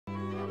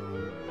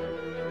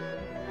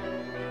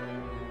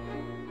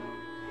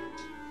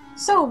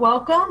So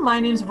welcome, my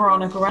name is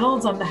Veronica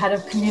Reynolds. I'm the head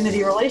of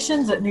community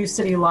relations at New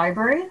City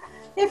Library.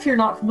 If you're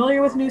not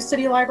familiar with New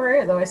City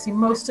Library, though I see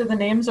most of the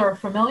names are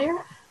familiar,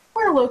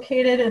 we're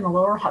located in the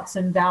lower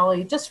Hudson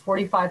Valley, just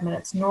 45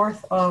 minutes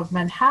north of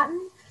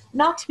Manhattan,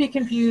 not to be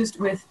confused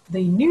with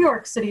the New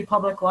York City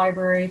Public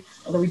Library,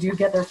 although we do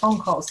get their phone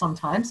calls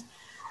sometimes.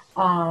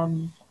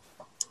 I'm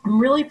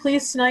really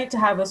pleased tonight to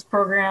have this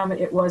program.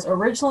 It was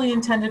originally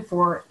intended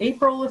for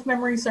April, if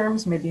memory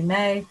serves, maybe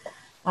May.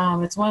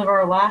 It's one of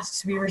our last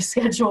to be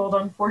rescheduled,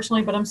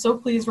 unfortunately, but I'm so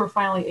pleased we're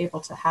finally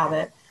able to have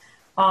it.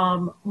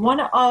 One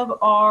of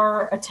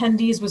our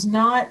attendees was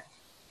not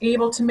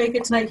able to make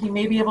it tonight. He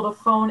may be able to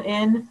phone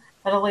in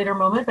at a later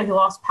moment, but he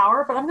lost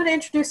power. But I'm going to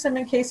introduce him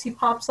in case he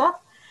pops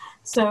up.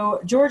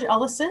 So George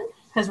Ellison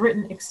has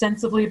written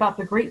extensively about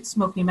the Great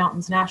Smoky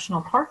Mountains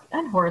National Park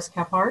and Horace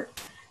Kephart.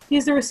 He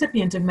is the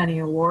recipient of many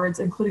awards,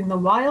 including the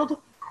Wild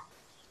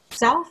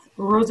South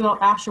Roosevelt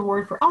Ash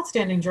Award for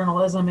Outstanding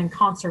Journalism and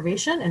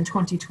Conservation in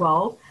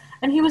 2012,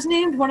 and he was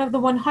named one of the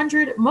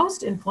 100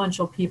 most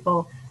influential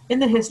people in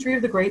the history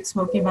of the Great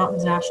Smoky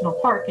Mountains National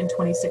Park in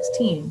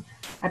 2016.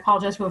 I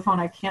apologize for the phone,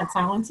 I can't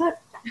silence it.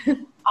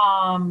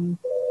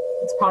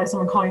 It's probably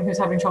someone calling who's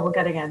having trouble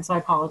getting in, so I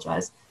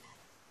apologize.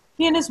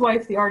 He and his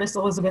wife, the artist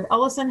Elizabeth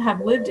Ellison,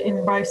 have lived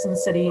in Bryson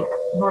City,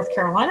 North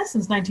Carolina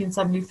since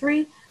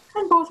 1973,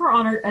 and both were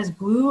honored as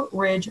Blue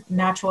Ridge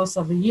Naturalists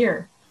of the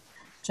Year.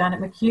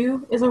 Janet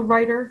McHugh is a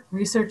writer,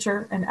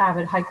 researcher, and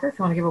avid hiker. If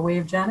you want to give a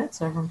wave, Janet,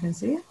 so everyone can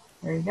see you.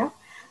 There you go.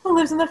 Who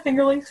lives in the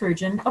Finger Lakes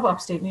region of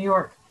upstate New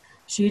York.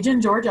 She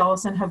and George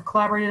Ellison have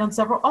collaborated on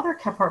several other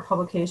Kephart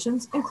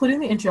publications, including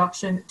the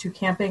introduction to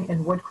Camping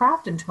and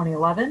Woodcraft in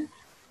 2011,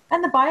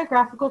 and the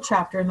biographical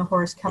chapter in the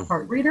Horace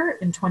Kephart Reader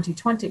in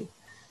 2020.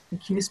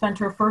 McHugh spent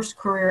her first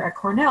career at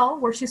Cornell,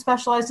 where she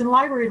specialized in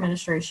library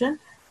administration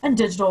and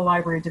digital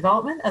library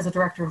development as a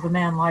director of the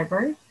Mann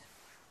Library.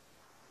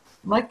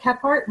 Like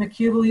Kephart,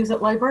 McHugh believes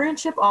that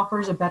librarianship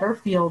offers a better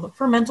field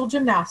for mental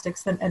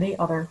gymnastics than any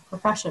other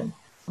profession,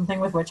 something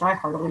with which I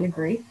heartily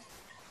agree.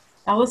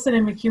 Ellison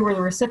and McHugh were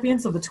the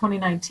recipients of the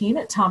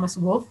 2019 Thomas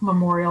Wolfe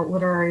Memorial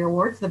Literary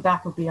Award for The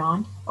Back of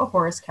Beyond, a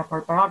Horace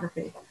Kephart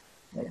biography,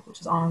 which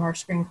is on our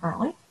screen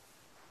currently.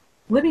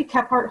 Libby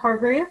Kephart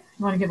Hargrave,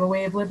 you want to give a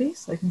wave, Libby,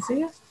 so I can see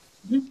you?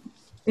 Mm-hmm.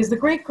 Is the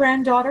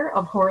great-granddaughter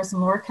of Horace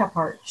and Laura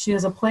Kephart. She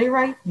is a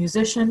playwright,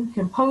 musician,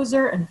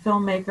 composer, and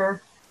filmmaker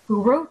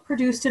who wrote,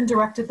 produced, and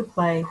directed the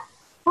play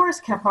Horace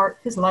Kephart,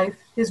 His Life,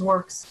 His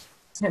Works,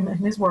 Him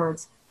and His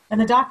Words, and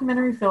the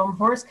documentary film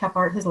Horace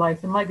Kephart, His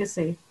Life and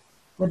Legacy.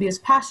 Libby is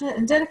passionate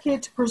and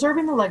dedicated to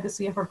preserving the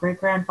legacy of her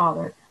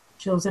great-grandfather.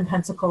 She lives in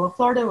Pensacola,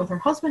 Florida with her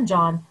husband,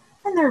 John,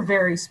 and their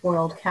very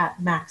spoiled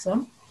cat,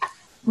 Maxim,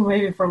 who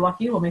maybe if we're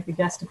lucky will make a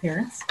guest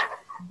appearance.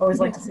 Always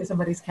like to see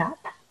somebody's cat.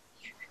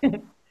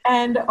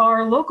 And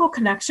our local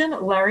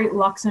connection, Larry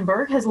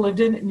Luxembourg, has lived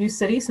in New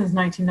City since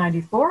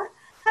 1994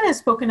 and has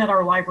spoken at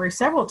our library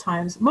several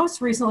times,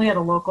 most recently at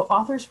a local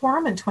authors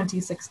forum in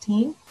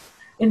 2016.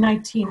 In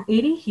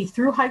 1980, he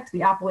thru-hiked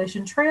the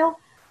Appalachian Trail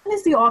and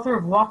is the author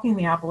of Walking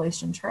the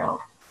Appalachian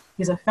Trail.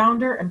 He's a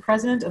founder and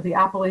president of the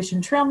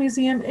Appalachian Trail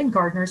Museum in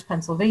Gardners,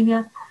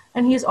 Pennsylvania,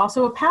 and he is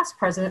also a past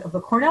president of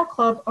the Cornell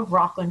Club of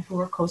Rockland, who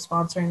are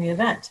co-sponsoring the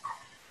event.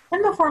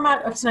 And the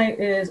format of tonight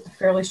is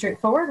fairly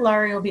straightforward.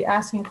 Larry will be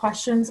asking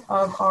questions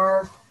of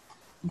our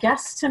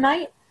guests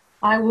tonight.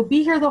 I will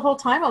be here the whole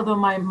time, although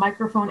my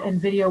microphone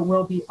and video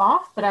will be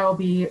off, but I will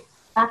be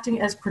acting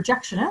as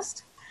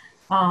projectionist.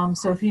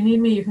 So if you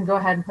need me, you can go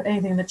ahead and put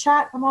anything in the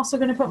chat. I'm also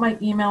going to put my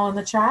email in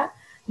the chat.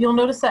 You'll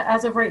notice that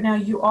as of right now,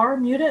 you are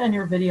muted and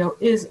your video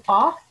is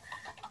off,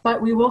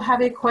 but we will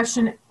have a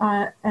question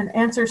and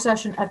answer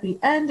session at the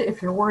end.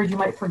 If you're worried you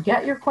might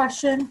forget your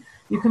question,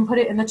 you can put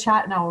it in the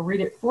chat and I will read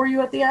it for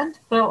you at the end,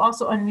 but I'll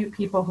also unmute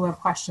people who have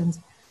questions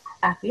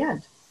at the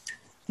end.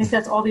 I think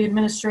that's all the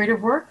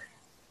administrative work,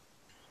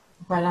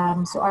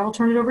 but so I will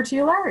turn it over to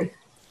you, Larry.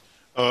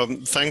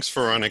 Thanks,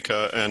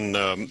 Veronica. And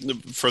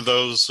for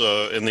those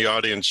in the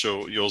audience,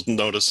 you'll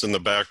notice in the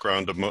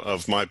background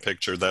of my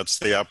picture, that's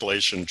the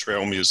Appalachian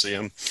Trail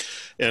Museum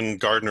in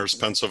Gardners,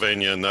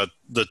 Pennsylvania. And that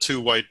the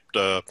two white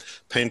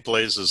paint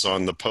blazes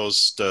on the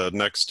post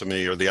next to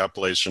me are the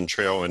Appalachian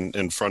Trail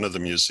in front of the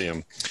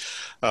museum.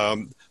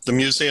 The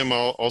museum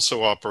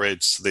also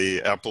operates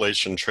the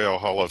Appalachian Trail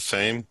Hall of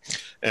Fame.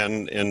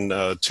 And in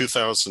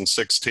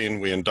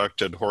 2016, we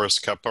inducted Horace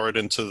Kephart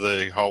into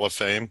the Hall of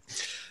Fame.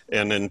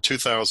 And in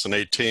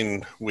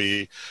 2018,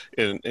 we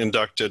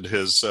inducted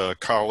his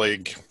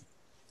colleague,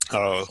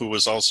 who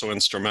was also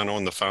instrumental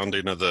in the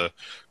founding of the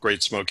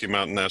Great Smoky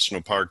Mountain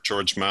National Park,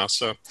 George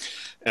Massa.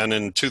 And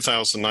in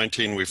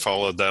 2019, we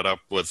followed that up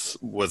with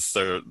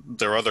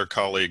their other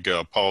colleague,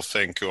 Paul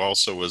Fink, who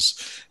also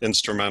was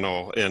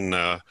instrumental in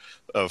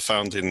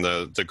founding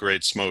the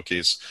Great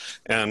Smokies.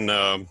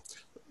 And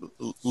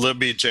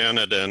Libby,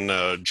 Janet,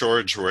 and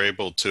George were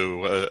able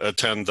to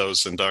attend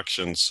those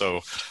inductions,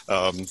 so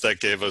that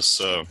gave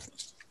us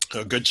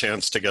a good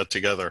chance to get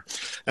together.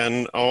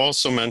 And I'll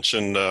also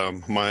mention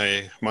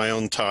my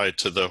own tie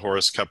to the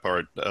Horace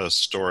Kephart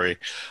story.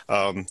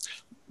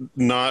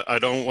 I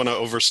don't want to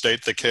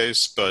overstate the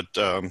case, but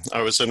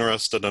I was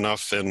interested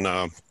enough in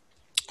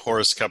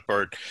Horace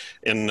Kephart.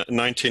 In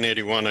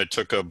 1981, I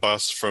took a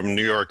bus from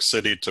New York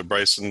City to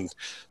Bryson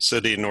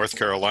City, North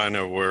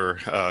Carolina, where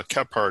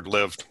Kephart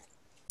lived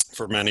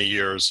for many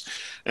years,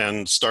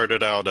 and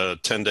started out a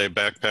 10-day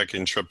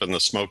backpacking trip in the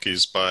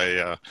Smokies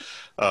by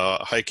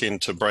hiking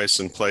to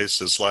Bryson Place,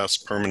 his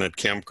last permanent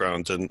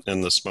campground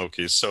in the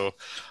Smokies. So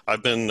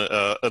I've been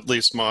at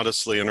least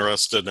modestly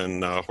interested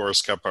in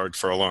Horace Kephart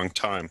for a long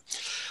time.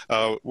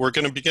 We're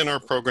going to begin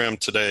our program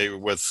today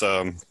with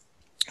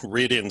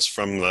readings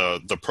from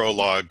the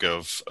prologue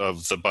of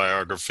the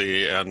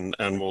biography, and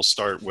we'll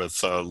start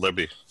with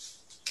Libby.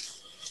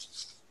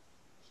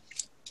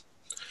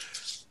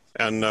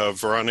 And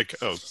Veronica,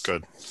 oh,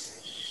 good.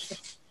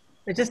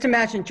 But just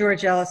imagine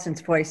George Ellison's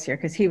voice here,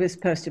 because he was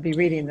supposed to be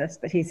reading this,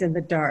 but he's in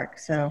the dark.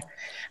 So,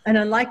 an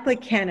unlikely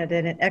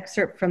candidate, an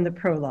excerpt from the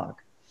prologue.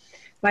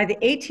 By the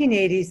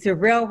 1880s, the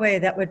railway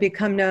that would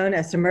become known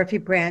as the Murphy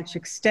Branch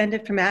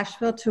extended from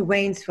Asheville to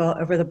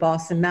Waynesville over the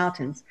Balsam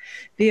Mountains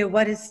via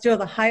what is still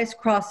the highest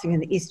crossing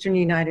in the eastern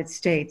United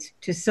States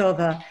to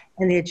Silva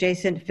and the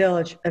adjacent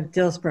village of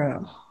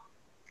Dillsboro.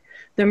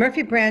 The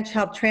Murphy Branch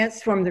helped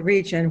transform the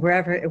region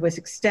wherever it was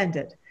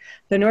extended.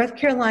 The North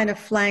Carolina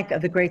flank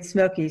of the Great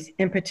Smokies,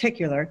 in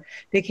particular,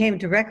 became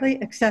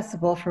directly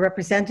accessible for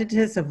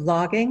representatives of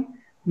logging,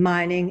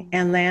 mining,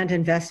 and land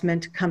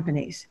investment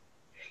companies.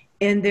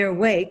 In their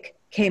wake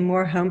came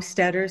more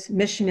homesteaders,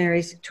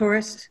 missionaries,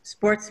 tourists,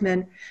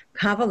 sportsmen,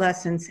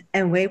 convalescents,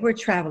 and wayward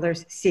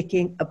travelers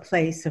seeking a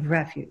place of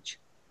refuge.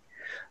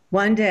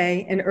 One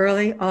day in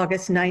early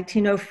August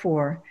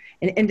 1904,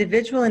 an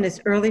individual in his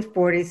early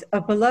 40s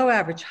of below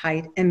average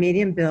height and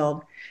medium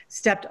build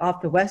stepped off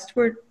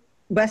the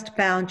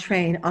westbound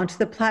train onto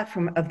the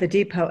platform of the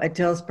depot at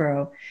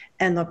Dillsboro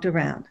and looked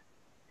around.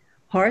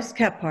 Horace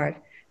Kephart,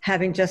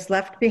 having just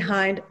left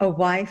behind a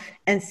wife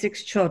and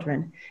 6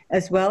 children,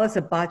 as well as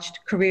a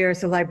botched career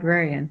as a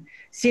librarian,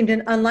 seemed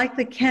an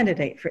unlikely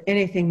candidate for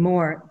anything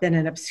more than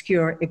an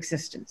obscure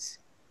existence.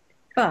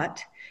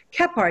 But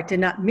Kephart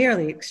did not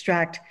merely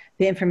extract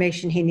the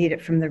information he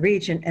needed from the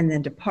region and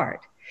then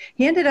depart.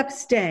 He ended up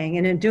staying,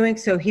 and in doing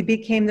so, he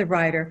became the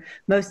writer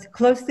most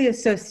closely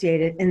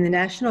associated in the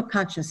national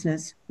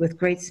consciousness with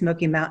Great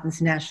Smoky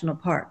Mountains National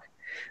Park,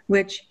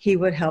 which he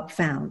would help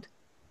found.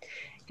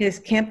 His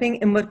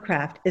camping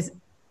woodcraft is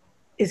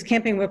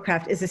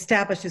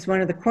established as one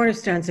of the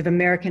cornerstones of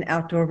American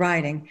outdoor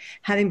writing,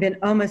 having been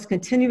almost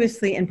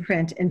continuously in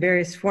print in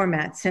various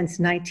formats since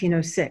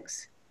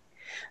 1906.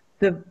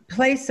 The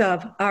Place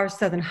of Our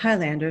Southern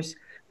Highlanders,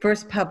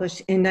 first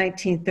published in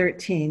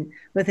 1913,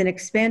 with an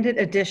expanded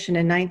edition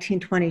in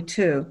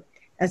 1922,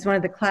 as one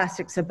of the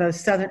classics of both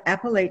Southern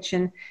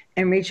Appalachian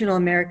and regional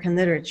American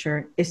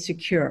literature, is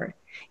secure,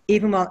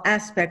 even while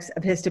aspects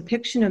of his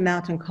depiction of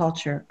mountain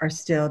culture are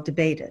still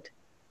debated.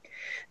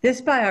 This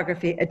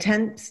biography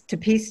attempts to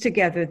piece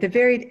together the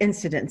varied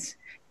incidents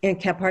in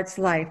Kephart's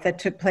life that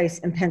took place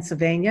in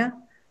Pennsylvania,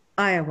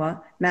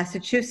 Iowa,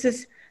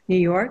 Massachusetts, New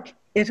York,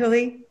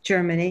 Italy,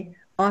 Germany,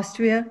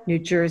 Austria, New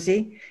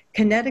Jersey,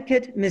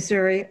 Connecticut,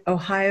 Missouri,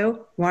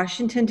 Ohio,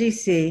 Washington,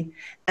 D.C.,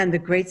 and the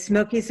Great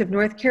Smokies of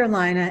North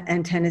Carolina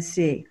and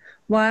Tennessee,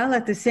 while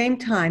at the same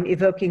time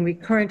evoking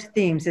recurrent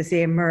themes as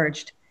they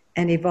emerged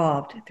and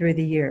evolved through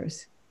the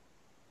years.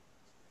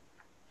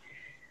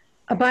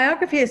 A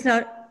biography is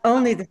not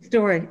only the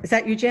story. Is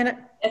that you, Janet?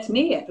 That's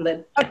me,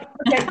 Evelyn. Okay.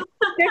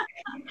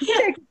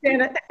 Thank you,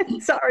 Janet.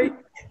 Sorry.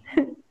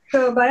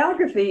 So a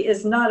biography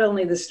is not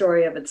only the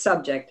story of its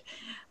subject,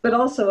 but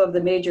also of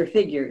the major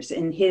figures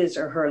in his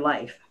or her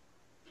life.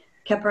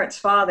 Kephart's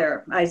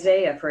father,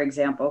 Isaiah, for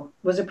example,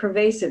 was a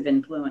pervasive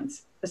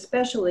influence,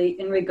 especially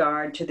in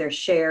regard to their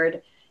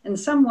shared and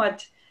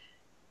somewhat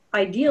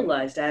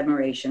idealized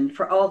admiration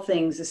for all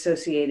things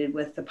associated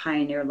with the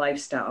pioneer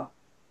lifestyle.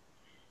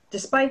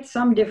 Despite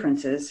some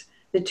differences,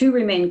 the two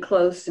remained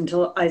close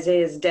until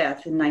Isaiah's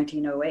death in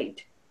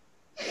 1908.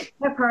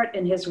 Kephart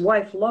and his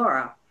wife,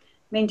 Laura,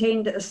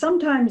 maintained a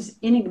sometimes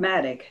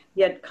enigmatic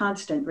yet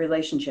constant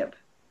relationship.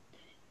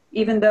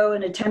 Even though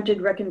an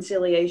attempted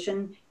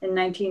reconciliation in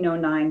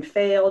 1909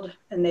 failed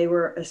and they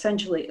were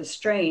essentially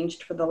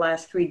estranged for the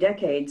last 3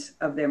 decades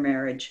of their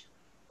marriage,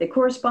 they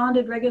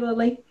corresponded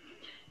regularly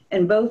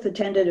and both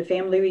attended a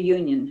family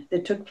reunion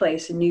that took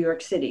place in New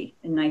York City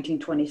in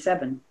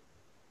 1927.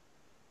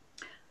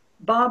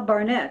 Bob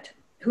Barnett,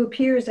 who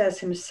appears as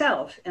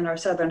himself in Our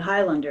Southern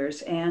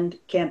Highlanders and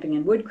Camping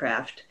and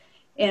Woodcraft,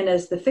 and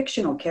as the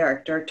fictional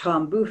character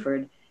Tom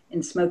Buford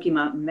in Smoky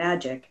Mountain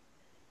Magic,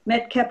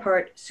 met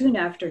Kephart soon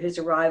after his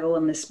arrival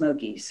in the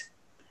Smokies.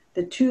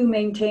 The two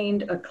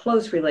maintained a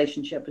close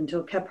relationship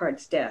until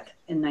Kephart's death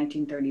in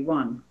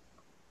 1931.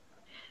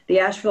 The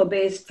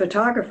Asheville-based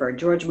photographer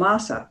George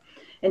Massa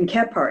and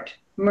Kephart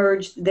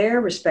merged their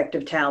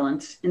respective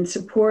talents in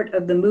support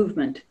of the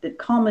movement that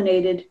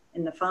culminated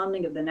in the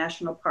founding of the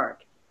national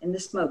park in the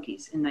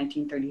Smokies in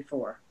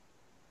 1934.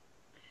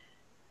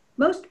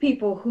 Most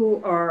people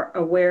who are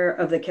aware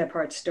of the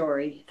Kephart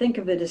story think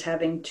of it as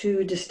having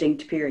 2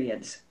 distinct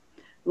periods.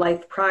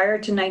 life prior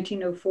to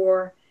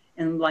 1904,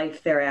 and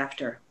life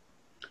thereafter.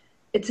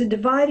 It's a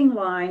dividing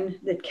line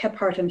that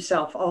Kephart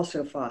himself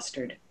also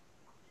fostered.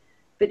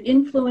 But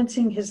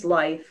influencing his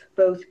life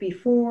both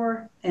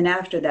before and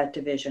after that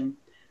division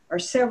are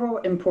several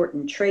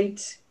important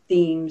traits,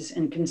 themes,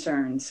 and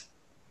concerns.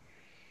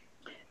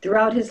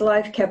 Throughout his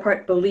life,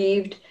 Kephart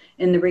believed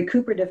in the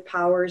recuperative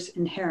powers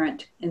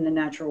inherent in the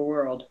natural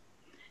world.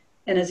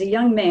 And as a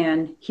young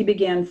man, he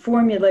began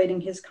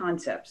formulating his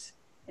concepts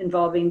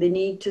involving the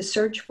need to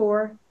search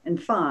for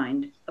and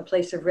find a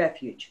place of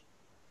refuge,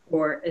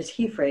 or as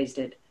he phrased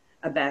it,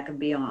 a back of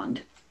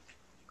beyond.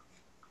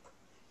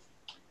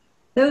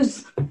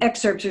 Those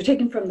excerpts are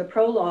taken from the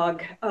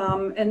prologue,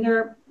 and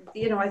they're,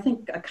 I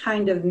think a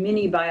kind of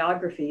mini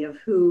biography of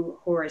who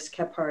Horace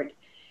Kephart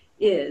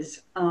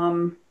is.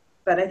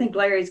 But I think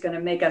Larry's going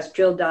to make us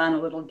drill down a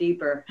little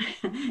deeper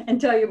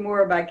and tell you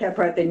more about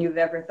Kephart than you've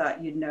ever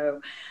thought you'd know.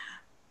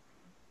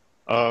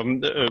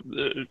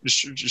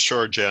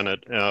 Sure,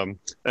 Janet,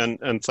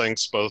 and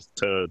thanks both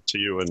to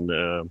you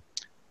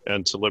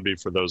and to Libby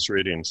for those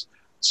readings.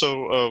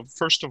 So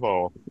first of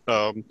all,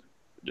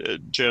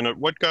 Janet,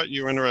 what got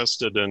you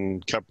interested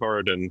in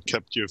Kephart and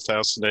kept you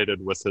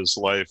fascinated with his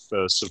life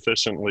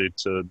sufficiently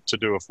to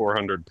do a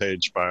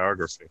 400-page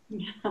biography?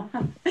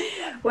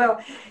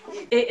 Well,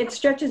 it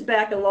stretches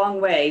back a long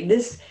way.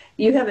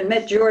 You haven't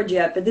met George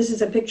yet, but this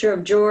is a picture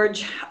of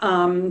George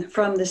from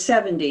the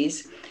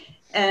 70s.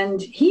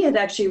 And he had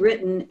actually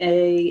written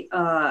a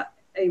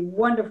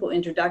wonderful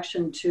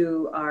introduction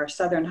to our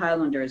Southern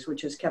Highlanders,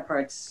 which is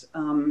Kephart's,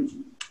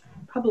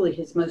 probably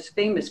his most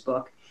famous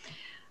book.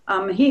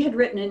 He had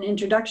written an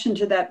introduction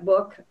to that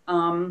book,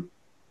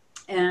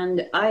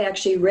 and I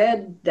actually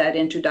read that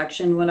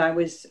introduction when I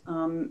was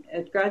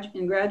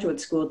in graduate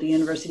school at the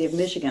University of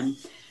Michigan.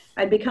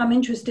 I'd become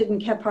interested in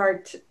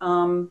Kephart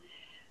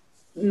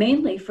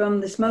mainly from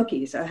the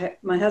Smokies.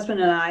 My husband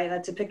and I,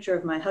 that's a picture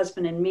of my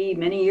husband and me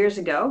many years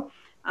ago.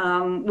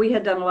 We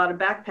had done a lot of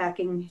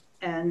backpacking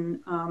and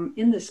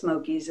in the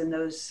Smokies in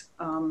those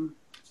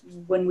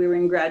when we were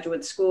in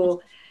graduate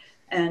school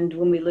and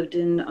when we lived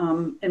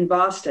in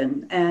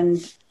Boston.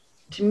 And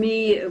to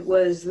me, it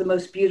was the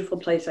most beautiful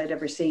place I'd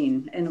ever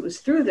seen. And it was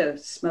through the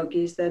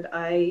Smokies that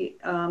I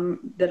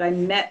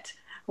met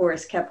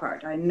Horace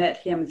Kephart. I met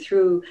him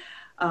through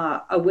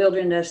a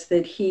wilderness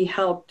that he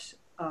helped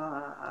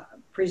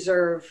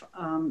preserve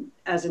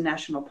as a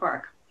national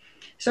park.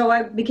 So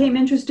I became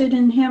interested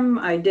in him.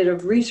 I did a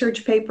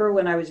research paper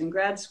when I was in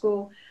grad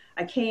school.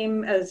 I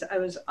came as I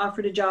was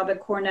offered a job at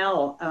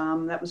Cornell.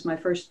 That was my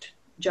first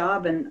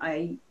job.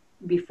 And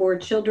before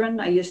children,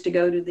 I used to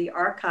go to the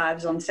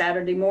archives on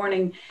Saturday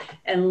morning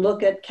and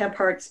look at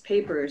Kephart's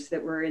papers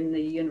that were in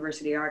the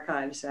university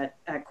archives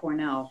at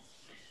Cornell.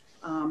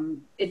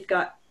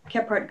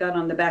 Kephart got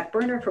on the back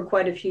burner for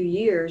quite a few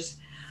years,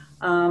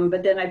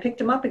 but then I picked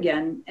him up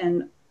again,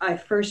 and I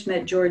first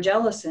met George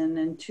Ellison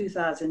in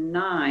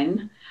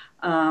 2009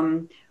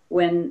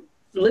 when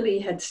Libby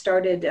had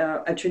started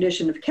a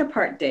tradition of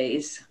Kephart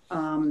Days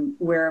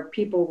where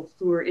people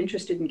who were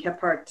interested in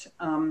Kephart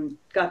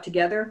got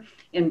together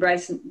in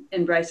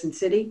Bryson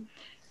City.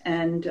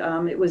 And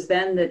it was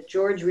then that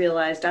George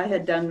realized I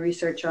had done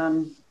research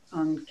on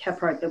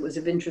Kephart that was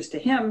of interest to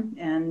him,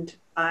 and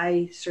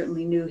I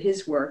certainly knew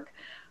his work.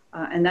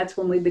 And that's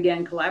when we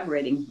began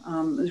collaborating.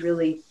 It was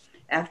really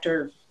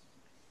after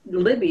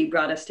Libby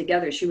brought us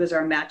together. She was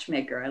our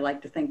matchmaker. I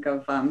like to think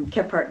of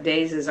Kephart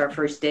Days as our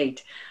first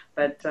date,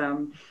 but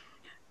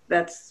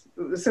that's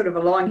sort of a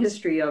long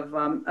history of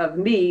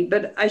me.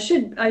 But I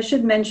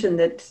should mention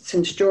that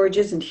since George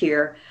isn't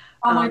here,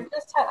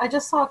 I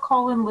just saw a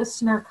call-in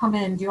listener come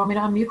in. Do you want me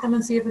to unmute them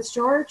and see if it's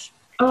George?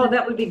 Oh,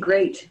 that would be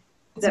great.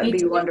 That would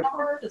be wonderful.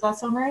 Number? Does that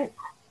sound right?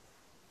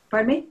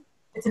 Pardon me?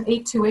 It's an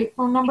 828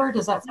 phone number.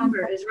 Does that sound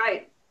right? Number is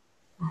right.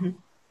 Mm-hmm.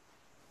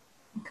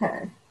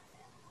 Okay.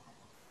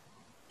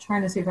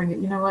 Trying to see if I can get,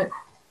 you know what?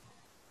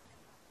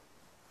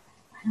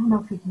 I don't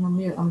know if you can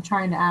unmute. I'm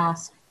trying to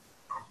ask.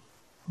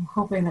 I'm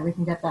hoping that we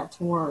can get that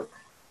to work.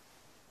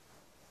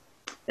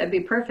 That'd be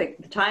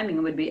perfect. The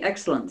timing would be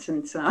excellent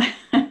since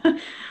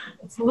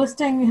it's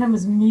listing him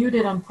as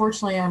muted,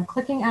 unfortunately. I'm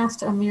clicking ask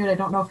to unmute. I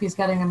don't know if he's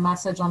getting a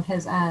message on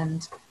his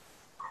end.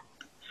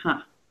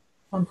 Huh.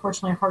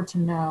 Unfortunately, hard to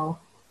know.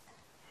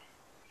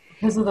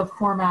 Because of the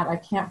format, I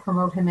can't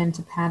promote him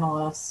into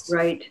panelist.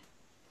 Right.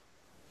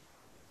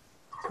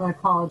 So I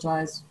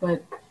apologize,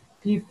 but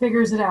if he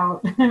figures it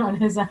out on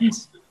his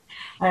end,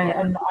 I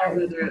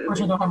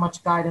unfortunately don't have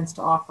much guidance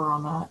to offer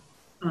on that.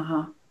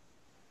 Uh-huh.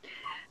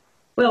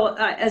 Well,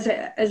 as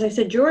I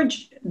said,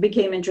 George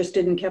became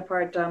interested in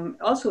Kephart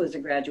also as a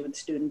graduate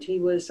student. He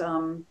was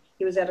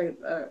at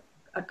a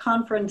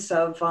conference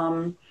George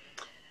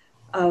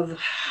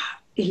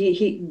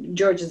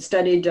had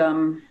studied.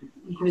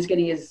 He was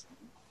getting his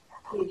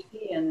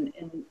PhD in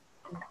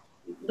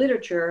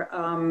literature,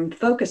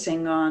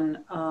 focusing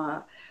on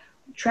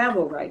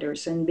travel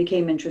writers, and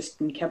became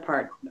interested in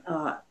Kephart.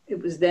 It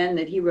was then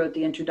that he wrote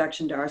the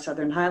introduction to our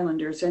Southern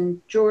Highlanders,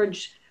 and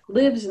George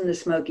lives in the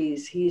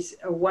Smokies. He's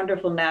a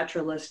wonderful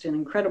naturalist and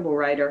incredible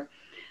writer.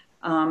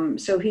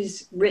 So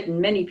he's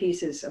written many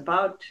pieces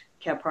about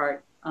Kephart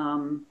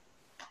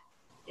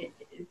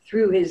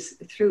through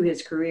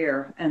his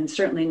career, and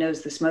certainly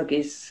knows the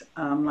Smokies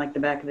like the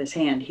back of his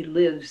hand. He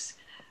lives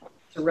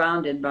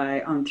surrounded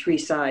by, on three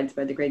sides,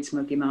 by the Great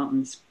Smoky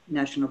Mountains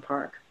National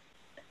Park.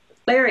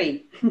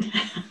 Larry.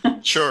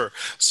 Sure.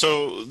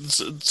 So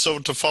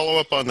to follow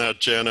up on that,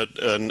 Janet,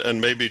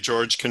 and maybe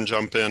George can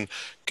jump in.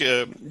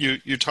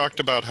 You talked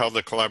about how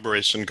the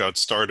collaboration got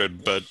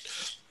started,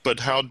 but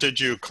how did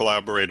you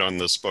collaborate on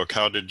this book?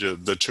 How did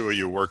the two of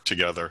you work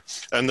together?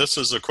 And this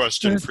is a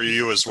question for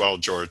you as well,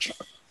 George.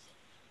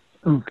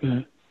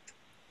 Okay.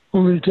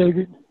 Want me to take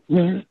it,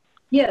 Janet?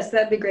 Yes,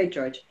 that'd be great,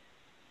 George.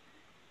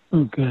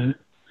 Okay.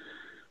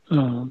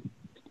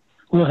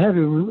 Well, have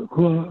you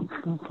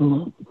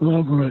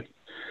collaborate?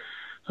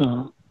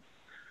 I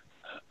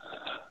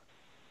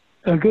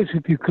guess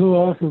if you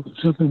co-author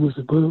something with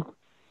the book,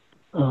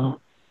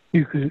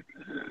 you could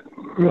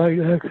write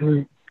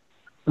actually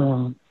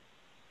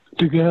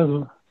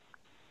together,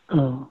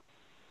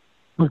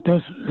 but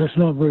that's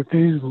not very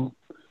feasible.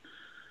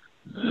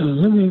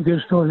 Let me get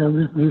started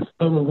on this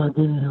fellow by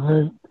getting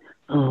late.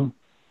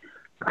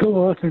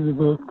 Co-authoring the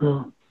book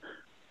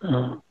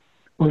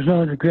was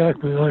not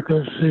exactly like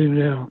us sitting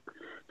down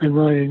and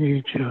writing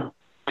each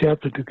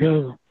chapter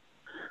together.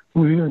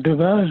 We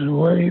devised a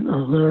way,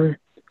 Larry,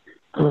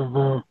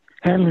 of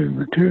handling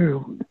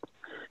material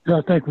that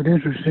I think would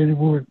interest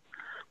anyone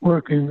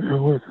working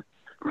with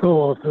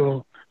co-author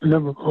or a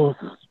number of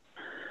authors.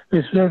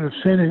 Instead of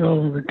sending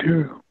all the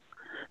material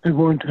at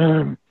one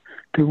time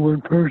to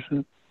one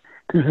person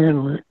to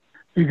handle it,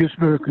 it gets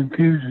very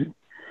confusing.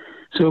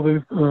 So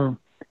we've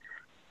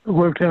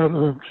worked out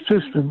a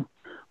system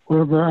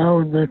whereby I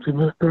would make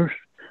the first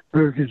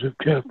versions of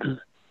chapters,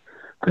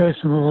 pass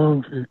them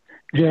along to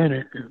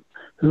Janet,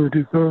 who would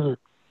do further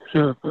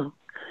stuff, and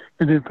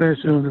then pass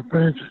it on to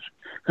Francis,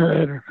 our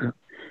editor.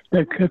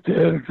 That kept the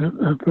editor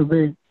from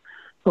being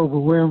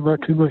overwhelmed by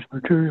too much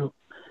material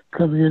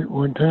coming in at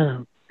one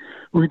time.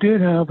 We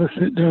did, however,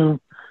 sit down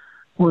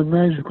one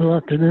magical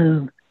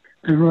afternoon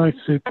and write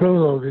the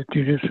prologue that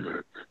you just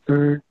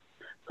heard.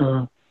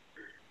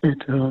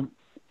 It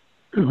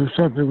was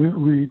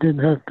something we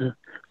didn't have to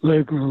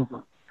labor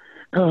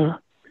over.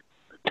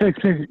 Take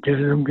it,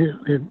 Janet. I'm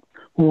getting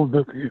warmed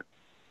up here.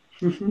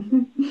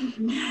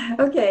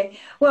 Okay.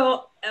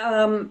 Well,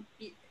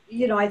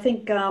 I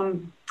think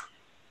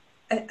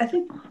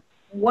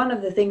one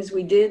of the things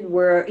we did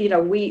were,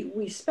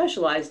 we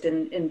specialized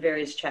in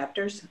various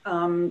chapters.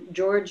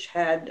 George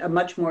had a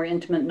much more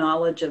intimate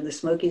knowledge of the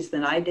Smokies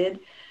than I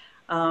did.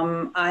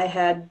 I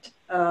had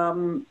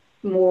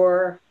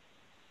more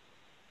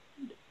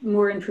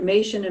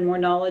information and more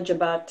knowledge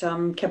about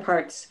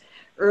Kephart's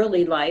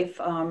early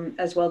life,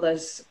 as well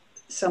as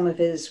some of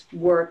his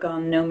work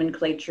on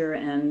nomenclature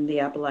and the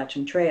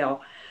Appalachian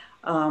Trail,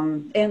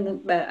 and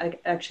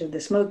actually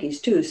the Smokies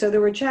too. So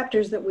there were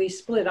chapters that we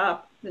split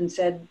up and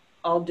said,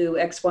 I'll do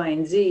X, Y,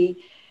 and Z,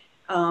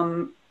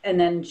 and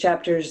then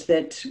chapters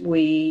that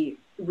we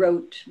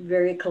wrote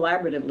very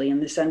collaboratively, in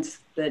the sense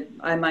that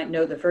I might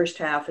know the first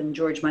half and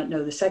George might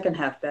know the second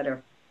half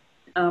better.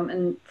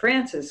 And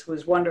Francis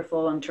was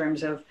wonderful in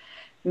terms of,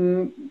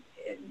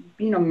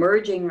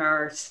 merging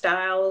our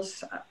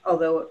styles,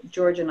 although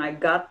George and I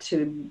got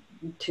to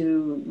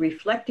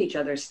reflect each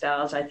other's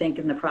styles, I think,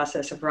 in the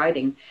process of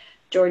writing.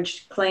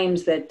 George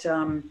claims that,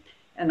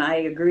 and I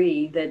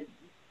agree, that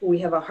we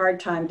have a hard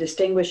time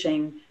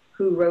distinguishing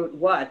who wrote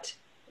what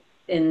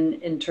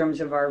in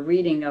terms of our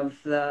reading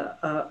of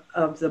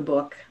the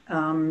book.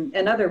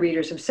 And other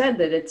readers have said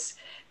that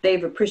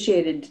they've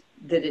appreciated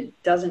that it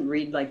doesn't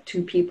read like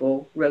two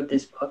people wrote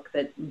this book,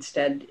 that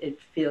instead it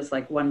feels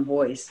like one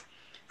voice.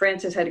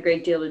 Francis had a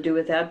great deal to do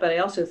with that, but I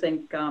also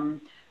think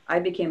I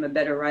became a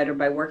better writer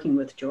by working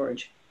with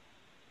George.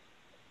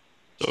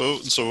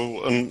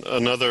 So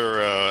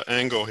another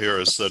angle here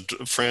is that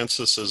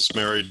Francis is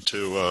married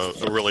to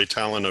a really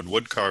talented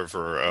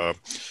woodcarver,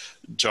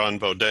 John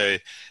Baudet,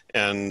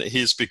 and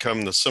he's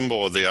become the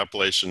symbol of the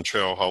Appalachian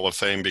Trail Hall of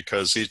Fame,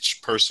 because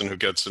each person who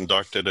gets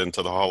inducted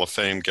into the Hall of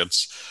Fame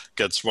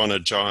gets one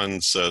of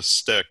John's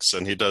sticks,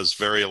 and he does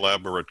very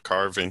elaborate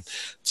carving.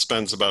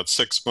 Spends about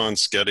 6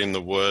 months getting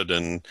the wood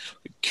and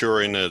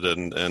curing it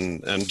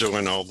and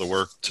doing all the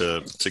work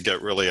to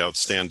get really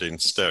outstanding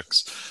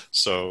sticks.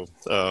 So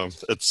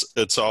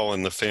it's all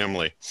in the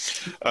family.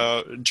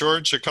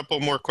 George, a couple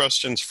more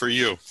questions for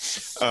you.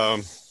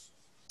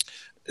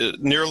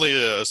 Nearly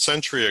a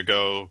century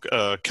ago,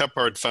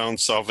 Kephart found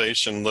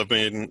salvation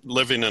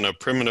living in a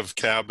primitive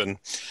cabin,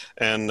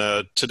 and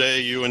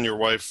today you and your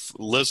wife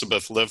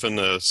Elizabeth live in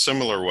a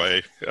similar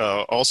way,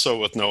 also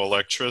with no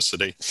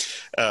electricity,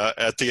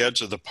 at the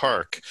edge of the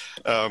park.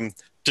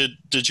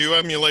 Did you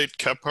emulate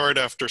Kephart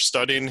after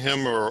studying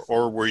him,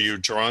 or were you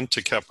drawn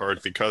to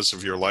Kephart because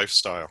of your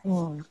lifestyle?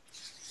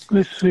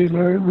 Let's see,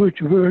 Larry, which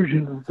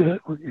version of that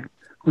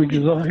would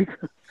you like?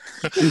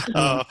 If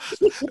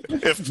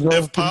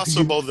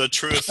possible, the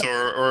truth,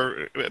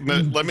 or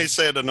let me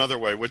say it another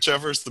way,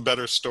 whichever is the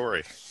better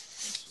story.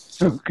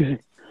 Okay.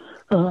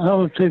 I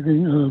was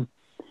thinking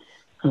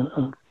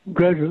a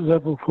graduate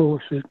level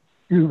course at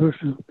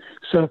University of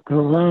South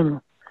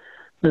Carolina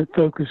that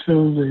focused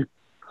on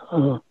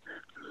the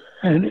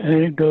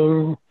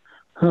anecdotal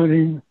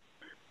hunting,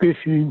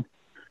 fishing,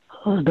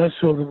 that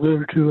sort of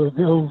literature of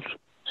the Old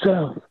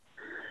South.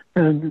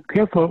 And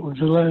Kephart was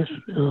the last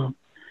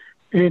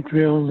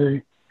entry on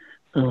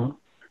the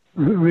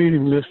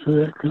reading list for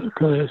that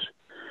class.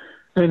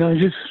 And I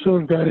just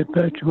sort of got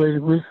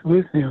infatuated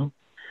with him.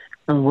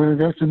 When I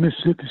got to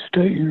Mississippi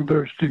State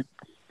University,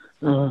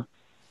 I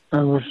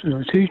was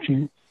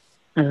teaching,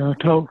 and I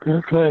taught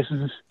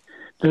classes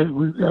that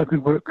I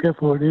could work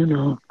Kephart in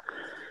on.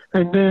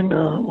 And then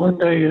one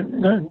day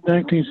in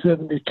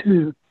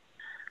 1972,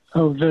 I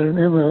was at an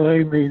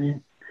MLA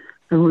meeting,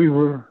 and we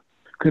were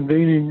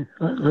convening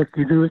like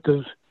you do at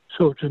those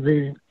sorts of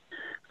meetings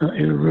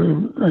in a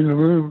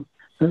room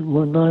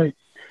one night,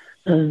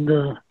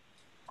 and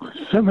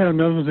somehow or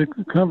another the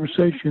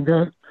conversation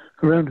got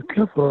around to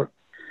Kephart,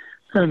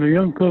 and a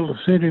young fellow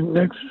sitting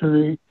next to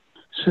me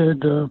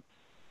said,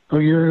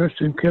 "Are you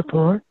interested in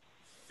Kephart?"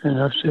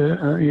 And I said,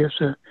 "Yes,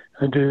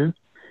 I do."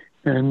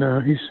 And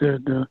he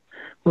said,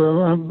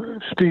 "Well, I'm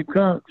Steve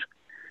Cox,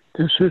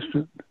 the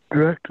assistant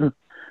director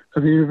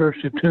of the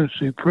University of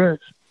Tennessee Press.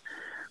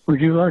 Would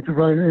you like to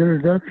write an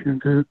introduction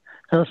to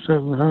Outside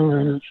of the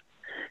Highlanders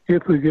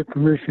if we get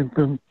permission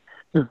from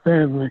the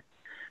family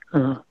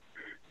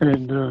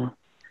and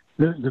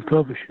the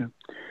publisher?"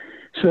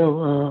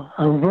 So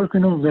I was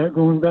working on that,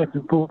 going back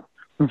and forth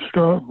from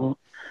Starkville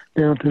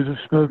down to the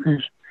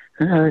Smokies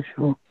and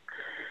Asheville,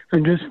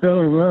 and just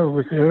fell in love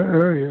with the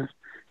area,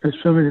 as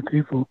so many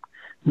people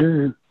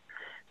do.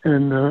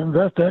 And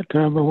about that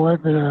time, my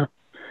wife and I,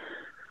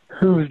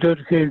 who was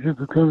dedicated to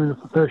becoming a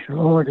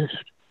professional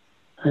artist,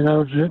 and I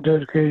was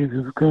dedicated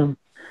to become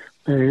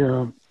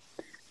a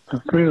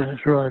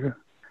freelance writer,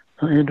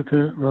 an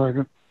independent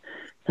writer.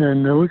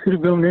 And we could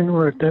have gone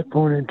anywhere at that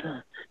point in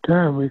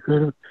time. We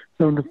could have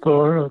gone to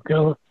Florida or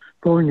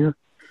California.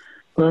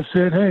 But I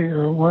said, "Hey,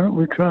 why don't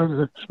we try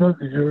the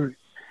Smokies area?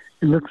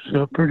 It looks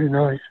pretty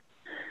nice."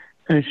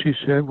 And she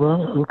said,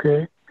 "Well,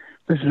 okay,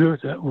 let's do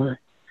it that way."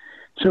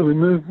 So we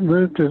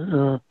moved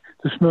to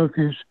the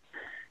Smokies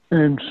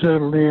and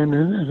settled in,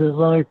 and the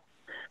life,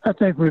 I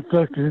think,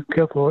 reflected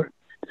Kephart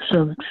to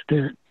some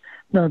extent,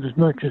 not as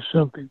much as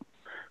some people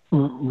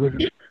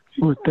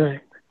would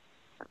think.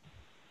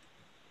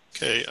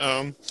 Okay,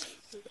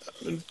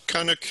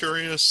 kind of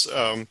curious,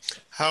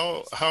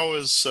 how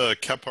is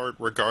Kephart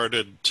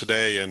regarded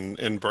today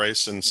in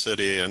Bryson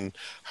City, and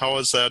how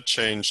has that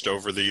changed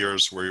over the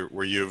years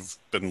where you've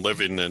been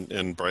living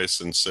in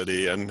Bryson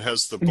City, and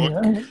has the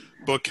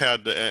book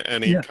had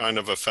any kind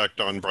of effect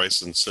on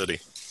Bryson City?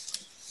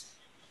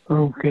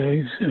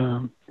 Okay,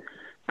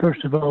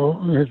 first of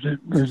all, as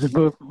the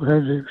book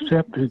has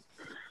accepted,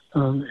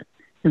 in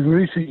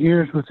recent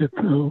years with the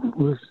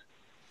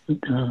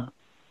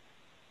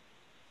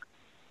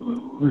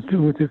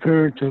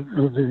appearance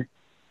of the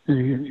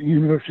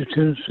University of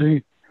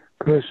Tennessee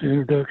Press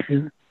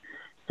introduction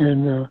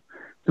and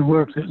the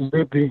work that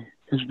Libby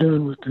has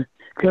done with the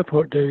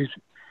Kephart days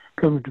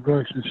coming to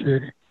Bryson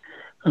City,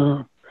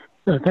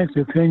 I think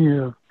the opinion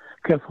of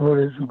Kephart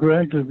is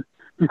gradually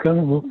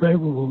becoming more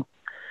favorable.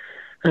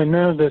 And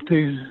now that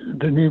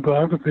the new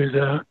biography is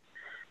out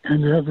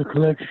and they have the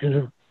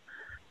collection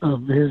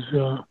of his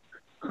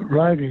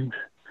writings,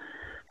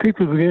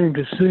 people are beginning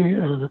to see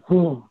the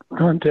full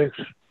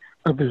context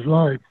of his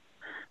life.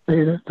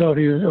 They thought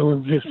he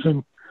was just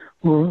some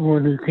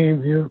one who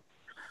came here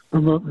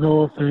from up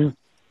north and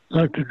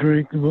liked to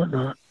drink and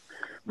whatnot.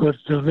 But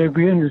they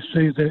begin to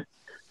see that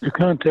the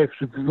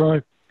context of his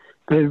life,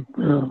 they've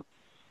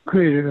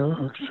created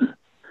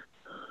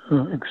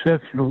an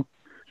exceptional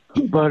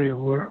body of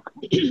work.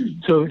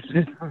 So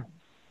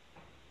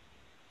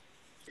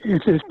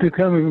it's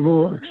becoming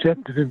more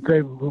accepted and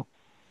favorable.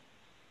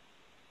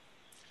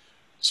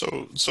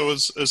 So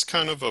as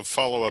kind of a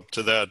follow-up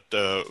to that,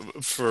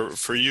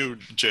 for you,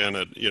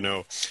 Janet,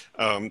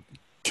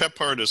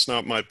 Kephart is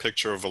not my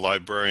picture of a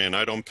librarian.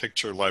 I don't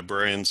picture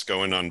librarians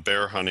going on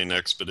bear hunting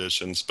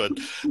expeditions, but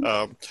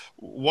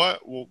why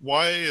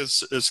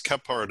is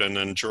Kephart an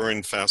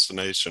enduring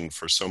fascination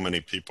for so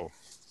many people?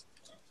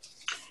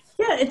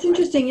 Yeah, it's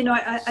interesting.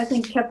 I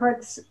think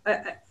Kephart's,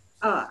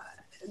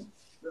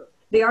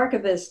 the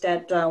archivist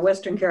at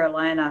Western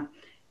Carolina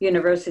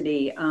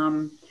University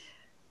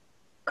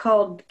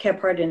called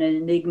Kephart an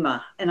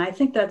enigma. And I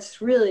think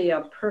that's really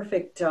a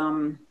perfect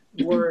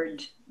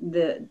word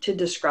to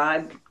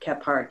describe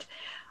Kephart.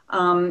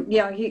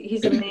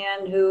 He's a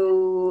man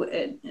who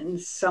in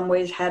some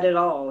ways had it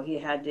all. He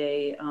had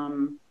a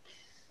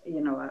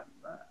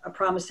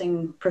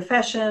promising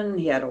profession.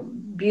 He had a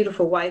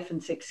beautiful wife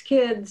and 6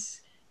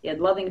 kids. He had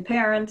loving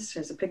parents.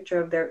 There's a picture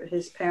of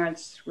his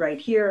parents right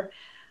here.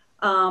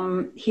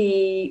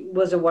 He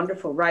was a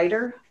wonderful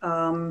writer,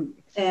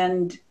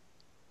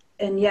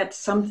 and yet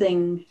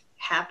something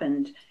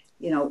happened,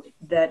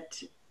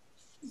 that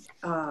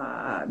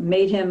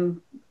made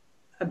him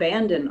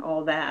abandon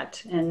all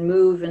that and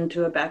move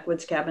into a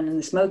backwoods cabin in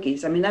the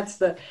Smokies. I mean, that's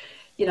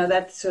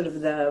sort of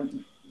the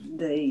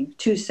the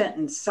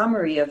two-sentence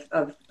summary of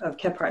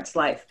Kephart's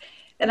life.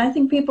 And I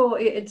think people,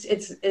 it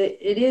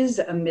is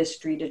a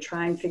mystery to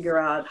try and figure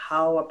out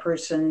how a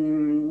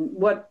person,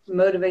 what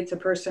motivates a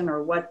person,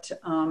 or what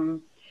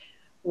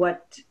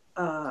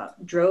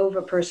drove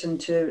a person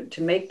to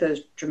make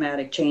those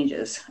dramatic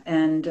changes.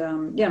 And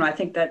you know, I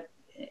think that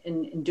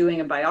in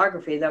doing a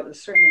biography, that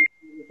was certainly one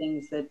of the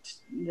things that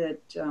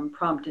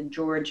prompted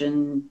George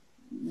and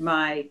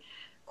my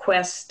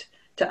quest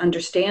to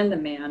understand the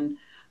man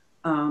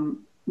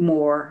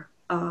more.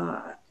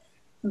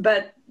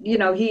 But you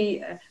know,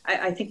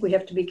 I think we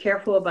have to be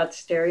careful about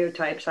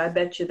stereotypes. I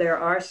bet you there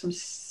are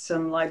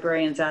some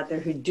librarians out there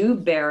who do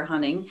bear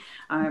hunting.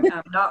 I'm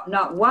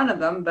not one of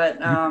them,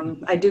 but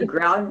I do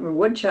ground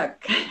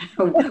woodchuck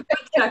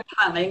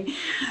hunting.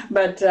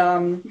 But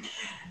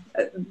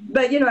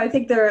you know, I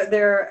think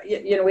there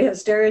you know, we have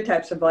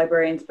stereotypes of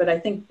librarians, but I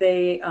think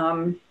there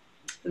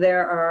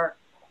are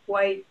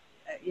quite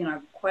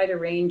a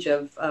range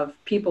of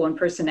people and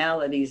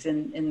personalities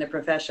in the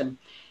profession.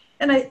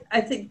 And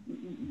I think,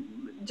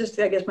 just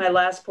I guess my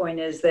last point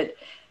is that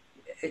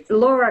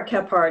Laura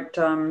Kephart,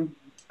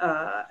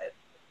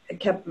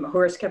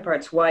 Horace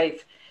Kephart's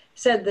wife,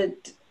 said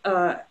that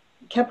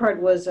Kephart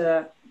was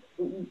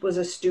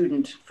a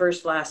student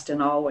first, last,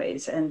 and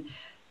always. And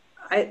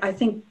I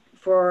think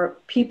for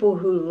people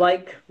who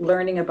like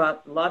learning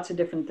about lots of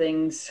different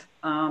things,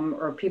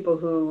 or people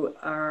who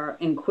are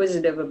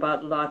inquisitive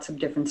about lots of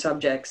different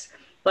subjects,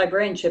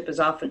 librarianship is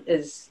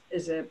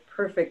a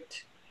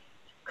perfect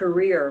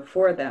career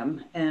for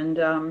them. And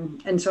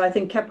so I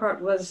think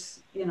Kephart was,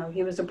 you know,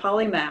 he was a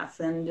polymath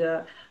and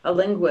a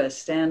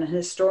linguist and a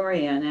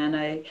historian and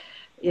a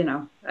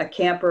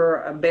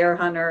camper, a bear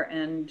hunter,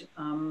 and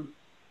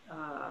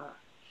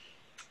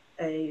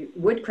a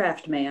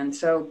woodcraft man.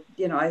 So,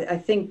 you know, I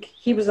think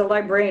he was a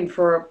librarian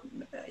for,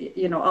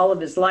 you know, all of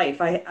his life.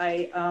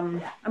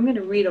 I'm going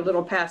to read a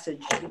little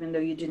passage, even though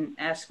you didn't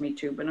ask me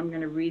to, but I'm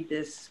going to read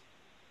this.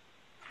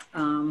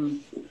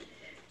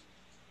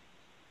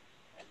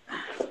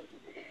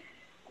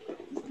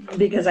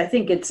 Because I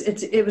think it's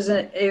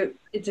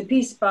a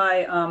piece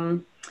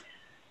by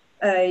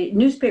a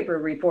newspaper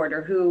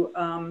reporter who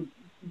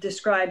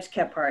describes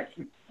Kephart,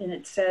 and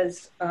it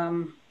says,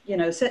 you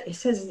know, it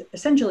says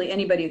essentially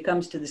anybody who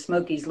comes to the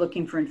Smokies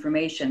looking for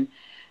information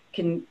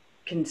can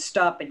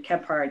stop at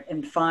Kephart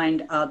and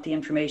find out the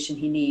information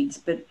he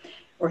needs,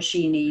 or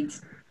she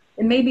needs.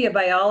 It may be a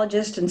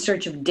biologist in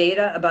search of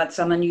data about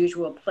some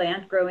unusual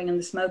plant growing in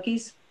the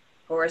Smokies.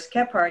 Horace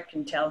Kephart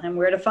can tell him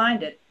where to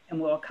find it and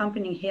will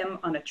accompany him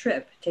on a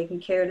trip, taking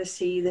care to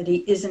see that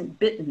he isn't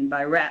bitten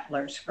by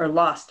rattlers or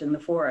lost in the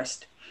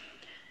forest.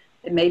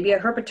 It may be a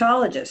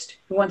herpetologist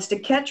who wants to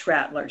catch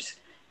rattlers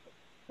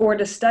or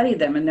to study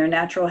them in their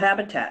natural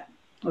habitat.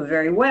 Well,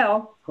 very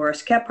well,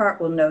 Horace Kephart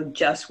will know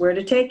just where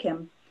to take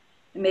him.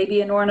 It may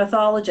be an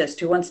ornithologist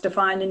who wants to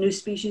find a new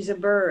species of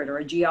bird, or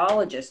a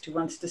geologist who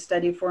wants to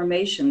study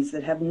formations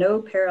that have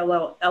no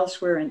parallel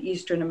elsewhere in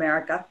Eastern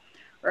America,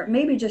 or it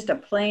may be just a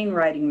plain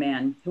writing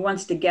man who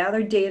wants to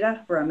gather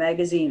data for a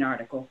magazine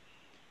article.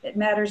 It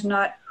matters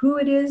not who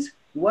it is,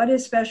 what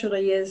his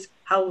specialty is,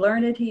 how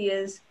learned he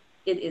is.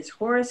 It is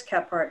Horace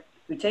Kephart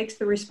who takes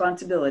the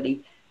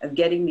responsibility of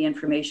getting the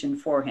information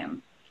for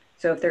him.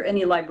 So if there are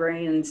any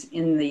librarians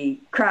in the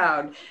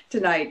crowd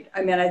tonight,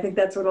 I mean, I think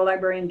that's what a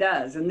librarian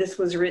does. And this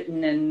was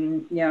written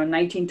in, you know,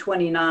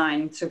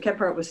 1929. So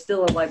Kephart was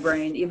still a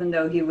librarian, even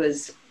though he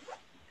was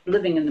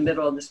living in the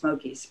middle of the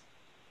Smokies.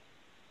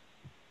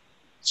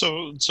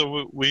 So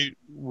we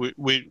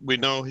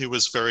know he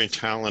was very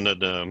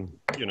talented,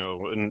 you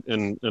know,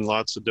 in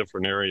lots of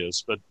different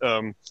areas. But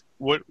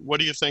what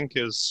do you think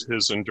is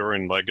his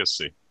enduring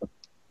legacy?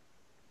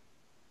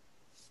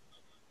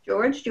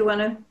 George, do you want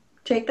to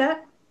take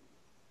that?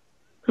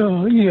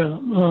 Yeah,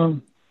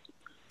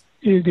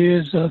 it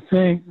is, I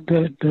think,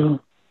 that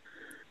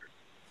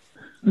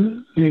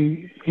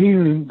the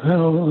healing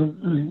power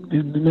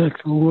in the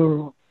natural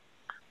world,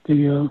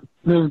 the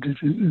ability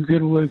to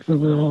get away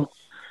from it all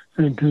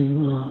and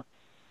to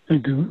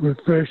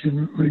refresh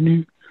and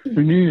renew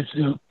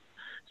yourself,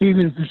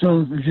 even if it's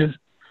only for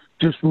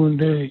just one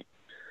day,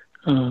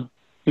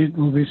 it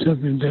will be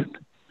something that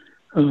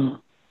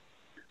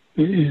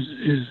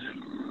is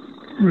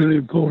really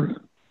important.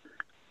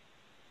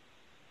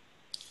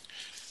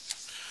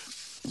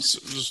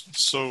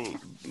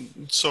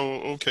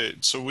 Okay,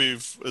 so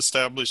we've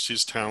established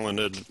he's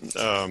talented,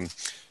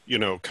 you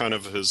know, kind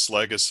of his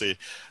legacy.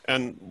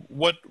 And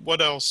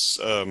what else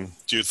do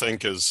you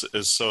think is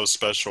so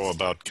special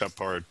about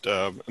Kephart?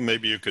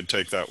 Maybe you could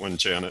take that one,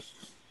 Janet.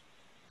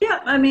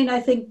 Yeah, I mean,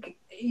 I think,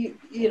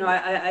 you know,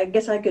 I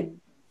guess I could,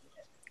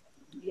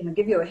 you know,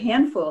 give you a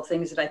handful of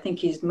things that I think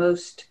he's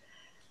most,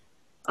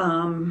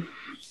 that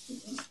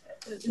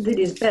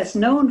he's best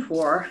known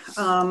for.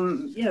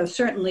 You know,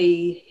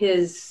 certainly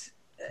his,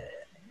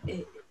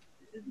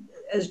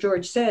 as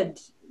George said,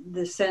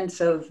 the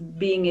sense of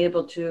being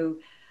able to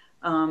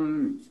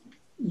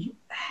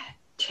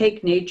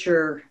take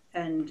nature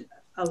and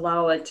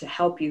allow it to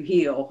help you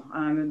heal.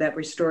 That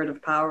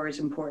restorative power is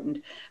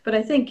important. But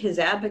I think his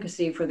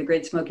advocacy for the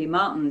Great Smoky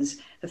Mountains,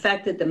 the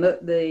fact that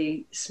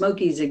the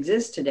Smokies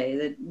exist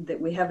today,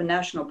 that we have a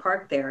national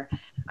park there,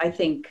 I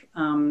think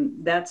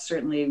that's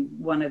certainly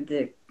one of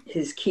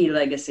his key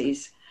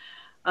legacies.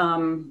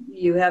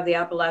 You have the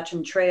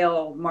Appalachian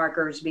Trail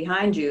markers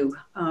behind you.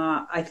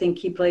 I think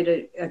he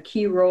played a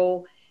key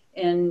role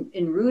in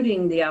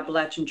rooting the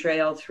Appalachian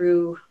Trail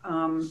through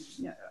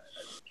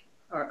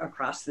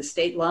across the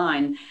state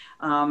line,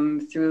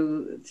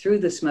 through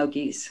the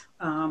Smokies.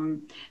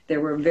 There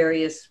were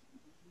various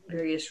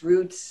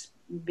routes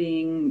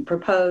being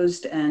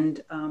proposed,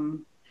 and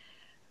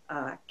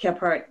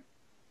Kephart,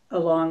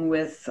 along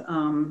with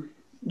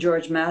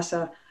George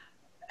Massa,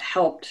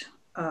 helped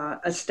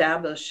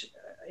establish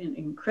an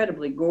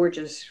incredibly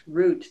gorgeous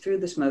route through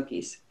the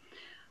Smokies.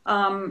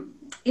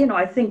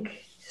 I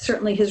think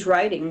certainly his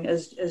writing,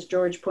 as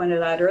George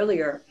pointed out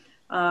earlier,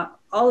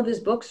 all of his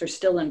books are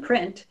still in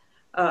print.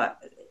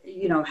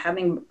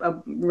 Writing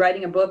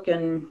a book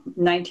in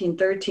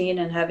 1913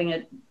 and having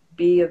it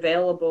be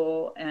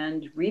available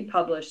and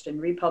republished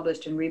and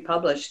republished and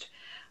republished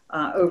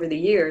over the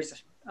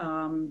years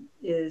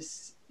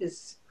is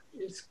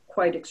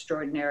quite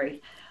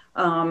extraordinary.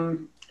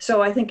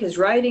 So I think his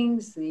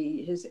writings,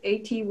 his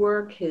AT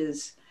work,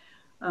 his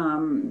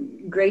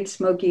Great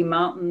Smoky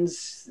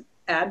Mountains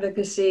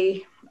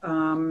advocacy,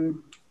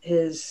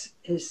 his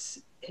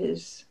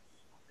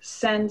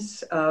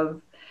sense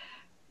of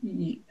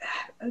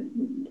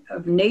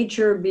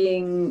nature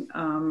being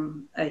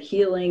a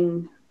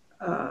healing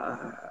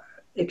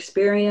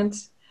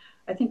experience.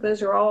 I think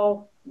those are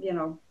all,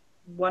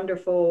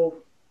 wonderful,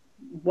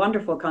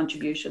 wonderful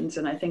contributions,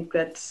 and I think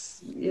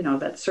that's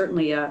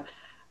certainly a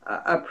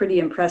pretty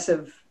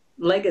impressive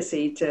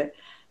legacy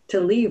to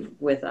leave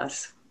with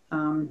us.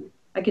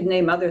 I could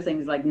name other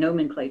things like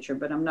nomenclature,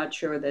 but I'm not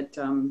sure that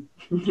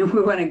we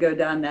want to go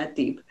down that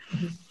deep.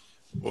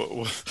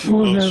 Well, that's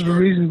the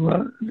reason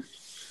why.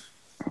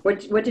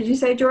 What did you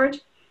say, George?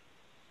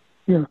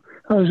 Yeah,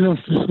 I was going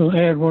to just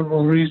add one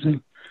more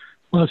reason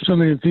why so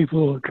many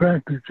people are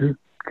attracted to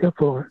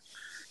Kephart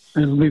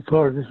and be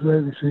part of this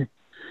legacy.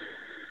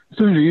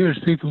 Through the years,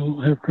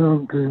 people have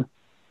come to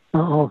my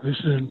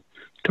office and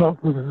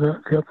talk with me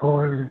about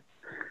Kephart,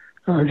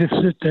 and I just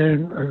sit there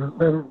and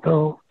let them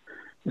talk.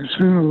 And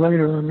sooner or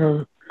later, I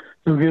know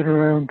they'll get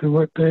around to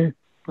what they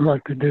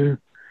like to do,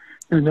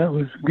 and that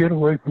was get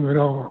away from it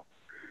all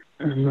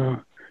and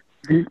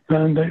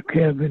find that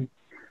cabin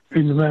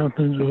in the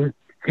mountains or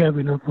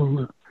cabin up on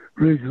the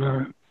ridge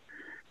line.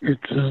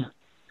 It's,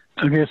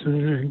 I guess, an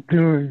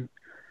enduring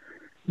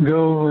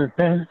goal and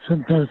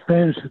sometimes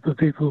fantasy for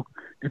people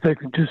if they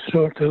could just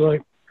start their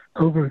life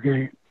over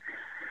again.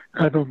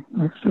 I don't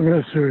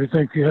necessarily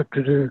think you have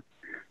to do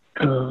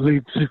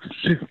leave six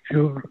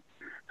children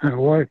and a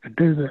wife to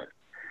do that,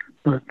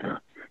 but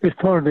it's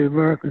part of the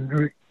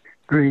American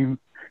dream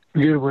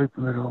to get away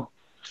from it all.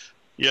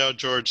 Yeah,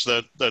 George,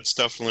 that's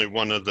definitely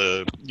one of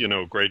the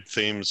great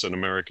themes in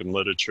American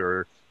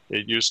literature.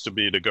 It used to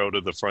be to go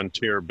to the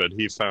frontier, but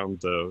he found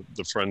the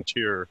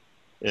frontier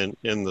in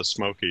the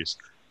Smokies.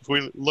 If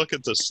we look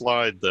at the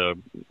slide, the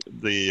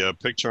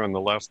picture on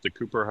the left, the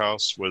Cooper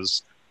House,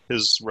 was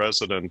his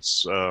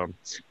residence.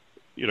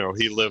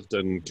 He lived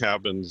in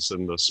cabins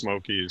in the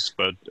Smokies,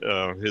 but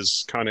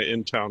his kind of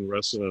in-town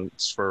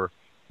residence for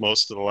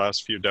most of the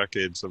last few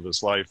decades of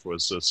his life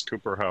was this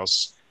Cooper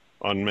House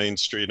on Main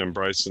Street in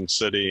Bryson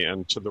City,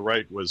 and to the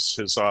right was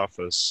his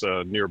office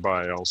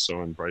nearby,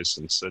 also in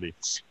Bryson City.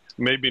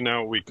 Maybe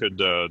now we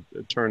could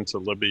turn to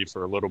Libby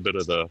for a little bit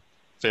of the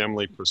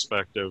family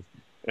perspective,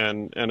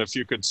 and if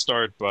you could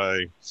start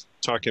by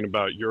talking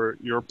about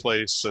your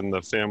place in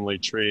the family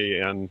tree,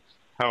 and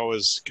how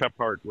is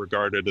Kephart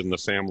regarded in the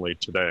family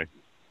today?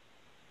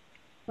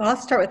 Well, I'll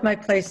start with my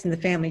place in the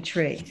family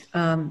tree.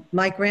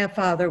 My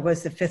grandfather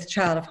was the fifth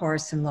child of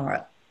Horace and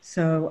Laura.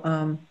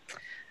 So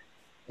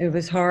it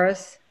was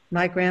Horace,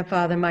 my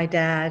grandfather, my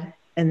dad,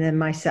 and then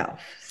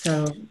myself.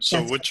 So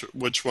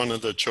which one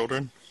of the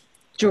children?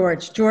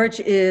 George. George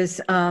is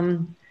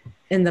in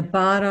the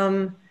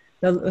bottom,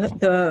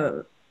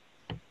 the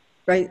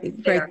right.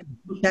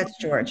 That's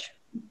George.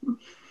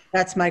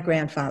 That's my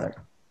grandfather.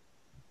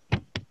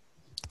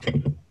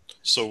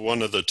 So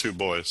one of the two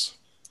boys.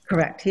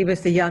 Correct. He was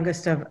the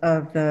youngest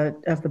of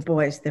the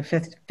boys, the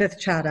fifth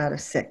child out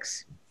of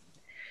six.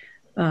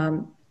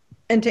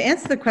 And to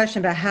answer the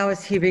question about how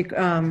is he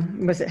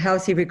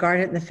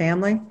regarded in the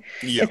family?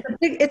 Yeah.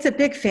 It's a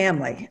big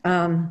family.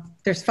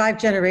 There's 5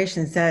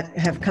 generations that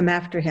have come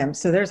after him.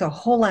 So there's a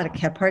whole lot of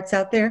Kepharts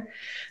out there.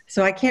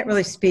 So I can't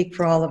really speak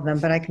for all of them,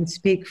 but I can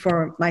speak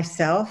for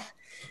myself,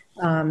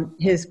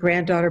 his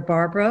granddaughter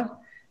Barbara,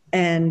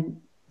 and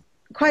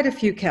quite a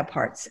few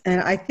Kepharts.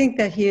 And I think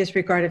that he is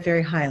regarded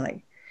very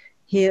highly.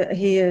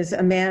 He is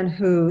a man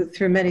who,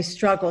 through many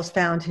struggles,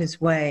 found his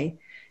way.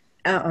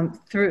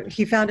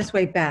 He found his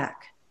way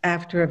back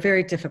after a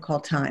very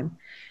difficult time.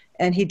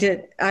 And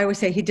I always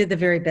say he did the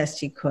very best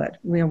he could.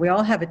 We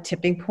all have a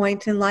tipping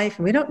point in life,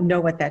 and we don't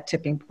know what that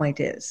tipping point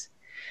is.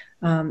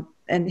 And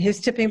And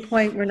his tipping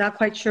point, we're not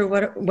quite sure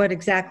what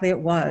exactly it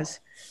was,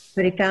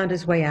 but he found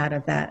his way out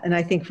of that. And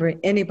I think for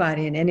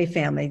anybody in any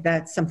family,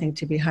 that's something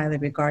to be highly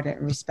regarded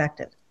and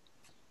respected.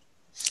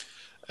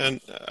 And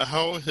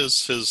how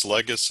has his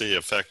legacy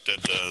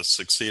affected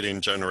succeeding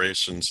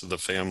generations of the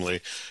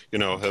family? You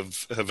know,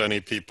 have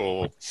any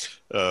people,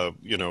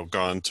 you know,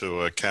 gone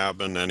to a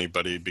cabin?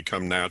 Anybody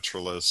become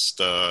naturalist?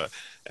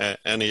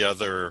 Any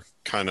other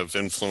kind of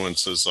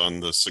influences on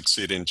the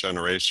succeeding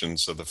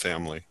generations of the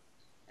family?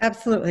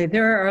 Absolutely.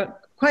 There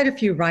are quite a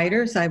few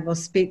writers. I will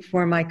speak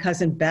for my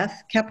cousin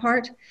Beth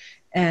Kephart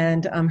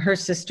and her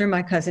sister,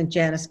 my cousin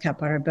Janice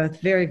Kephart, are both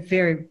very,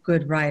 very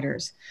good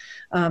writers.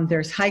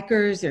 There's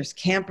hikers, there's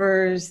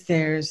campers,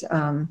 there's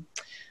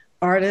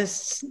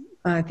artists.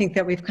 I think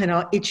that we've kind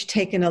of each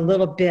taken a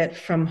little bit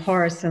from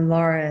Horace and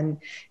Laura, and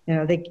you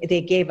know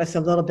they gave us a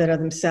little bit of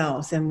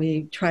themselves, and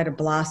we try to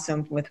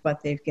blossom with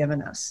what they've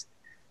given us.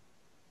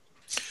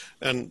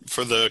 And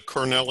for the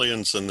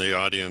Cornellians in the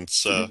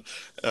audience,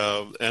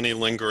 any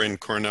lingering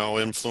Cornell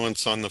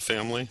influence on the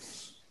family?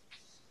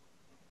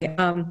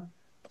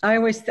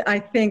 I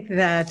think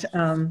that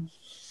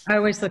I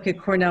always look at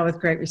Cornell with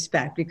great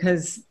respect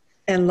because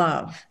and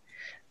love.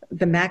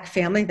 The Mack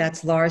family,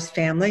 that's Laura's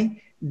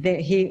family.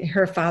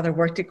 Her father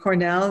worked at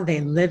Cornell.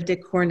 They lived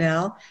at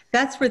Cornell.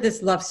 That's where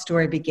this love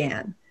story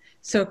began.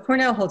 So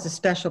Cornell holds a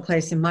special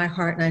place in my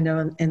heart, and I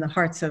know in the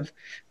hearts of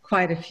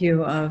quite a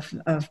few of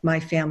my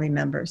family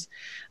members.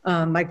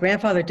 My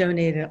grandfather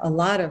donated a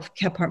lot of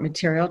Kephart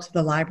material to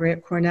the library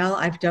at Cornell.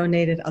 I've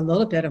donated a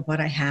little bit of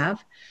what I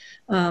have.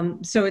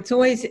 So it's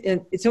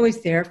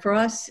always there for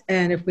us.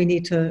 And if we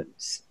need to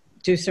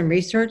do some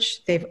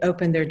research, they've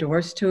opened their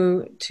doors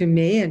to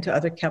me and to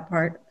other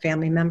Kephart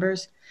family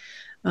members.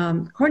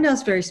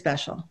 Cornell's very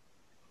special.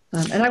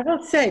 And I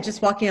will say,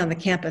 just walking on the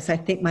campus, I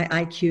think my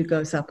IQ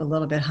goes up a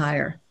little bit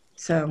higher.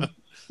 So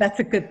that's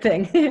a good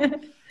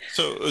thing.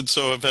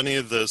 So have any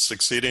of the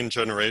succeeding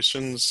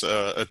generations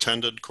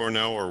attended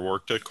Cornell or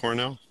worked at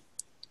Cornell?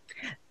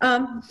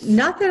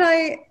 Not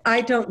that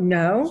I don't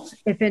know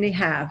if any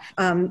have.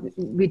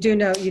 You do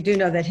know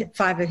that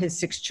 5 of his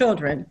 6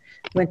 children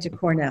went to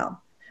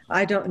Cornell.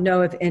 I don't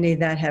know of any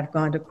that have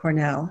gone to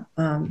Cornell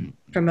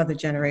from other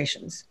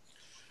generations.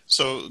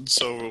 So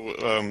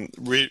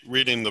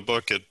reading the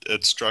book,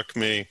 it struck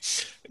me,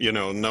 you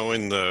know,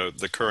 knowing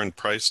the current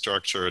price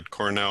structure at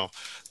Cornell,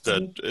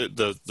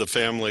 that the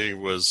family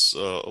was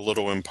a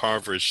little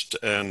impoverished,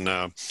 and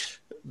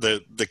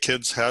the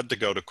kids had to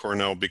go to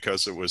Cornell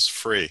because it was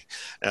free,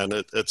 and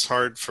it's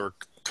hard for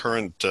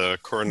current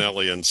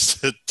Cornellians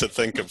to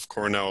think of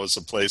Cornell as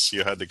a place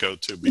you had to go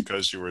to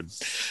because you were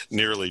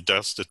nearly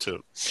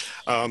destitute.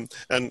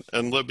 And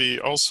Libby,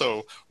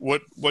 also,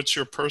 what's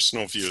your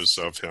personal views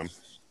of him?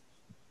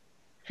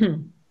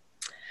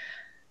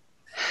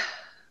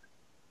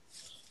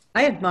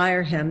 I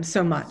admire him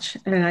so much,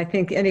 and I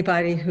think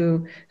anybody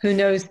who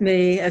knows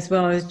me, as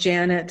well as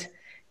Janet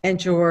and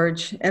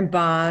George and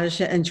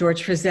Baj and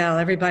George Frizzell,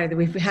 everybody, that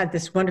we've had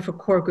this wonderful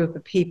core group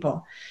of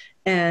people.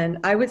 And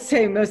I would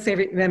say most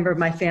every member of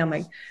my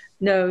family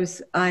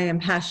knows I am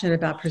passionate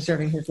about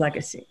preserving his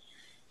legacy.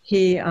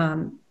 He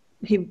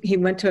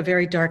went to a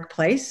very dark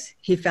place.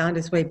 He found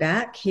his way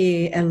back.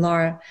 He and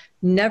Laura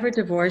never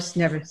divorced,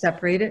 never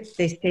separated.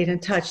 They stayed in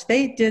touch.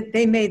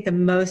 They made the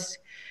most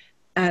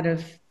out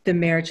of the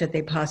marriage that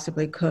they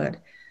possibly could.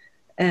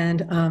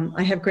 And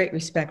I have great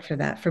respect for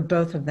that, for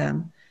both of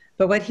them.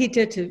 But what he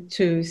did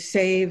to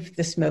save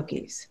the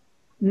Smokies,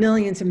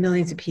 millions and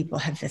millions of people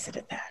have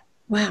visited that.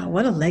 Wow,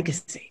 what a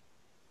legacy.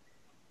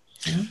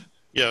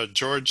 Yeah,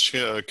 George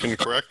can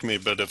correct me,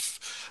 but if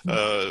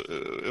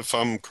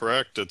I'm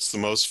correct, it's the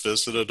most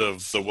visited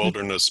of the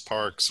wilderness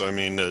parks. I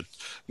mean,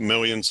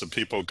 millions of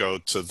people go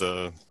to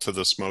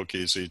the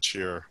Smokies each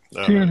year.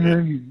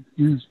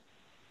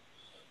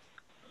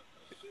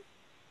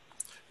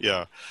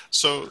 Yeah.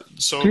 So.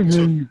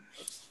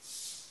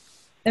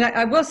 And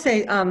I will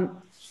say,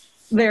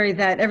 Larry,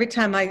 that every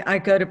time I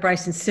go to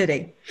Bryson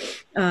City,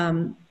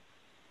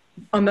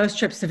 on most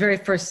trips, the very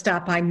first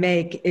stop I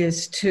make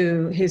is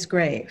to his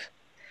grave,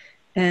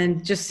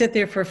 and just sit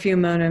there for a few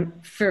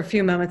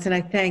moments, and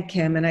I thank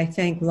him and I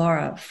thank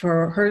Laura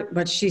for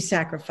what she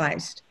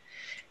sacrificed.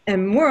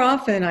 And more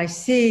often, I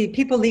see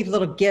people leave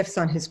little gifts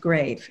on his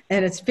grave,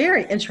 and it's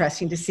very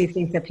interesting to see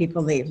things that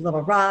people leave: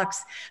 little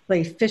rocks,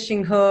 leave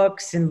fishing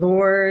hooks and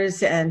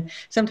lures, and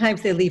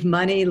sometimes they leave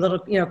money, little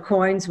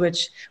coins,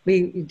 which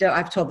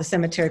I've told the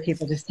cemetery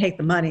people just take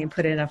the money and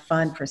put it in a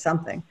fund for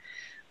something.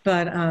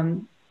 But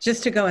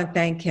just to go and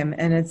thank him,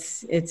 and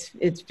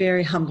it's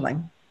very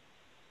humbling.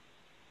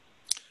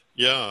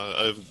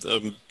 Yeah,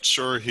 I'm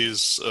sure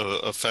he's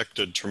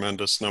affected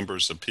tremendous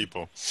numbers of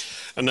people.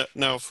 And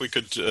now, if we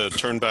could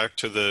turn back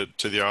to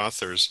the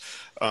authors,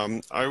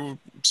 I was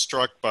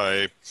struck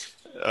by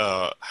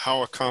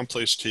how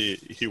accomplished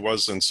he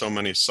was in so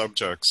many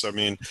subjects. I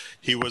mean,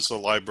 he was a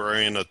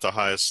librarian at the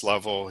highest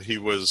level. He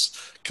was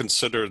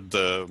considered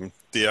the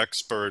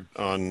expert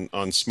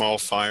on small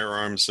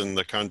firearms in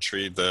the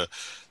country, the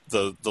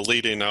the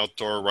leading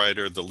outdoor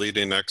writer, the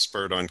leading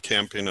expert on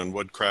camping and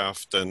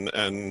woodcraft,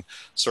 and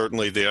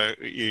certainly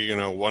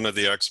one of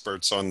the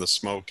experts on the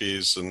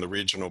Smokies and the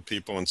regional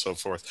people and so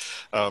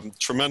forth.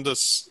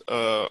 Tremendous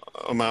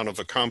amount of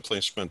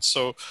accomplishments.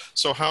 So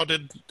how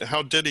did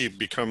he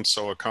become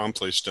so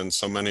accomplished in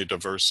so many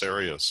diverse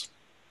areas?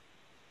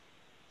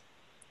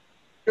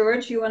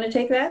 George, you want to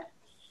take that?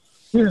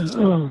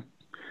 Yeah,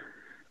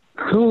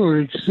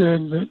 Coleridge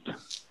said that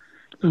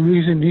the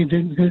reason he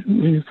didn't get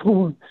many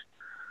poems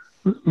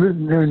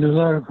written during the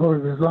latter part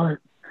of his life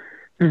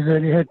is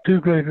that he had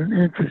too great an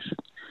interest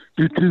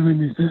in too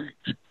many things.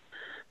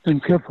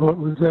 And Kephart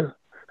was that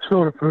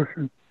sort of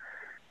person.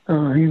 He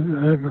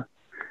had a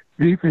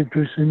deep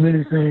interest in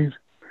many things,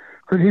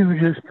 but he would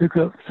just pick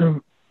up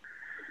some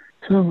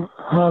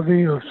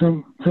hobby or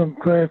some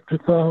craft to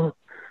follow,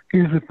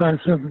 usually find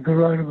something to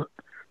write about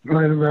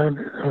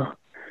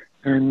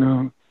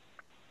it.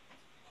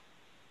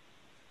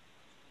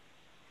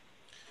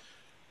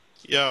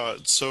 Yeah,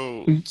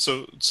 so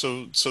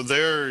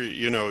there,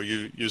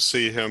 you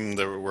see him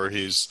there where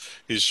he's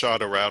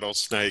shot a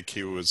rattlesnake.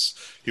 He was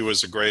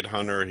a great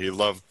hunter. He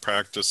loved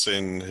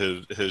practicing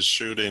his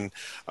shooting.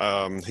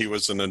 He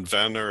was an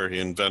inventor. He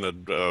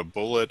invented a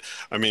bullet.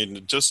 I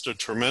mean, just a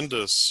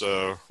tremendous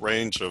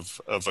range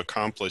of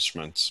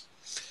accomplishments.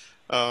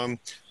 I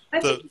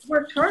think he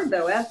worked hard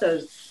though at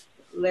those,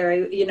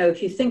 Larry.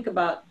 If you think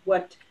about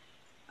what,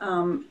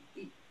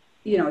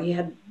 he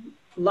had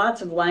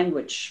lots of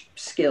language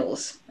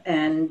skills,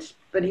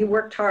 but he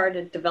worked hard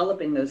at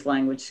developing those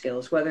language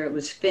skills, whether it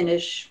was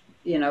Finnish,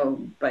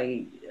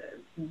 by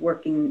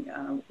working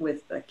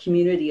with a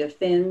community of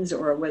Finns,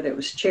 or whether it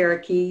was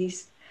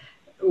Cherokees,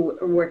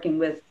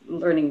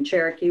 learning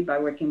Cherokee by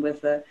working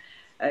with a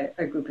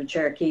group of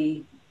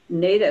Cherokee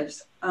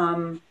natives.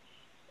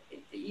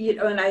 He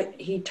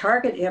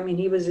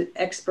was an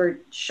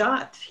expert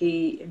shot.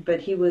 He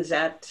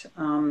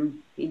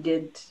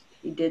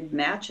did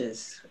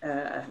matches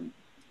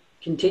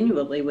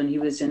continually when he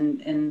was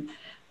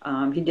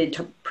he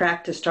did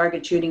practice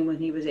target shooting when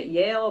he was at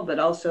Yale, but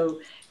also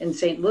in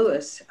St.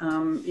 Louis.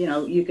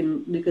 You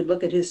could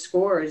look at his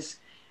scores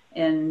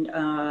in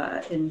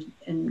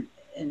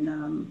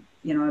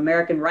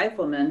American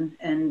Rifleman,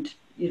 and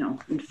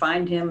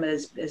find him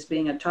as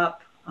being a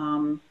top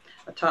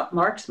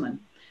marksman.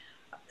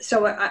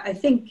 So I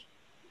think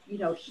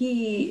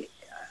he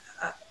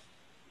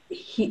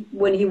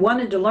when he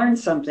wanted to learn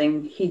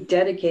something, he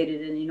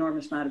dedicated an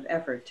enormous amount of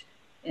effort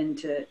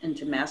into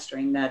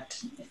mastering that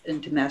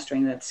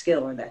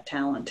skill or that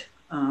talent.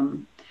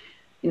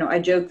 I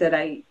joke that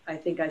I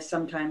think I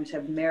sometimes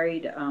have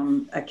married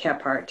a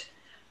Kephart,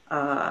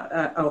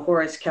 a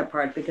Horace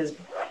Kephart, because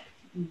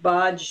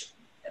Bodge,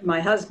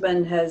 my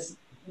husband, has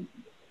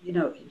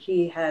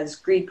he has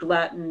Greek,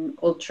 Latin,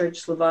 Old Church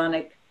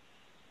Slavonic,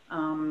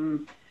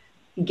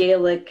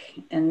 Gaelic,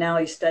 and now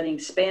he's studying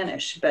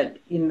Spanish. But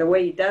the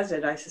way he does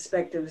it, I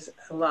suspect it was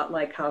a lot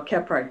like how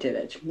Kephart did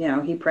it.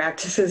 He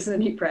practices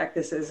and he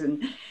practices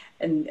and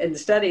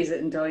studies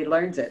it until he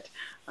learns it.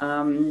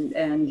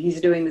 And he's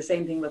doing the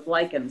same thing with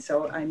lichen.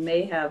 So I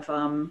may have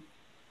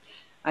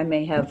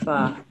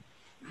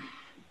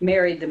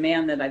married the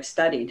man that I've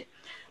studied,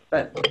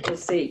 but we'll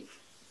see.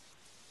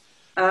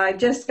 I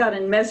just got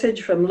a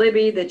message from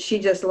Libby that she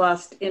just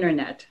lost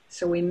internet,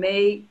 so we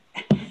may.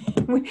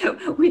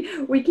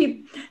 we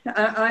keep.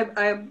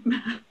 I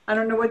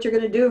don't know what you're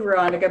going to do,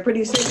 Veronica.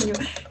 Pretty soon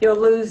you'll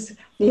lose.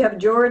 You have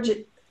George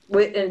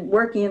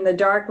working in the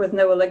dark with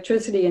no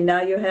electricity, and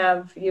now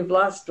you've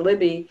lost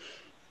Libby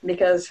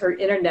because her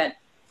internet,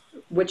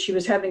 which she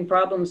was having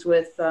problems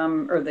with,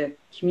 or the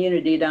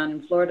community down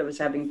in Florida was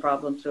having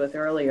problems with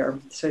earlier.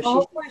 So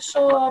hopefully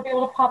she'll be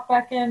able to pop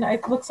back in.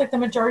 It looks like the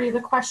majority of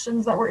the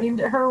questions that were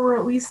aimed at her were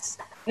at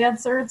least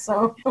answered.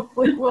 So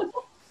hopefully we'll.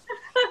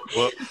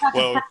 Well,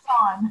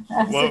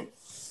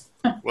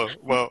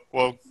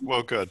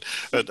 good.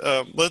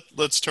 But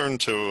let's turn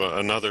to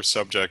another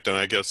subject, and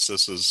I guess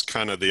this is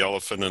kind of the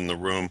elephant in the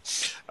room.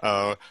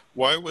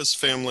 Why was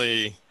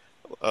family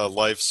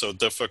life so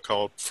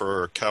difficult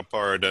for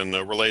Kephart? And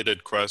a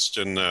related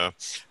question,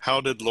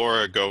 how did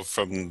Laura go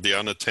from the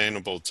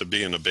unattainable to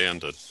being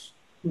abandoned?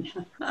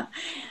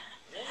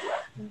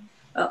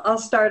 I'll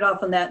start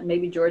off on that, and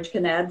maybe George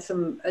can add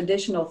some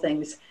additional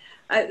things.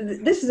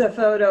 This is a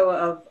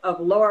photo of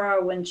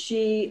Laura when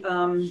she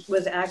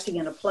was acting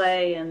in a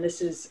play, and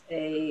this is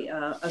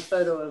a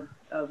photo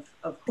of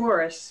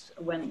Horace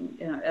when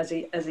as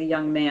a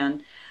young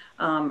man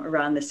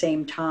around the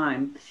same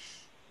time,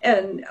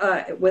 and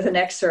with an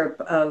excerpt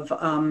of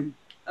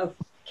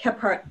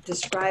Kephart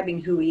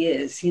describing who he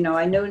is.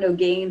 I know no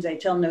games, I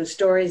tell no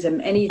stories, I'm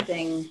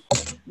anything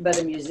but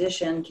a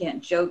musician,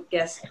 can't joke,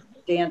 guess,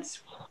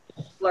 dance,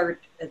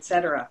 flirt,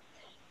 etc.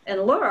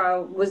 And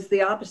Laura was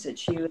the opposite.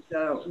 She was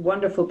a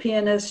wonderful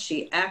pianist.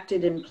 She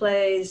acted in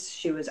plays.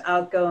 She was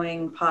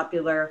outgoing,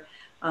 popular.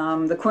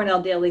 The Cornell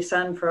Daily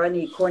Sun, for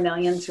any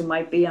Cornellians who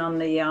might be on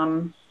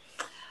the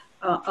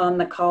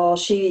call,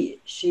 she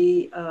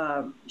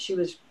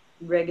was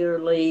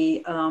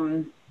regularly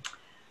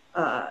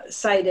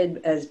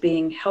cited as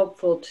being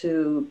helpful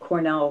to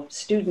Cornell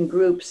student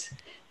groups.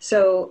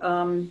 So,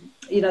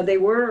 they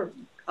were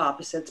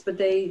opposites, but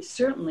they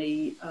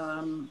certainly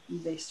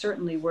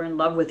were in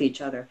love with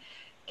each other.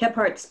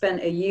 Kephart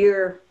spent a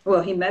year,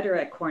 well, he met her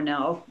at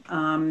Cornell.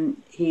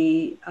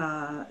 He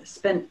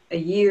spent a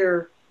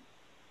year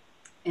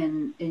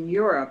in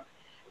Europe,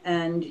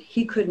 and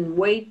he couldn't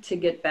wait to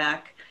get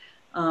back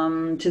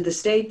to the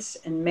States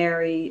and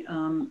marry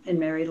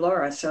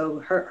Laura.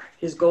 So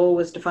his goal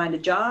was to find a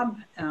job,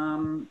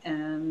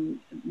 and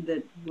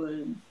that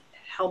would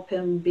help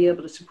him be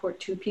able to support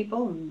two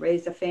people and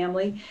raise a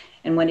family.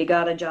 And when he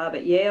got a job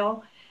at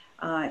Yale,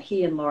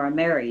 he and Laura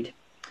married.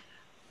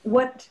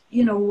 What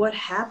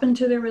happened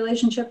to their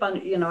relationship?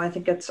 I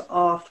think it's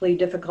awfully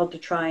difficult to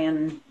try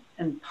and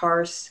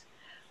parse.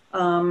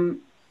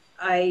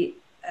 I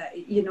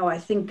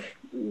think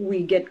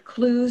we get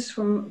clues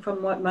from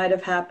what might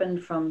have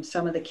happened from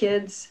some of the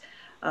kids.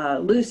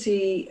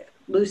 Lucy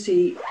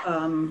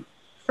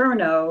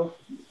Furneaux.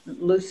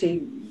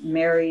 Lucy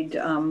married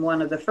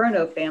one of the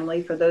Furneaux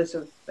family. For those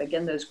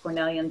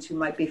Cornellians who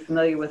might be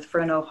familiar with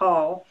Furneaux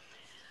Hall,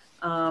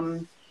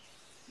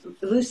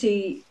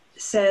 Lucy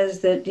says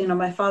that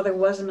my father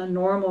wasn't a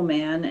normal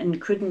man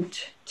and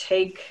couldn't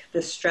take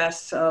the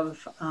stress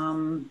of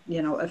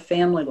a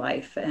family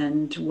life,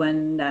 and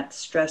when that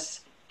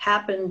stress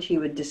happened, he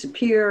would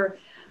disappear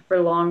for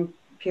long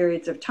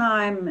periods of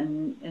time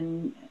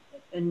and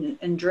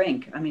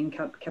drink. I mean,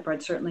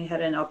 Kephart certainly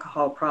had an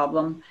alcohol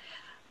problem,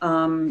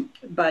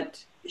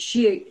 but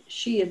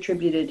she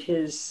attributed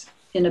his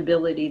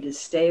inability to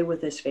stay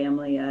with his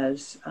family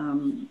as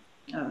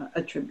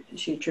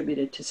she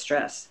attributed to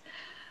stress.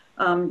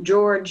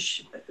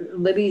 George,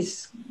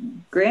 Libby's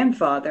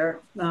grandfather,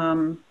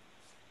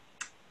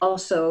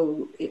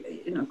 also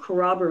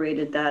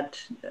corroborated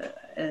that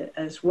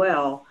as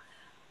well.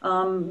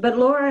 But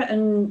Laura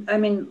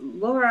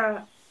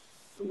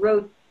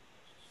wrote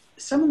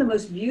some of the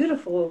most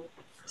beautiful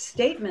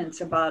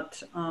statements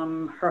about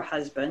her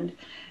husband.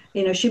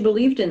 She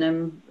believed in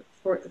him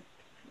for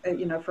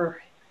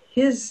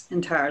his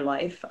entire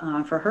life,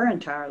 for her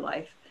entire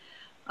life.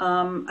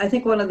 I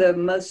think one of the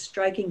most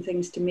striking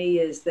things to me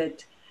is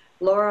that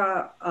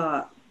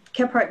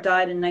Kephart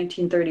died in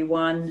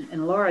 1931,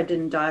 and Laura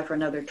didn't die for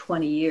another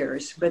 20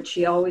 years, but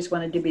she always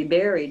wanted to be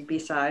buried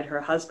beside her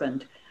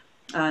husband.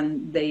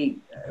 They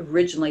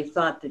originally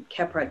thought that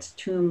Kephart's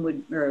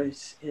tomb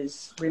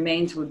his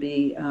remains would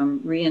be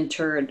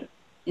reinterred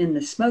in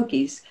the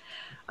Smokies.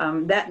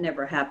 That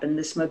never happened.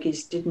 The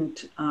Smokies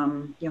didn't,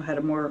 had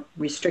a more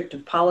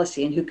restrictive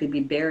policy in who could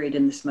be buried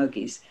in the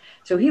Smokies.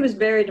 So he was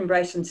buried in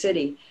Bryson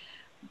City,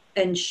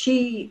 and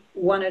she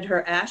wanted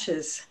her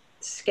ashes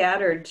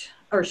scattered,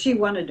 or she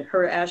wanted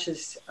her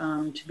ashes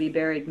to be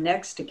buried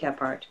next to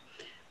Kephart.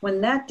 When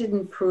that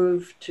didn't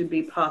prove to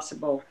be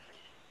possible,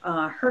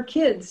 her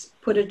kids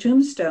put a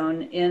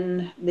tombstone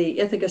in the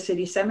Ithaca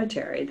City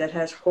Cemetery that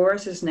has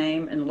Horace's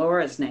name and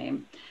Laura's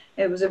name.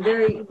 It was a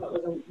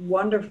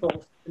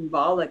wonderful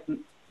symbolic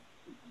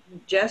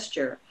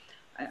gesture,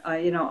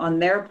 on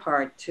their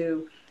part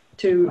to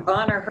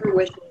honor her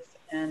wishes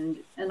and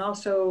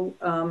also,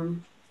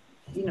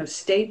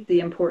 state the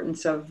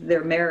importance of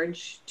their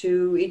marriage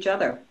to each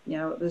other.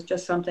 It was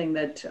just something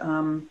that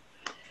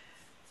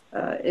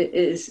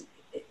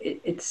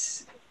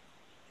it's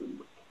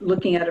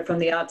looking at it from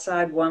the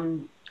outside,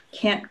 one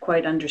can't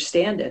quite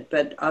understand it,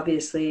 but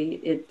obviously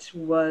it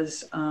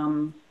was,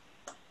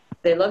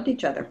 they loved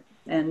each other,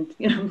 and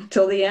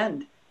till the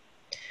end.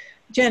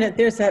 Janet,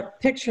 there's that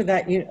picture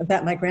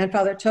that my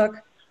grandfather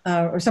took,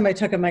 or somebody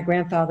took of my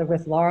grandfather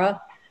with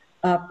Laura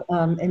up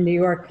in New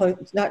York,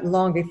 not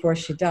long before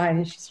she died,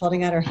 and she's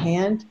holding out her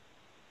hand,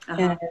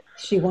 and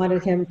she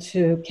wanted him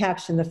to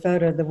caption the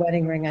photo, "The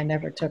wedding ring I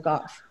never took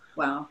off."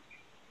 Wow.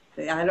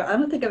 I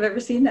don't think I've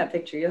ever seen that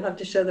picture. You'll have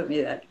to show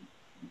me that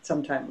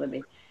sometime,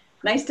 Libby.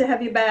 Nice to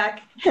have you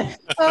back.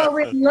 Oh,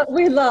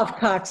 we love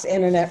Cox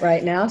Internet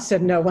right now,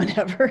 said no one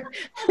ever.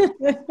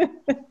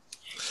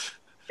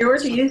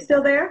 George, are you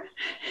still there?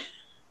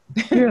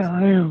 Yeah,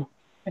 I am.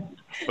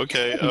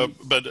 Okay,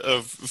 but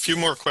a few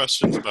more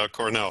questions about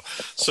Cornell.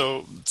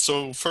 So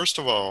first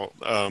of all,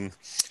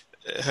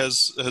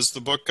 has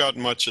the book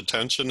gotten much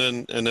attention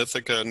in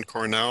Ithaca and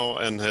Cornell,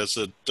 and has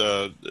it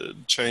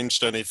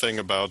changed anything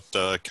about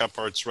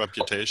Kephart's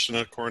reputation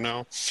at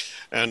Cornell?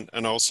 And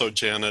also,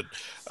 Janet,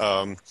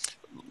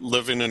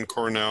 living in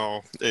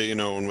Cornell,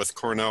 and with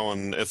Cornell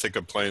and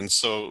Ithaca playing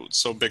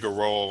so big a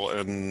role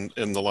in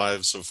the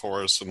lives of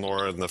Horace and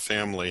Laura and the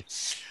family,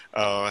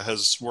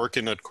 has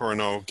working at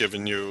Cornell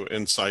given you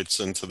insights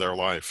into their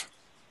life?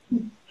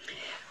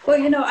 Well,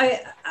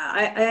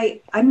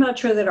 I'm not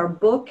sure that our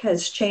book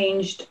has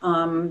changed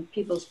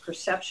people's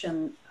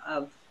perception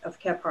of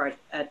Kephart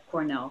at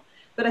Cornell,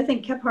 but I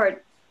think Kephart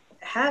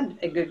had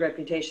a good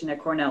reputation at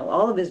Cornell.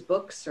 All of his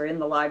books are in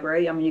the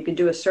library. I mean, you could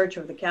do a search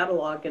of the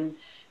catalog and,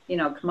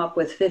 come up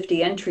with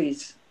 50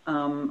 entries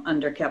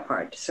under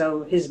Kephart.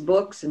 So his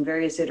books and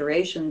various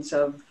iterations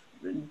of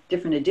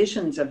different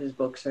editions of his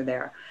books are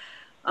there.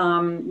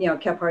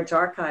 Kephart's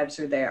archives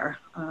are there.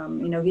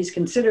 He's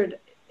considered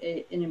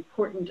an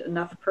important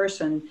enough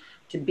person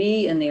to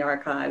be in the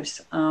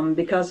archives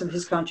because of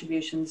his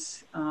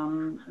contributions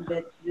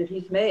that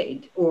he's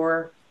made,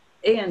 or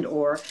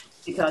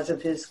because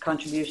of his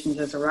contributions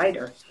as a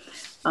writer.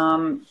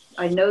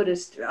 I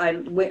noticed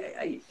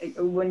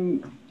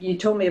when you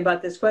told me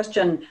about this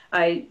question,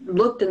 I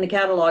looked in the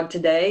catalog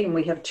today, and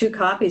we have 2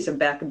 copies of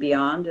Back and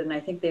Beyond, and I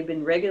think they've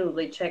been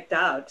regularly checked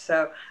out.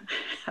 So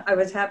I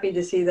was happy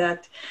to see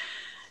that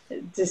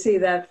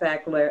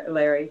fact,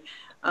 Larry.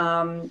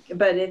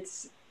 But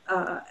it's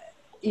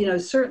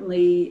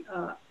certainly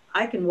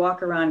I can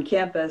walk around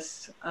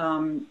campus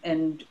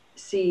and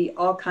see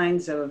all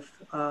kinds of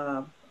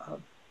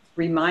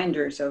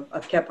reminders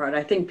of Kephart.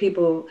 I think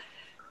people,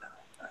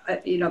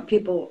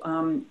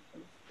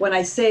 when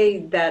I say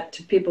that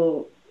to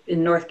people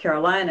in North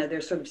Carolina,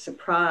 they're sort of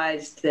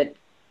surprised that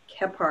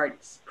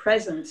Kephart's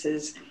presence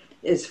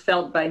is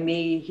felt by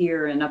me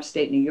here in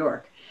upstate New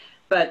York.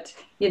 But,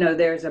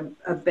 there's a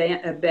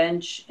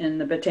bench in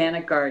the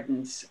Botanic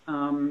Gardens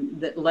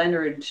that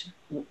Leonard,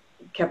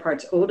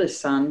 Kephart's oldest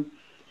son,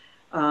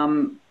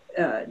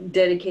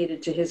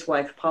 dedicated to his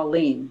wife,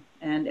 Pauline.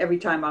 And every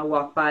time I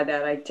walk by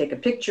that, I take a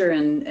picture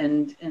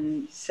and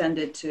send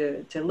it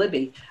to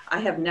Libby.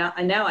 I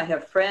now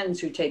have friends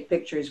who take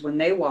pictures when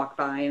they walk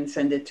by and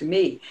send it to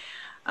me.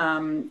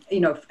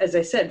 As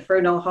I said,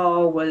 Fernald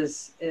Hall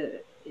was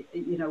an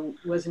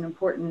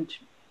important,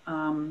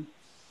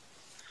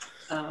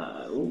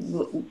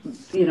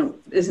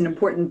 is an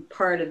important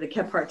part of the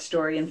Kephart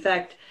story. In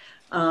fact,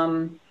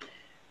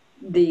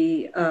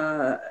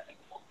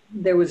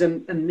 there was a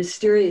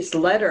mysterious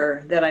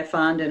letter that I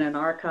found in an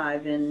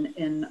archive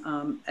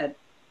at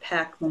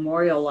Pack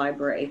Memorial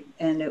Library,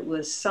 and it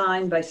was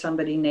signed by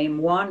somebody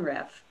named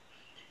Wanref.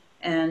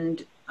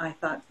 And I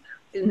thought,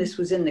 and this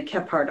was in the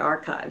Kephart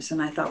archives,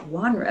 and I thought,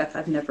 Wanref,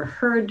 I've never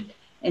heard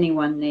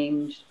anyone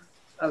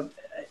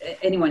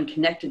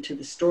connected to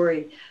the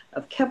story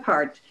of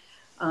Kephart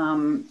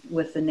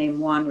with the name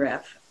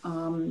Wanref.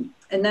 And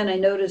then I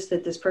noticed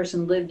that this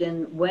person lived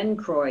in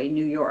Wencroy,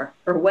 New York,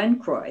 or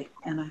Wencroy,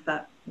 and I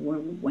thought,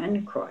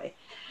 Wencroy.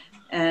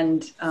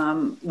 And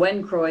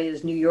Wencroy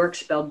is New York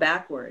spelled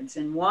backwards,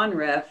 and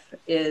Wanref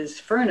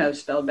is Furno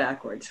spelled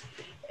backwards.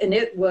 And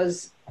it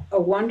was a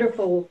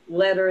wonderful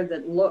letter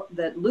that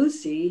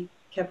Lucy,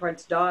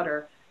 Kephart's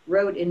daughter,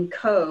 wrote in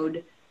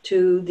code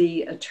to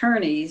the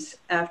attorneys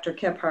after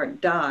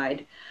Kephart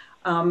died,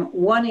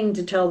 wanting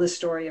to tell the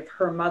story of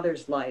her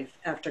mother's life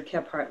after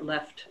Kephart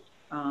left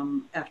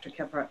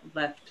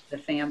the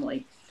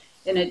family.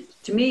 And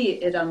to me,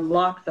 it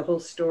unlocked the whole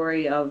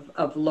story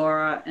of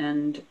Laura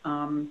and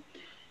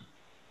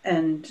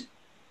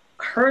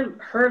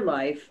her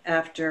life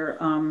after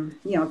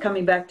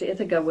coming back to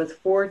Ithaca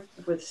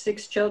with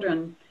 6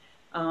 children,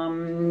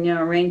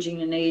 ranging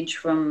in age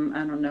from, I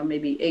don't know,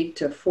 maybe 8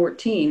 to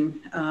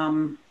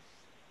 14,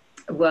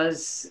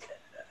 was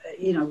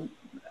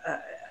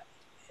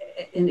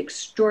an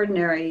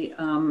extraordinary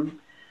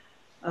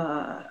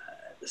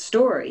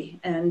story.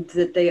 And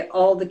that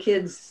all the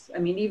kids, I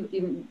mean,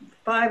 even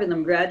 5 of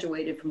them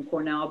graduated from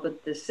Cornell,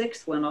 but the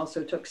 6th one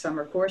also took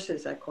summer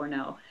courses at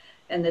Cornell,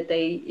 and that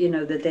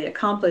they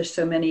accomplished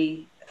so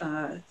many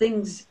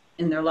things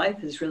in their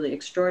life is really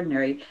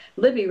extraordinary.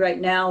 Libby right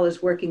now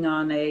is working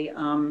on a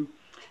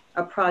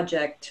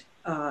project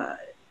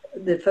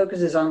that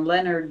focuses on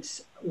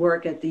Leonard's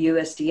work at the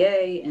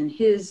USDA and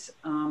his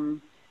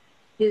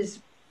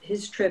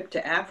trip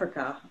to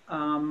Africa,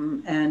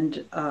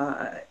 and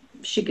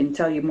she can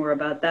tell you more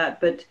about that.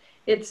 But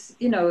it's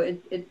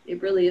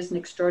it really is an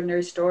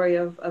extraordinary story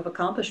of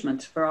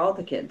accomplishments for all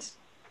the kids.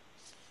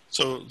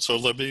 So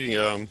Libby,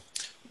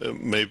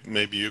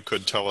 maybe you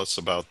could tell us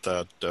about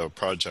that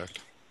project.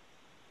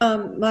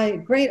 My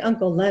great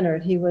uncle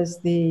Leonard, he was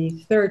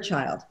the 3rd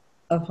child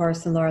of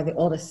Horace and Laura, the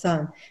oldest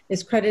son,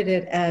 is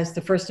credited as the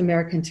first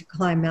American to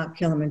climb Mount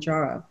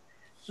Kilimanjaro.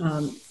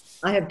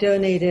 I have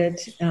donated,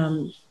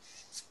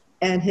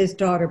 and his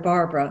daughter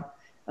Barbara,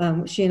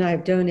 she and I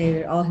have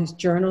donated all his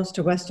journals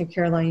to Western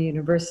Carolina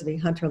University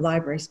Hunter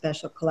Library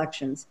Special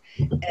Collections,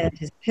 and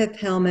his pith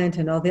helmet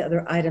and all the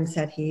other items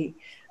that he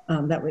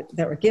that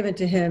were given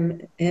to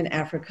him in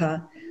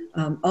Africa.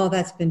 All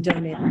that's been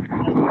donated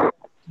to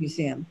the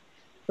museum.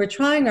 We're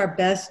trying our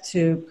best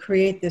to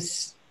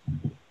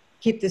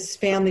keep this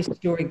family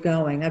story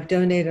going. I've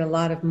donated a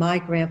lot of my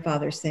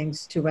grandfather's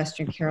things to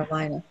Western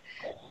Carolina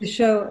to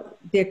show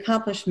the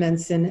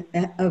accomplishments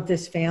of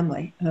this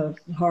family, of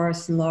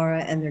Horace and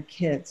Laura and their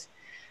kids.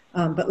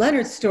 But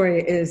Leonard's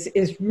story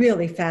is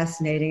really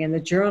fascinating, and the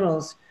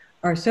journals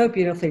are so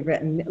beautifully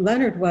written.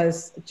 Leonard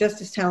was just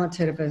as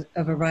talented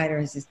of a writer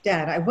as his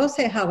dad. I will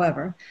say,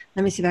 however,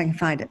 let me see if I can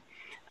find it.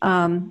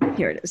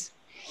 Here it is.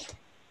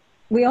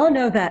 We all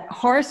know that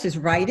Horace's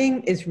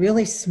writing is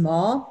really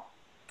small,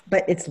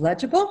 but it's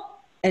legible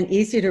and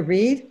easy to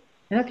read.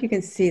 I don't know if you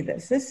can see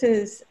this.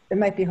 It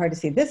might be hard to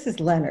see. This is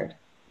Leonard.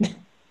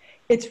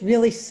 It's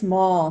really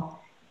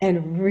small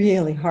and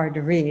really hard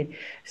to read.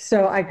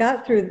 So I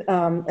got through,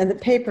 and the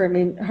paper, I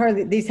mean,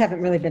 hardly, these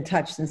haven't really been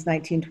touched since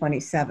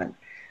 1927.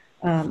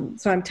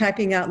 So I'm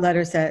typing out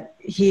letters that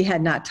he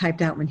had not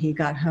typed out when he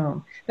got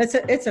home.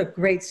 It's a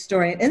great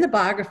story. In the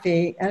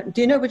biography,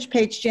 do you know which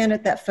page,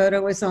 Janet, that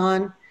photo was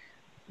on,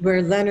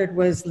 where Leonard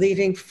was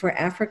leaving for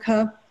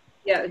Africa?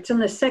 Yeah, it's in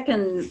the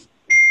second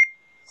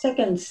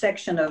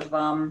section of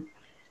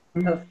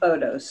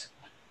photos.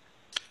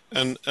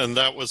 And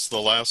that was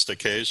the last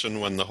occasion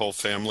when the whole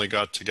family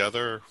got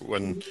together,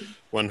 when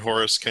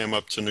Horace came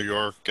up to New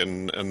York,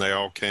 and they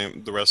all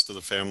came, the rest of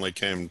the family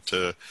came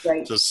to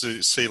Right.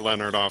 see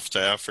Leonard off to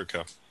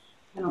Africa.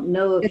 I don't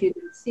know if you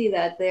can see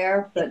that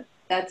there, but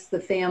that's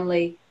the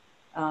family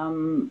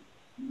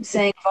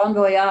saying bon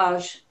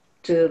voyage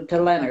to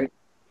Leonard.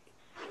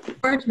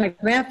 George, my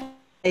grandfather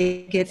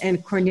make it,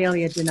 and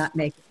Cornelia did not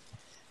make it.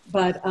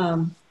 But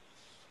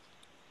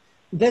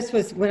this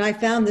was, when I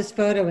found this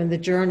photo in the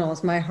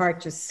journals, my heart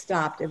just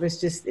stopped. It was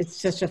just, it's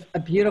such a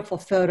beautiful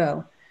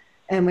photo.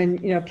 And when,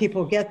 you know,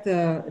 people get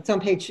it's on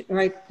page,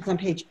 right, it's on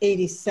page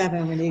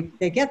 87, when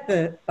they get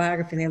the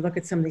biography and they look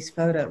at some of these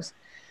photos.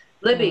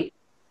 Libby,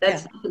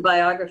 that's not the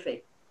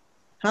biography.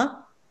 Huh?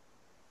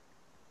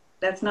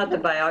 That's not the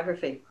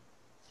biography.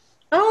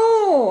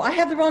 Oh, I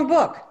have the wrong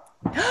book.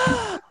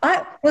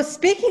 Well,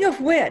 speaking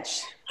of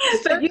which,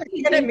 John just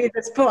handed me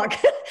this book.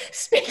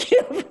 Speaking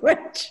of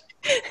which,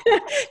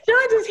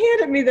 John just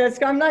handed me this.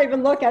 I'm not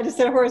even looking. I just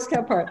said Horace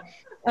Kephart.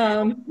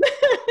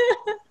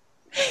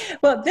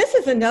 Well, this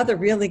is another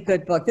really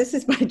good book. This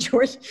is by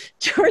George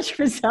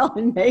Rizal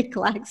and May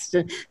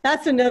Claxton.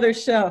 That's another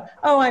show.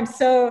 Oh, I'm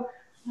so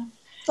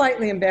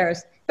slightly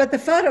embarrassed. But the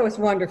photo is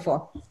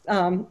wonderful.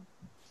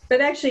 But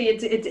actually,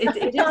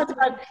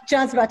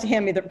 John's about to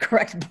hand me the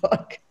correct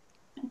book.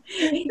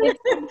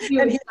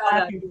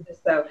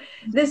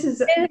 This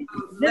is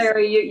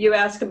Larry. You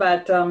asked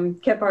about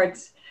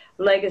Kephart's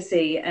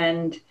legacy,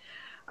 and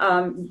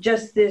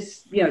just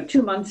this,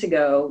 2 months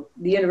ago,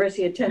 the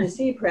University of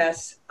Tennessee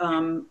Press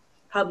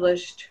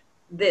published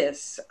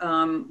this,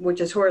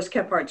 which is Horace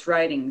Kephart's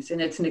writings, and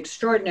it's an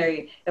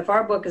extraordinary. If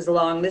our book is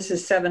long, this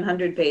is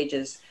 700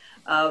 pages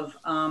of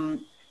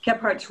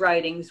Kephart's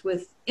writings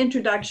with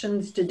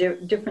introductions to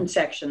different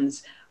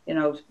sections.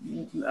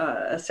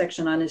 A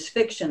section on his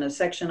fiction, a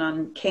section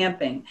on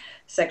camping,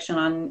 a section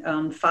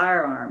on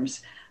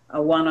firearms,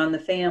 one on the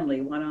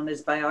family, one on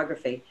his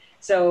biography.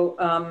 So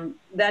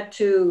that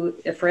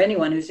too, for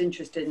anyone who's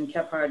interested in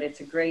Kephart,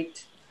 it's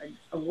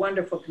a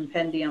wonderful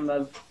compendium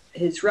of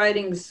his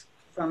writings,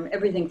 from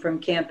everything from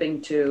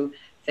camping to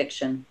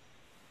fiction.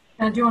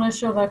 And do you want to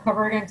show the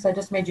cover again? Because I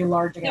just made you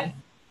large again.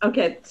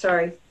 Okay,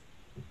 sorry.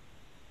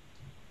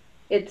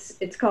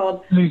 It's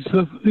called...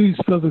 These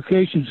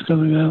publications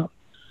coming out,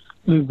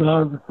 the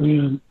biography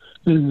and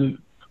the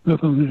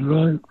book on his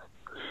writing,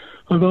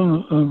 are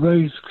going to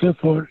raise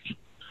Kephart's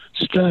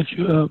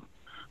statue up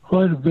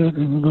quite a bit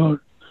in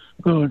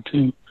regard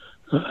to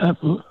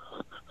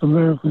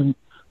Afro-American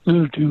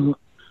literature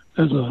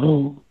as a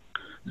whole.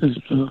 As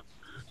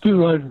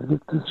few writers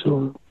get this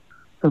sort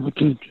of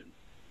attention.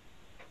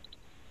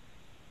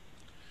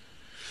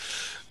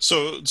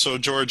 So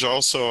George,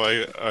 also,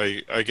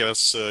 I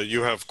guess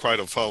you have quite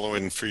a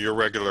following for your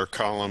regular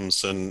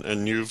columns,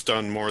 and you've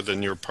done more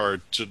than your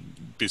part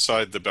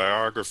beside the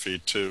biography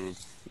to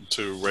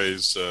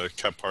raise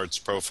Kephart's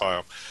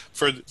profile.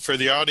 For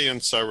the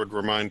audience, I would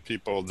remind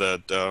people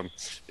that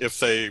if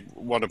they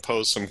want to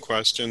pose some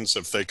questions,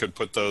 if they could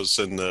put those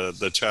in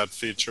the chat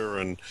feature,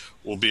 and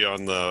we'll be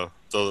on the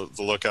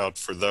lookout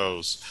for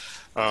those.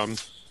 A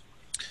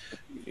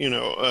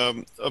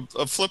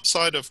flip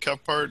side of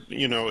Kephart,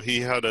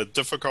 he had a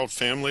difficult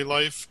family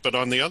life, but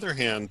on the other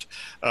hand,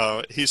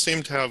 he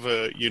seemed to have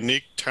a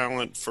unique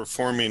talent for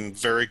forming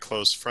very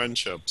close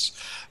friendships.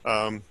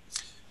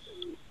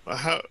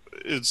 How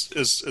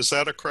is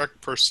that a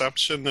correct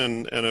perception?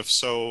 And if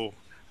so,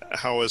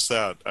 how is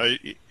that?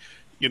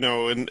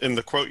 In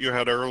the quote you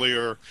had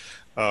earlier,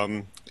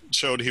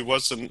 showed he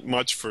wasn't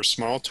much for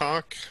small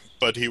talk,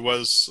 but he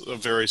was a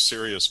very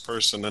serious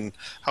person. And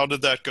how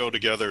did that go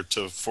together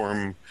to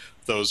form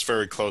those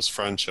very close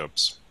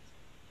friendships?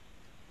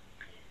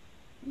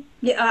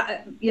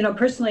 Yeah,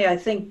 personally, I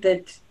think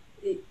that,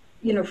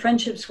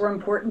 friendships were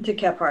important to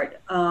Kephart.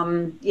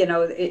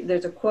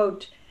 There's a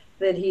quote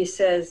that he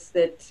says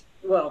that,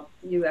 well,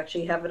 you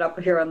actually have it up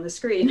here on the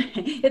screen.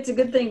 It's a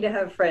good thing to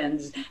have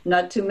friends,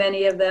 not too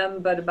many of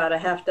them, but about a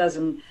half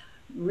dozen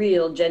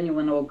real,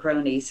 genuine old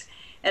cronies.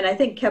 And I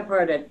think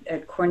Kephart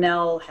at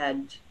Cornell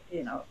had,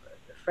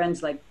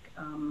 friends like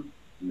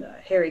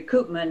Harry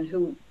Koopman,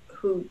 who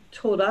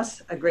told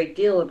us a great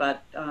deal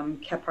about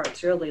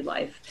Kephart's early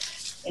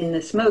life. In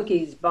the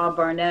Smokies, Bob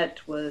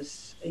Barnett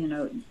was,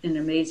 an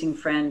amazing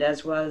friend,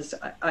 as was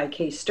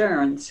I.K.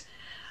 Stearns.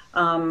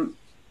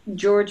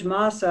 George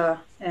Massa,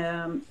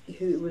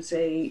 who was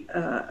a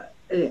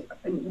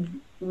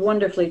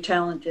wonderfully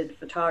talented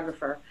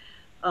photographer,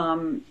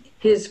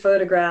 his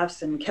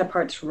photographs and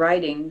Kephart's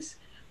writings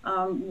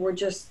were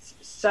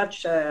just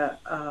such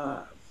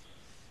a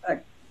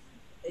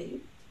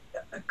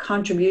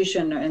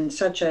contribution and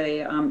such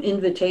a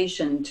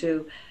invitation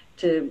to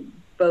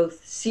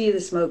both see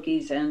the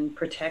Smokies and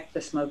protect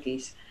the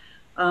Smokies.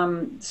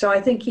 So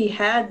I think he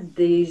had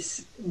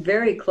these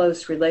very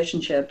close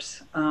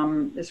relationships,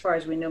 as far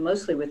as we know,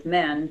 mostly with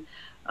men,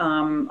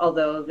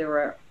 although there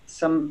were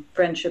some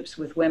friendships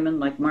with women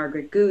like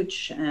Margaret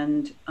Gooch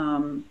and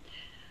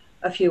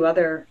a few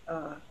other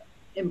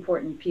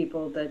important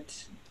people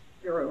that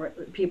were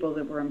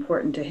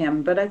important to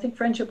him. But I think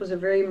friendship was a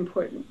very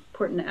important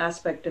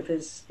aspect of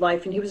his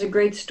life, and he was a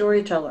great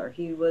storyteller.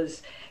 He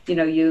was, you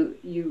know, you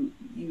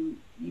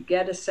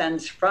get a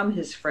sense from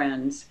his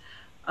friends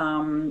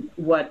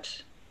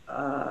what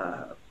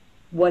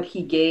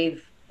he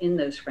gave in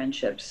those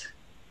friendships.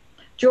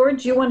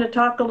 George, you want to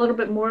talk a little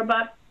bit more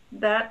about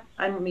that?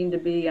 I don't mean to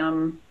be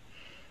Yeah,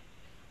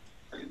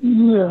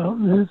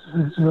 this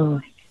is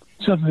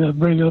something I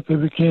bring up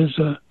every chance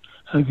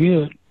I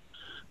get.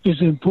 Is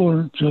the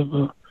importance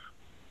of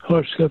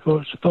Horace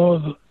Kephart's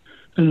father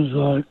in his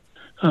life,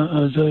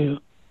 Isaiah.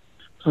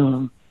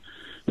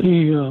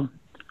 He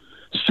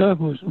stuck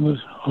with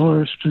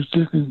Horace to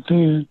thick and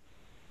thin,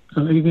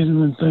 even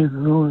when things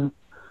were going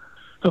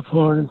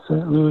apart in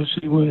St. Louis.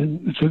 He went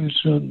and took his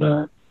son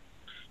back.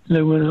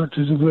 They went out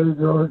to the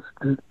graveyards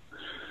to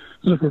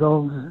look at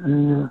all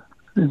the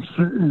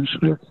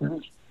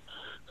inscriptions.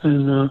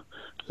 And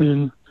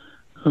then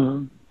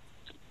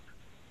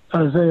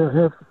Isaiah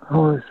helped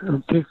Horace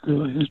pick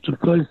the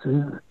place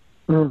in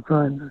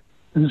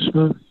the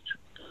Smokies.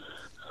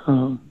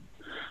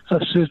 I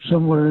said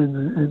somewhere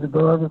in the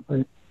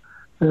biography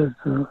that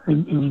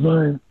it was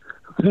my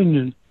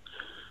opinion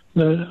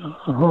that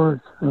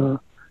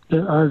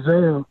that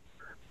Isaiah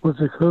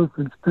was a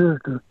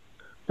co-conspirator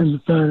in the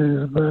finding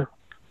of the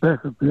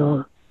backup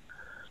yacht.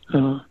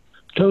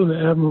 Totally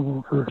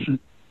admirable person.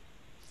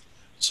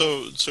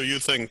 So you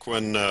think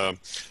when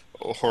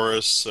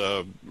Horace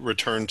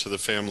returned to the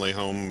family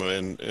home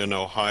in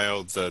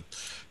Ohio that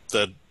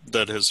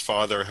his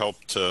father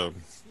helped to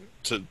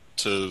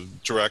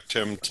direct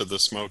him to the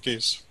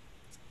Smokies?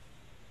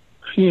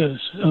 Yes,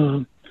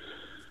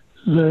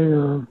 they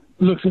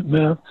looked at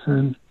maps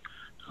and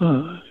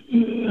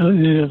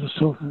any other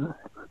source of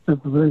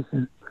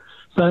information,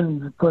 finding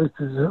the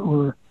places that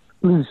were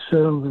really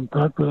settled and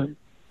populated,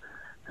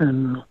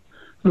 and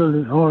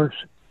really Horace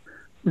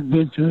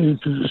venture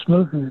into the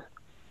Smokies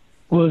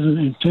wasn't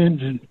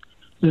intended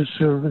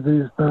necessarily to be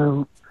his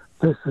final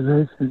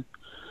destination,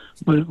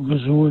 but it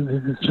was the one they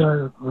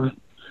decided upon.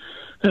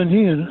 And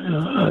he and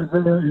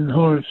Isaiah and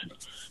Horace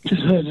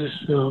just had this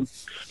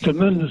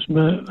tremendous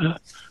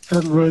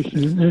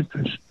admiration and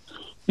interest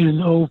in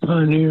old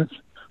pioneers'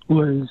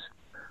 ways,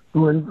 the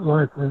way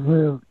life was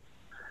lived.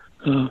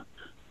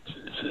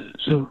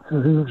 So he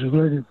was a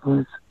great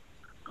influence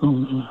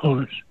on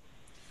Horace.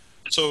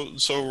 So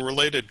a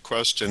related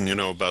question,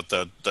 about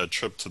that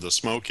trip to the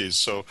Smokies.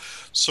 So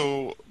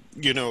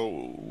we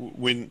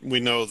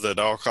know that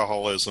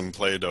alcoholism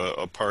played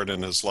a part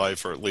in his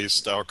life, or at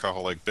least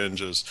alcoholic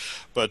binges.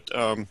 But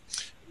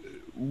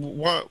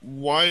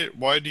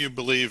why do you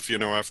believe,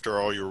 after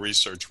all your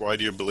research, why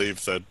do you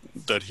believe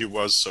that he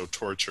was so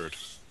tortured?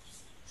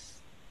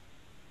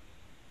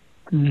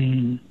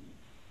 I'm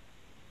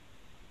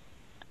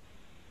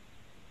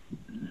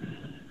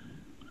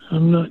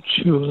not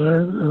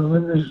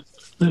sure.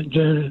 Let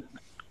Janet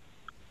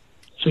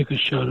take a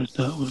shot at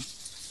that one.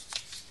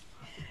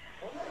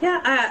 Yeah,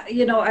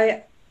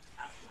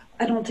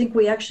 I don't think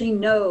we actually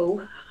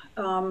know.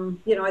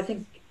 I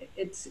think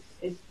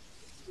I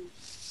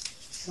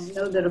don't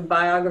know that a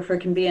biographer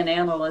can be an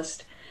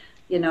analyst,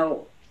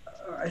 or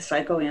a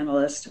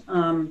psychoanalyst.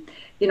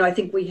 I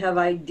think we have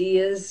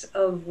ideas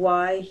of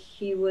why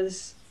he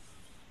was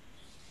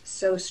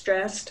so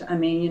stressed. I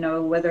mean,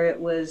 whether it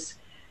was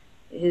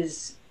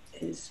his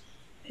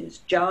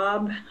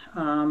job,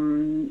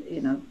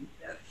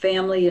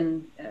 family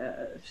and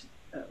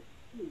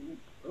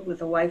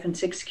with a wife and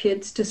 6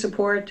 kids to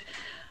support,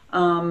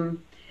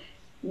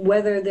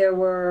 whether there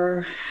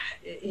were,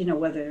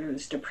 whether it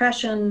was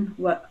depression,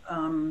 what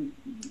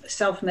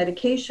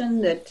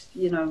self-medication that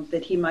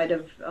he might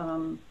have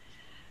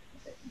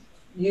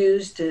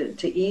used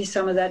to ease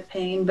some of that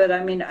pain. But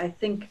I mean, I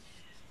think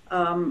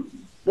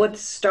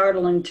what's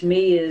startling to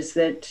me is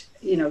that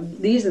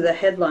these are the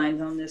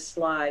headlines on this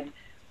slide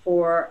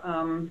for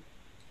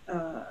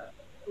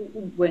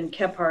when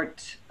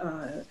Kephart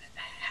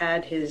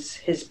had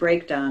his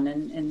breakdown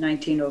in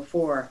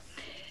 1904.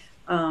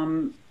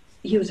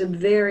 He was a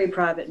very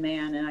private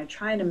man, and I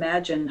try and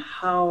imagine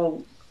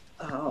how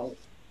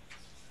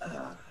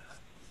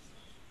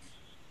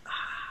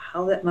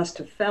that must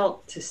have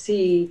felt to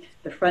see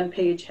the front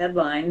page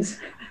headlines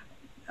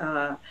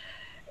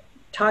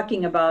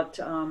talking about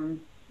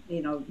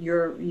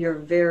your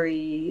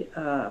very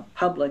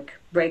public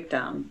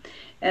breakdown.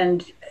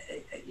 And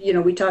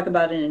we talk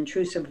about an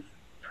intrusive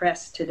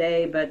press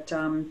today, but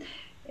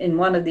in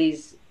one of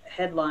these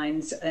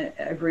headlines,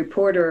 a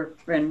reporter,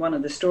 in one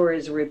of the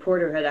stories, a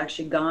reporter had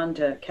actually gone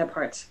to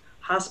Kephart's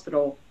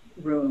hospital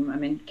room. I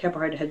mean,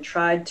 Kephart had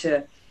tried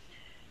to,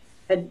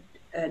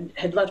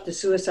 had left a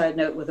suicide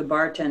note with a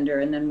bartender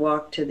and then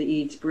walked to the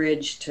Eads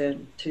Bridge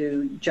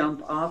to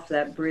jump off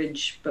that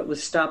bridge, but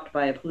was stopped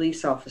by a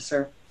police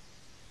officer.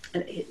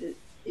 And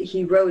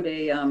he wrote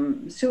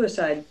a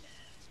suicide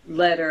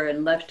letter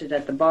and left it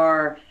at the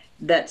bar.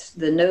 That's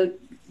the note.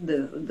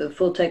 The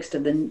full text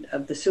of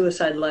the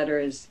suicide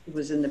letter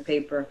was in the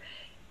paper.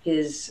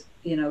 His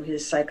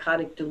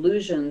psychotic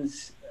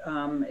delusions,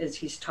 as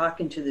he's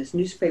talking to this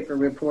newspaper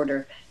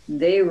reporter,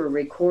 they were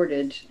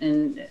recorded,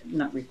 and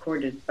not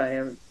recorded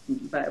by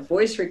a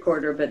voice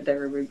recorder, but they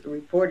were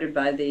reported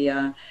by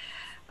the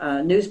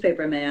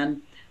newspaper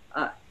man.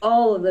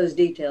 All of those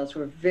details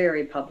were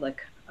very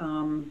public.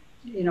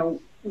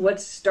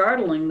 What's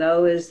startling,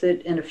 though, is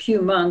that in a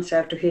few months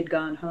after he'd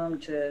gone home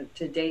to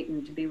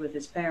Dayton to be with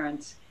his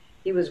parents,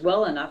 he was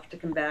well enough to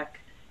come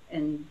back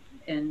and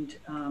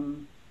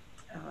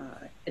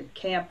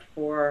camp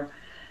for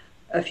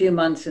a few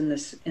months in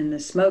the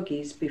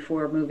Smokies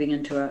before moving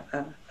into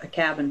a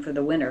cabin for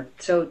the winter.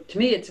 So to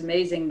me, it's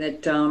amazing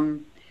that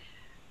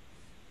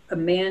a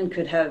man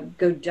could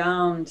go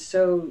down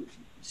so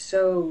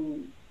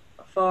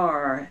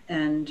far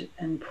and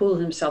pull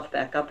himself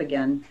back up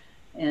again,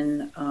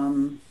 and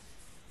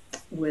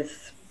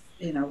with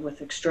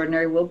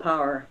extraordinary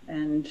willpower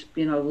and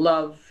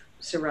love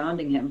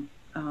surrounding him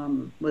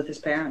with his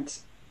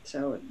parents.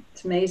 So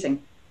it's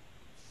amazing.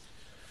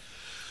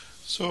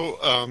 So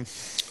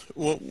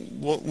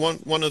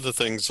one of the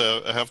things,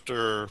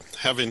 after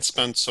having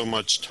spent so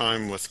much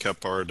time with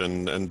Kephart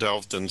and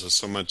delved into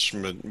so much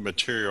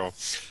material,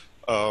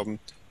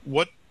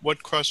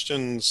 what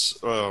questions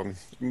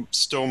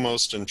still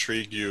most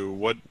intrigue you?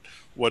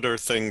 What are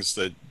things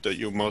that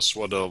you most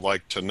would have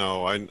liked to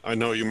know? I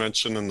know you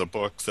mentioned in the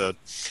book that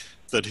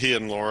he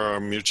and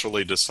Laura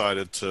mutually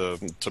decided to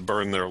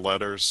burn their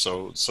letters,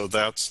 so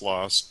that's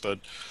lost.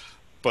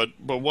 But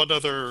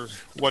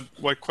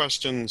what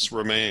questions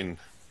remain?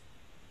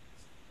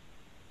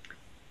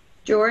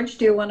 George,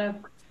 do you want to?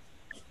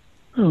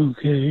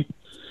 Okay.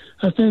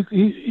 I think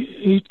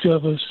each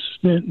of us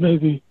spent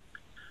maybe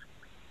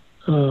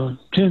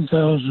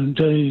 10,000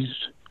 days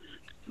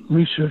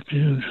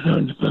researching and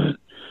trying to find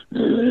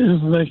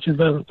information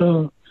about a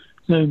fellow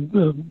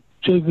named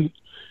J.B.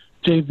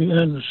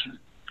 Anderson.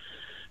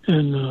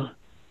 And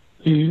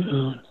he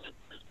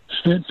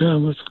spent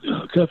time with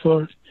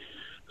Kephart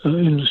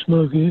in the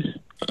Smokies,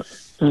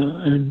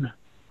 and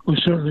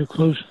was certainly a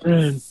close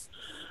friend.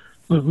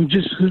 But we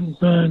just couldn't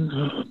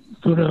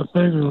put our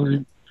finger on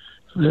him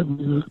that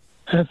we were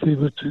happy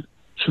with the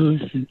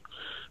solution.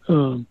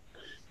 So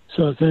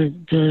I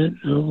think, Janet,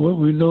 what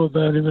we know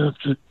about him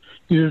after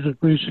years of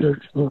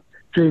research for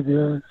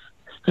J.B.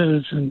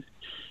 Anderson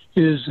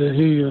is that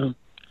he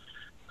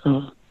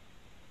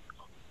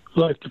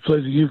liked to play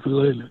the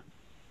ukulele.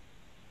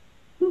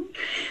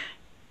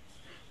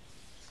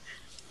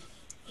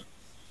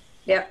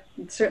 Yeah,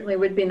 it certainly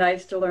would be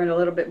nice to learn a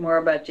little bit more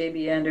about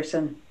J.B.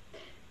 Anderson.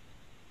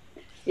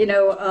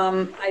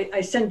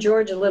 I sent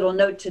George a little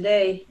note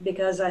today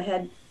because I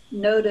had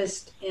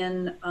noticed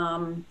in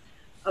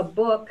a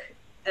book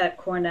at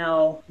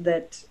Cornell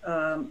that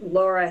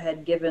Laura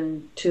had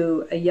given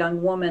to a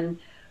young woman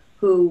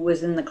who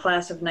was in the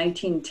class of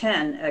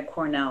 1910 at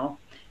Cornell,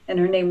 and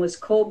her name was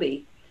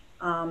Colby.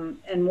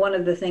 And one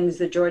of the things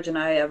that George and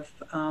I have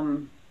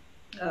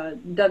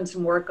done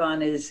some work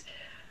on is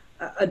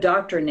a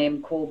doctor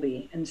named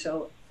Colby. And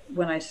so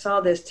when I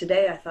saw this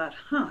today, I thought,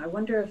 I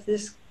wonder if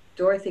this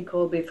Dorothy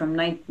Colby from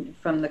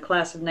the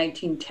class of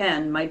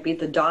 1910 might be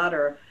the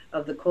daughter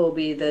of the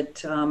Colby that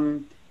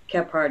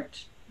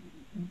Kephart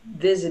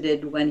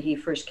visited when he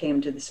first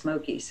came to the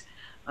Smokies.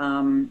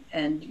 And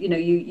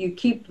you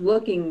keep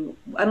looking.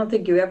 I don't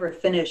think you ever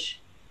finish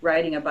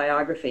writing a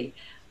biography.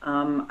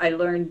 I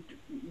learned,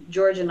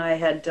 George and I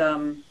had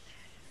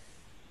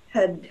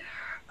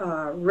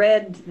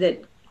read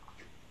that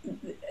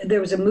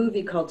there was a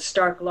movie called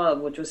Stark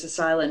Love, which was a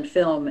silent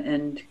film,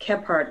 and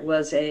Kephart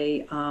was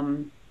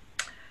an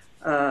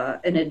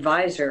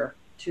advisor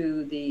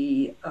to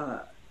the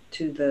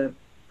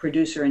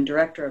producer and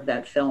director of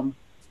that film.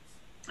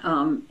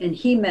 And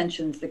he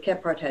mentions that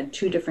Kephart had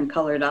two different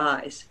colored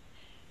eyes.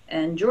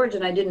 And George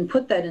and I didn't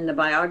put that in the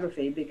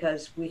biography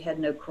because we had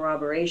no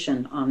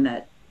corroboration on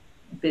that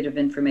bit of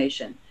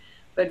information.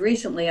 But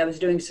recently I was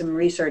doing some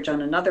research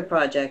on another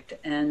project,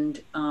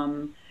 and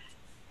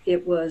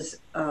it was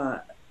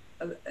a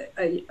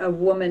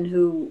woman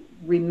who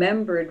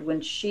remembered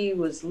when she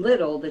was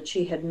little that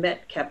she had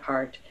met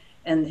Kephart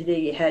and that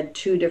he had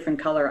two different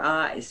color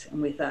eyes.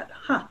 And we thought,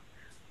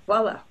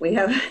 voila, we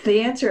have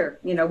the answer.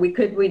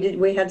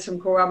 We had some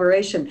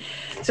corroboration.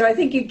 So I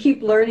think you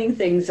keep learning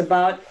things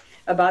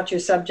about your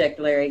subject,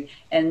 Larry,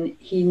 and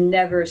he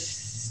never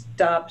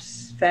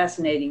stops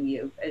fascinating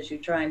you as you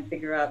try and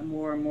figure out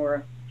more and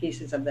more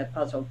pieces of that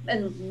puzzle.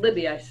 And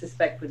Libby, I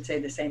suspect, would say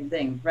the same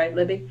thing, right,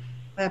 Libby?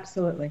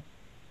 Absolutely.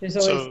 There's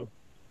always.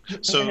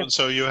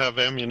 So you have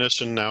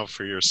ammunition now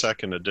for your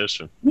second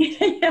edition.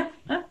 Yeah.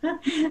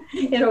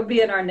 It'll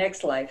be in our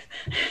next life.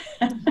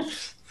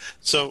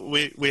 So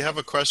we have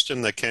a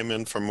question that came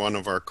in from one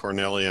of our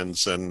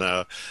Cornellians,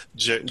 and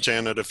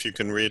Janet, if you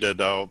can read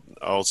it,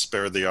 I'll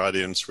spare the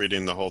audience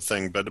reading the whole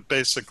thing. But it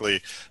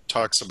basically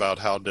talks about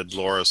how did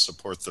Laura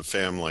support the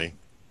family.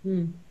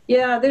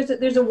 Yeah,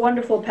 there's a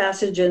wonderful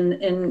passage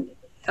in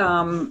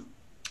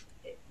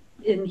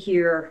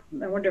here.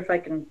 I wonder if I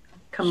can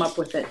come up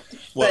with it.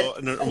 Well,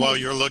 while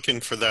you're looking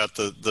for that,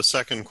 the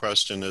second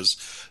question is,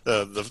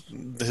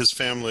 his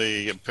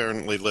family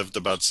apparently lived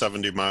about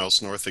 70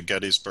 miles north of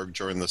Gettysburg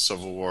during the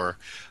Civil War.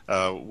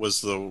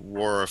 Was the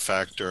war a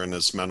factor in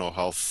his mental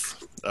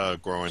health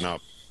growing up?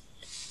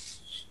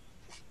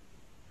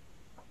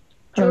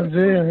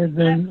 Isaiah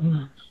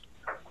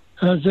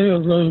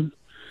rode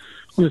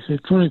with the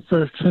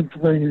 21st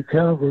Pennsylvania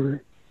Cavalry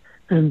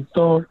and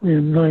fought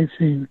in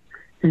 19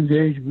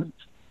 engagements.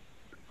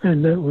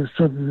 And that was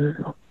something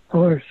that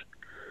Horace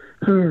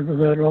heard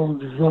about all of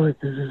his life,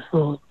 as his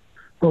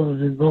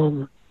father's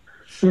involvement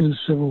in the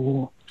Civil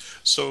War.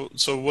 So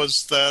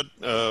was that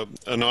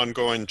an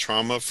ongoing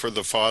trauma for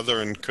the father,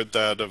 and could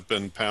that have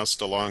been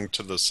passed along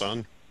to the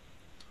son?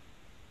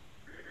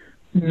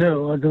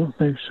 No, I don't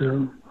think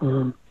so.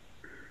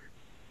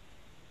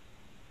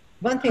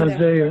 One thing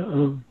Isaiah,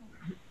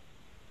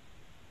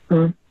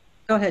 go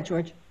ahead,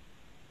 George.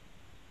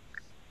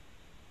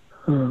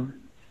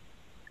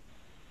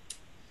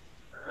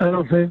 I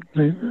don't think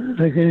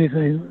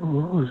anything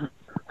was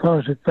a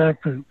positive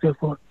factor in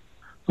Kephart's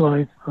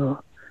life,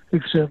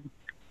 except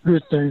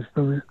good things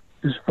from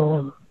his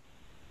father.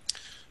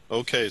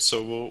 Okay,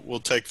 so we'll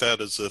take that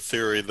as a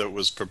theory that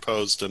was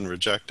proposed and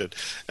rejected.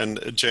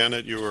 And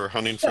Janet, you were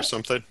hunting for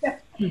something?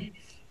 There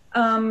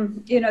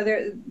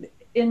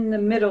in the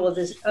middle of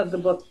the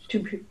book,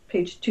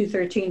 page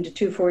 213 to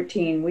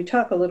 214, we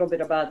talk a little bit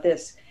about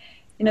this.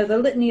 The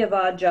litany of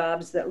odd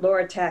jobs that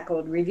Laura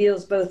tackled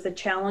reveals both the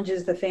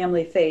challenges the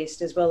family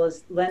faced as well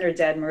as Leonard's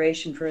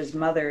admiration for his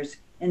mother's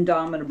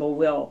indomitable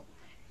will.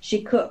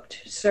 She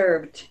cooked,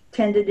 served,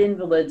 tended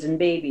invalids and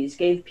babies,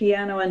 gave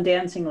piano and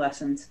dancing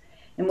lessons,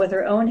 and with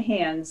her own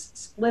hands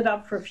split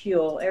up for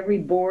fuel every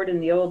board in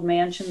the old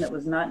mansion that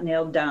was not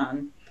nailed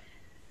down.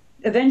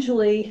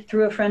 Eventually,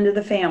 through a friend of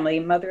the family,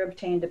 Mother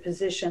obtained a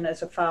position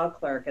as a file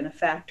clerk in a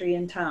factory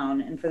in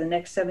town, and for the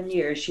next 7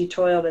 years she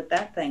toiled at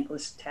that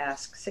thankless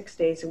task 6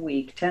 days a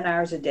week, 10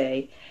 hours a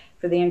day,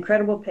 for the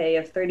incredible pay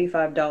of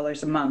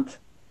 $35 a month.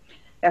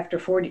 After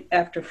 4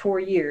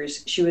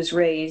 years, she was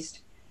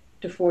raised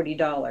to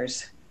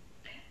 $40.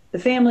 The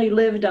family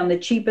lived on the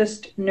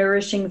cheapest,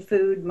 nourishing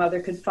food Mother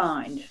could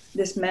find.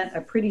 This meant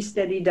a pretty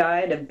steady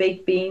diet of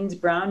baked beans,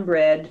 brown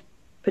bread,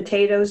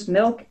 potatoes,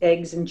 milk,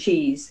 eggs, and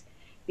cheese.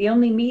 The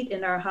only meat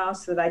in our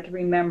house that I can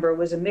remember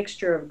was a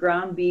mixture of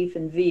ground beef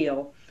and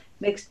veal,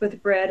 mixed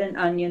with bread and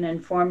onion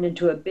and formed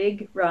into a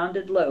big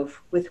rounded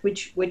loaf, which we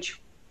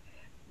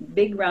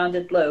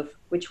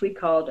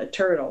called a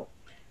turtle.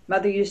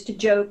 Mother used to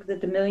joke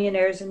that the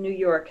millionaires in New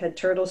York had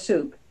turtle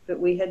soup, but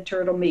we had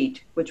turtle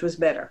meat, which was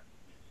better.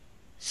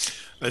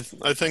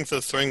 I think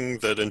the thing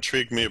that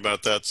intrigued me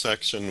about that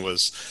section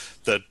was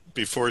that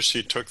before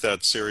she took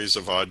that series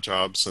of odd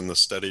jobs and the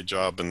steady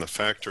job in the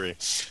factory,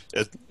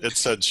 it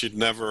said she'd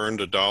never earned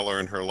 $1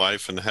 in her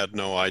life and had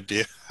no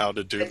idea how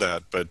to do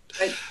that. But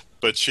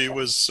she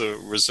was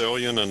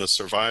resilient and a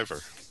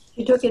survivor.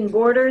 She took in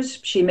boarders.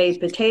 She made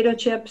potato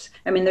chips.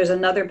 I mean, there's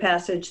another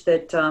passage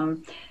that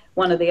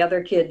one of the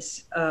other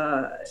kids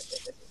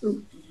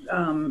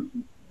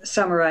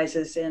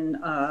summarizes in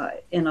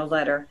a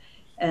letter.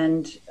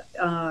 And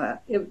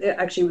it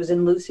actually was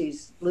in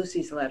Lucy's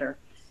letter.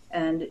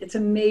 And it's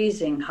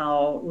amazing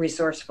how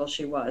resourceful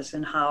she was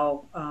and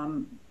how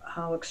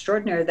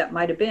extraordinary that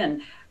might have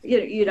been.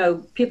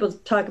 People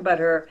talk about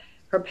her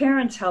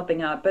parents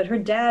helping out, but her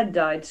dad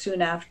died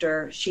soon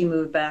after she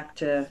moved back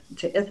to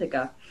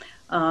Ithaca.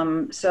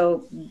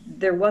 So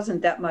there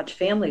wasn't that much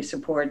family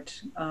support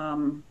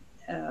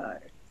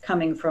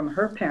coming from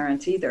her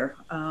parents either.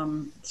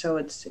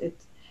 So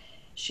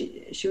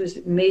she was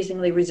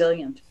amazingly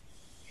resilient.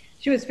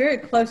 She was very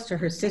close to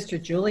her sister,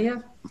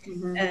 Julia,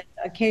 and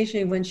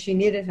occasionally when she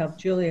needed help,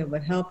 Julia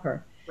would help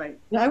her. Right.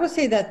 Now, I would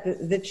say that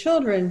the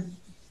children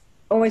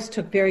always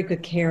took very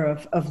good care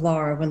of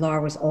Laura when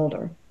Laura was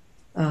older.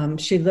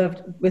 She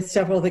lived with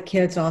several of the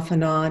kids off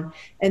and on,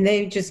 and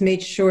they just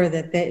made sure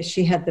that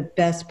she had the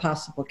best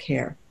possible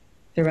care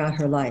throughout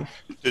her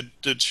life.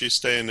 Did she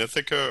stay in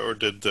Ithaca, or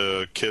did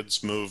the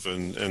kids move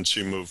and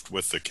she moved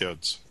with the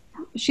kids?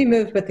 She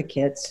moved with the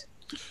kids.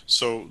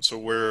 So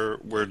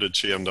where did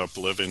she end up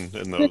living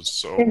in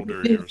those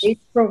older years?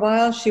 For a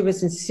while, she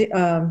was in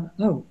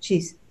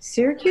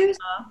Syracuse?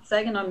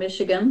 Saginaw,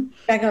 Michigan.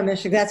 Saginaw,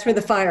 Michigan. That's where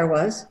the fire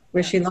was,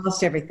 where she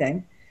lost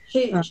everything.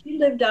 She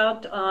lived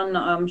out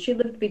on, she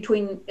lived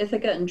between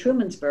Ithaca and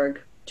Trumansburg,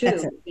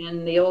 too,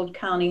 in the old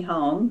county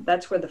home.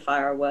 That's where the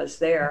fire was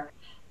there.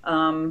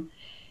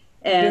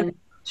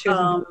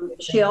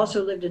 She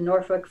also lived in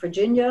Norfolk,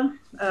 Virginia.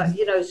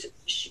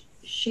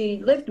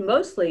 She lived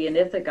mostly in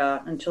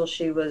Ithaca until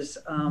she was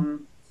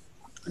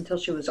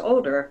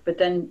older, but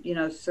then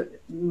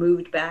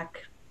moved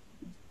back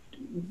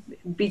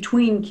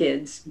between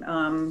kids.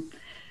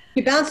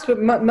 She bounced with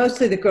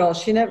mostly the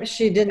girls.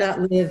 She did not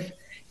live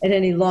at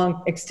any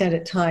long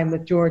extended time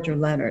with George or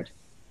Leonard.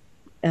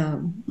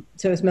 So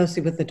it was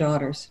mostly with the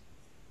daughters.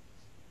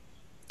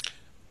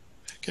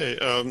 Okay,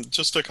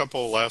 just a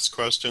couple last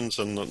questions,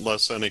 and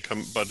unless any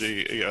come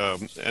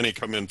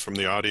in from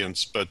the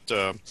audience. But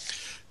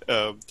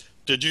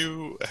did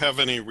you have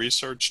any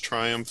research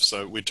triumphs?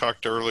 We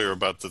talked earlier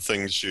about the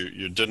things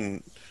you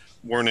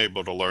weren't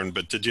able to learn,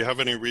 but did you have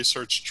any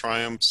research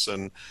triumphs,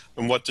 and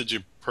what did you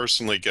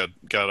personally get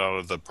out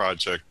of the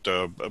project,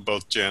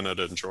 both Janet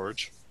and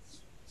George?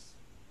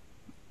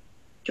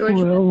 George?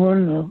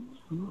 Well,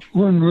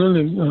 one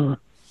really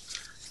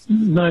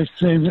nice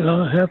thing that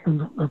I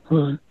happened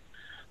upon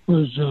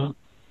was the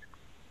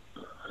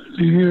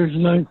years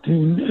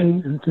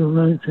 1908 until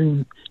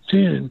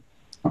 1910,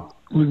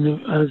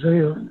 when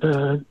Isaiah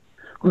died,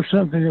 was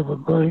something of a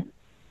blank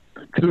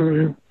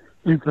tour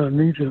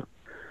incognito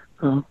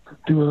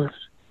to us.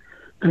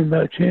 And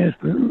by chance,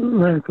 we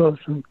ran across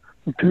some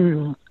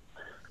material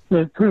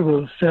that pretty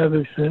well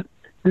established that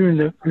during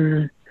that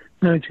period,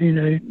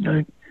 1908,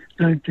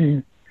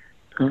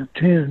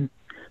 1910,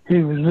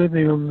 he was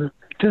living on the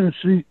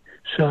Tennessee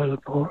side of the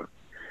park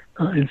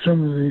in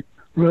some of the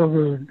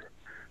railroad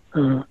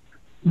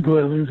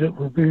dwellings that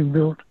were being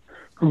built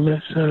on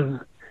that side of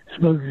the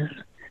Smokies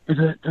at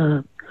that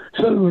time.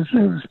 So it was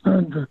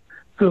fun to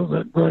fill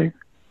that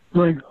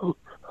blank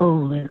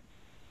hole there.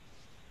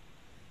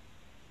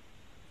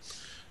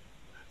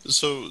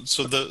 So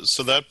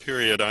that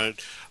period, I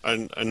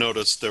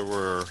noticed there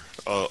were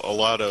a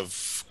lot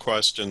of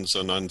questions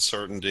and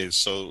uncertainties.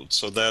 So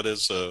that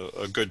is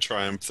a good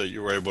triumph that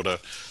you were able to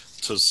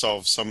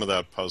solve some of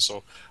that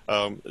puzzle.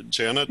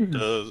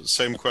 Janet,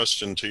 same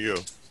question to you.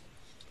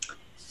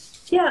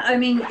 Yeah, I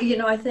mean,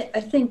 I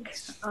think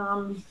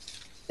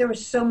there were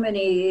so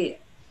many.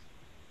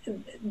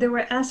 There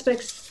were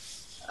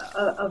aspects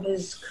of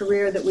his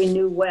career that we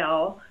knew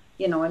well.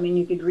 I mean,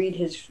 you could read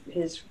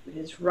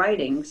his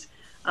writings.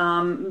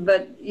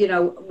 But,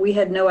 we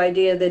had no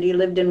idea that he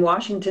lived in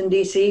Washington,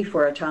 D.C.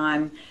 for a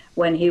time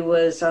when he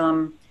was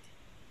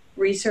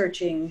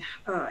researching.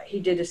 He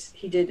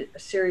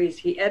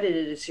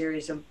edited a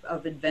series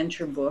of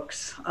adventure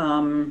books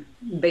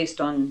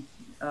based on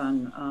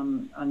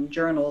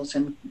journals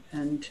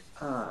and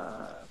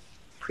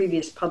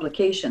previous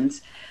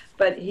publications.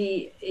 But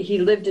he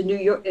lived in New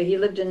York. He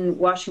lived in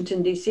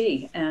Washington,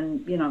 D.C.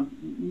 And,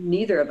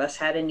 neither of us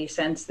had any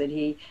sense that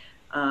he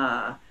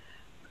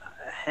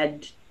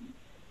had,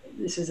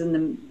 this is in the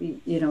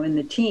in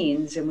the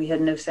teens, and we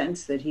had no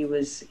sense that he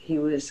was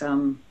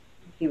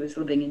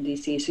living in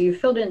D.C. So you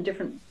filled in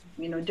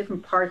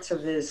different parts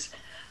of his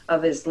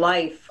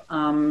life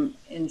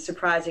in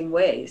surprising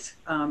ways,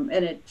 and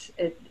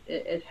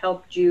it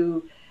helped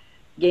you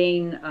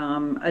gain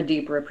a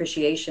deeper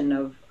appreciation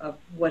of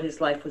what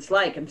his life was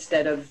like,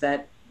 instead of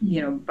that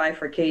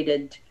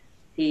bifurcated.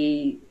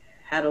 He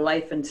had a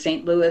life in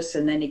St. Louis,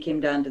 and then he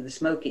came down to the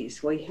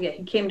Smokies. Well,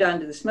 he came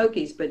down to the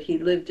Smokies, but he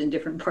lived in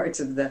different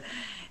parts of the,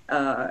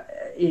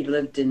 he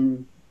lived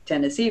in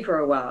Tennessee for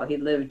a while. He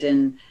lived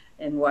in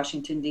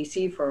Washington,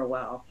 D.C. for a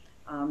while.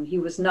 He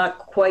was not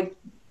quite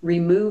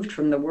removed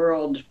from the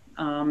world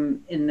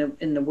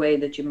in the way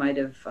that you might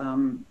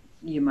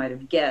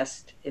have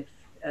guessed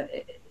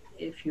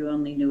if you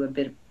only knew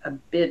a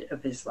bit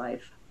of his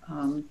life.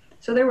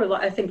 So there were,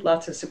 I think,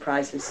 lots of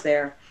surprises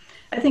there.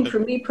 I think for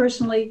me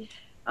personally,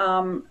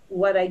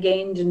 what I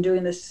gained in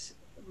doing this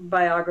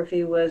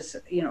biography was,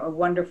 a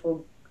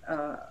wonderful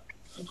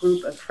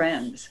group of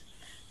friends.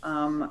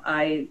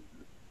 I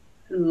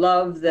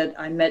love that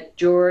I met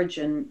George,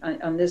 and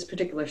on this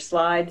particular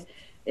slide,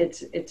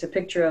 it's a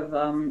picture of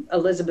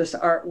Elizabeth's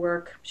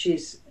artwork.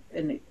 She's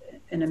an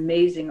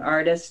amazing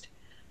artist.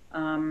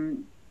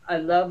 I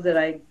love that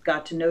I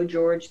got to know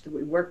George, that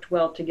we worked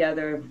well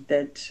together,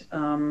 that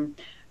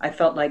I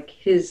felt like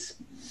his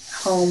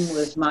home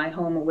was my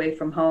home away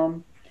from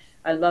home.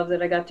 I love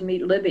that I got to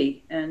meet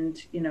Libby and,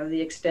 the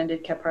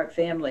extended Kephart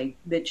family,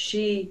 that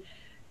she,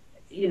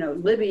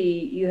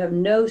 Libby, you have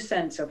no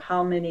sense of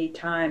how many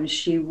times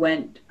she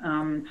went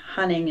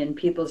hunting in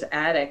people's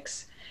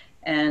attics,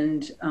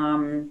 and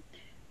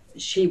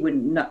she would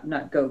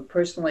not go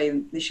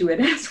personally. She would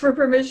ask for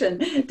permission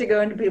to go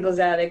into people's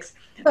attics.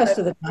 Most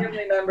of the time.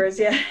 Family members,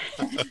 yeah.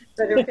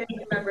 But her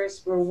family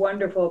members were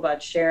wonderful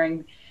about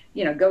sharing,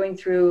 going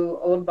through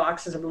old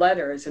boxes of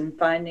letters and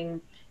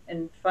finding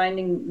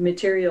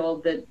material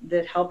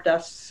that helped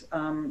us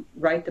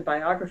write the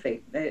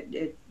biography.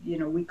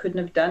 We couldn't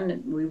have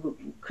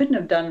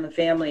done the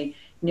family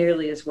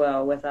nearly as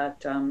well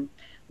without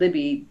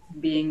Libby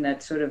being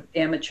that sort of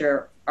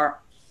amateur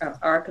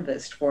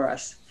archivist for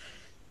us.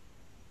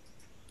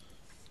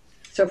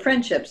 So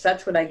friendships,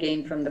 that's what I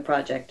gained from the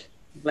project,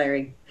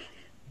 Larry.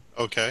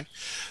 Okay,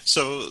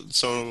 so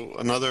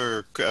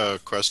another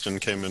question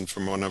came in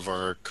from one of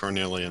our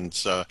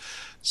Cornelians.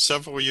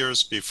 Several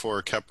years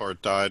before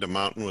Kephart died, a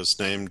mountain was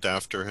named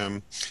after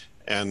him.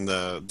 and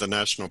the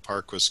national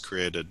park was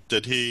created.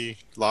 Did he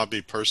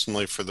lobby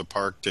personally for the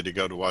park? Did he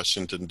go to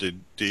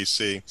Washington,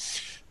 D.C.?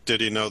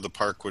 Did he know the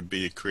park would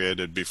be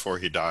created before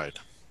he died?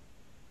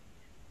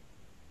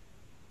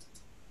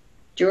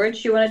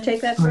 George, you want to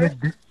take that first?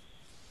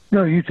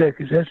 No, you take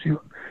it. That's you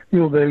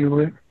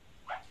evaluate.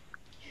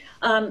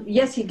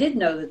 Yes, he did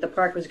know that the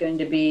park was going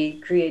to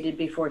be created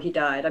before he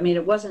died. I mean,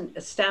 it wasn't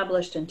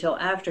established until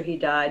after he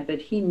died, but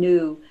he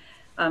knew.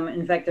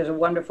 In fact, there's a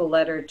wonderful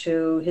letter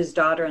to his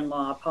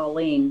daughter-in-law,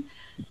 Pauline,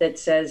 that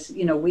says,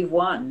 you know, we've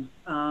won.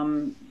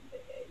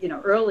 You know,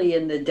 early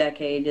in the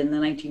decade, in the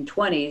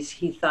 1920s,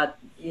 he thought,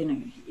 you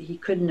know, he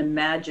couldn't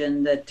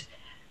imagine that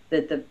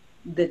the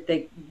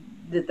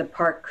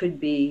park could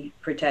be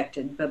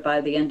protected. But by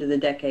the end of the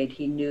decade,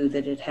 he knew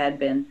that it had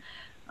been.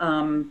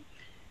 And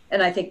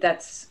I think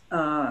that's,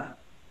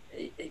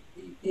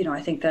 you know,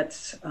 I think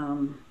that's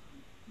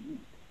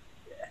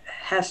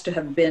has to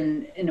have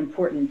been an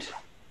important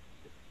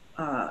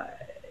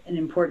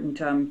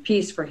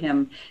piece for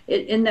him.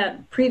 In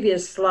that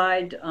previous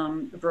slide,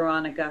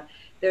 Veronica,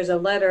 there's a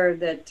letter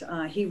that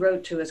he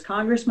wrote to his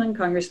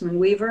Congressman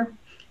Weaver,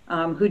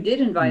 who did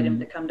invite him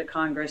to come to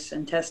Congress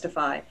and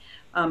testify.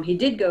 He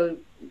did go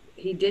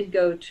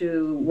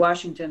to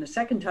Washington a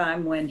second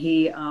time when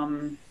he,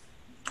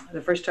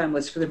 the first time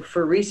was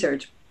for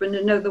research, but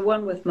no, the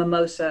one with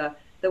Mimosa,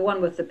 the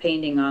one with the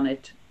painting on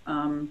it.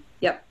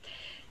 Yep.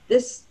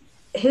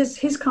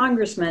 His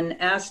congressman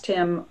asked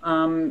him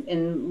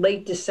in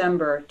late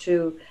December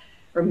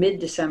or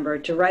mid-December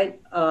to write,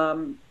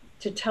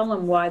 to tell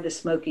him why the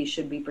Smokies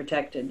should be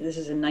protected. This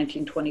is in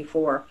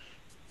 1924.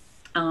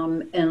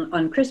 And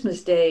on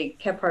Christmas Day,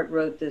 Kephart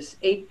wrote this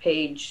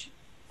 8-page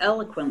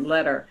eloquent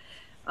letter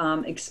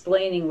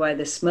explaining why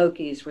the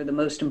Smokies were the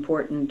most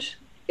important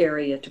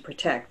area to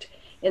protect.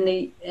 In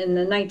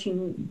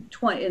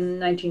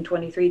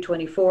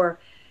 1923-24,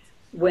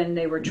 when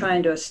they were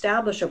trying to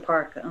establish a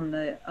park on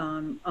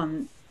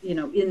you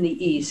know, in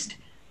the east,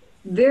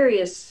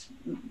 various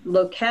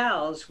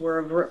locales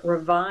were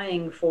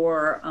vying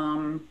for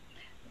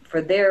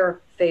their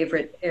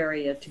favorite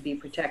area to be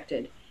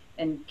protected.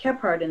 And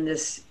Kephart, in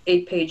this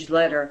 8-page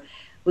letter,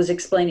 was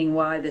explaining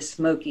why the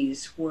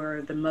Smokies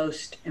were the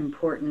most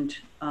important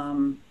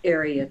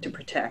area to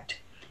protect.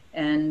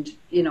 And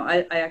you know,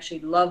 I actually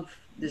love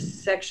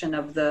this section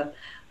of the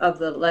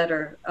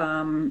letter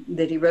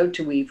that he wrote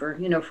to Weaver.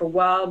 You know, for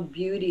wild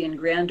beauty and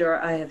grandeur,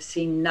 I have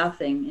seen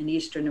nothing in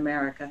Eastern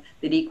America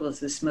that equals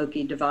the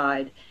Smoky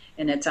Divide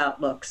and its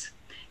outlooks.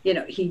 You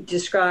know, he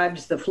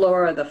describes the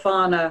flora, the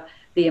fauna,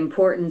 the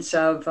importance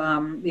of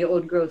the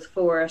old growth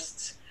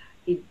forests.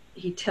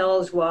 He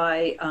tells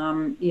why,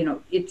 you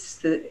know,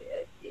 it's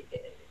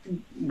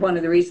one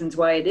of the reasons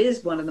why it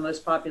is one of the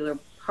most popular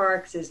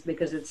parks is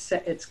because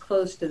it's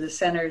close to the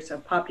centers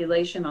of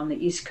population on the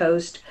East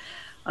Coast.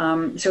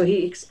 So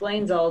he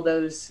explains all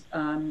those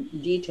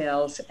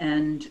details,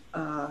 and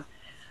the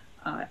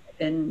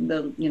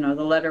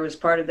letter was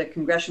part of the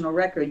congressional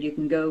record.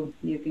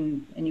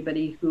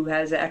 Anybody who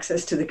has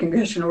access to the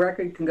congressional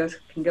record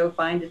can go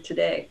find it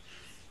today.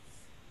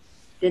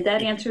 Did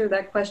that answer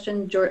that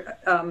question, George?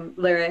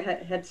 Larry,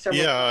 I had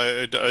several.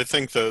 Yeah, I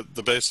think the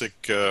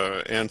basic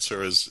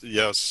answer is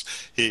yes.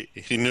 He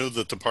knew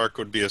that the park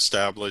would be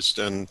established,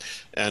 and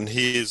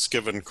he's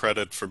given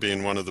credit for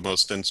being one of the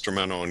most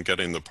instrumental in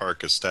getting the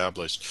park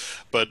established.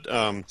 But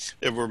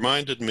it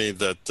reminded me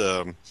that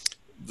the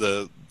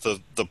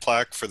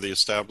plaque for the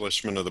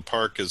establishment of the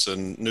park is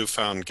in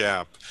Newfound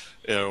Gap,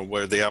 you know,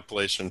 where the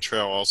Appalachian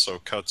Trail also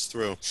cuts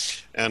through.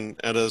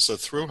 And as a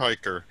through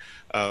hiker,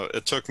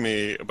 it took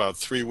me about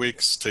 3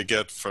 weeks to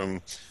get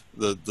from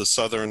the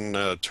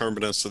southern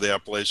terminus of the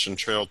Appalachian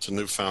Trail to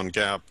Newfound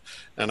Gap.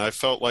 And I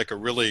felt like a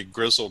really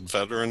grizzled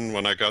veteran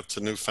when I got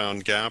to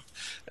Newfound Gap.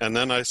 And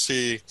then I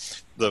see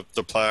the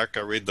plaque,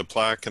 I read the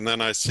plaque, and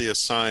then I see a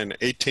sign,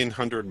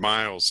 1,800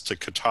 miles to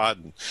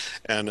Katahdin.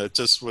 And it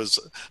just was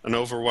an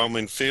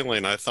overwhelming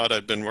feeling. I thought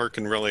I'd been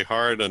working really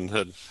hard and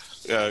had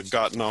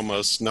gotten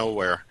almost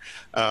nowhere.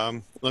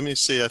 Let me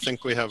see, I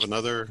think we have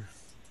another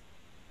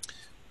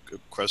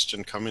good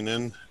question coming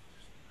in.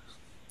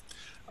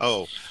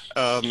 Oh,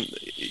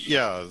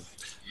 yeah.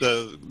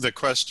 The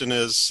question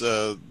is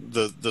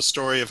the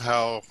story of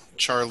how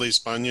Charlie's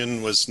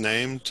Bunion was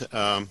named,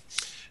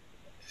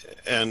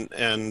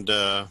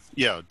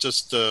 yeah.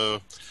 Just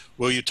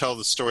will you tell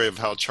the story of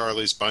how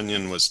Charlie's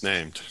Bunion was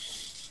named?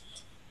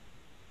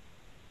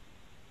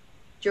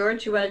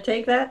 George, you want to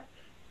take that?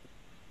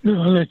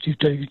 No, I'll let you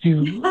take it.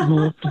 You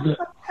go up to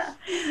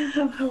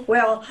that.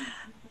 Well,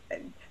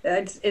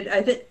 I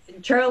think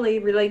Charlie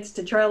relates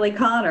to Charlie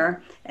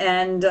Connor,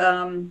 and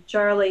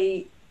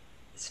Charlie's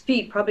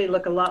feet probably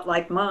look a lot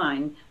like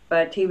mine.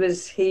 But he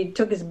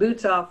took his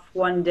boots off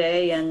one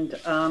day, and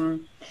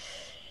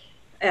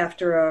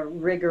after a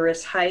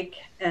rigorous hike,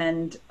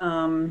 and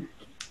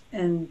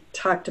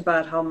talked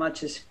about how much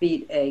his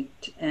feet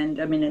ached.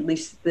 And I mean, at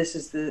least this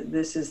is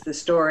the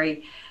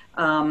story.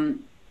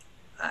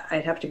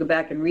 I'd have to go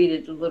back and read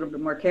it a little bit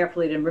more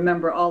carefully to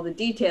remember all the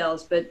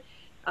details, but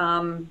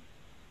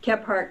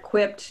Kephart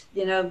quipped,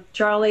 you know,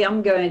 Charlie,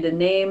 I'm going to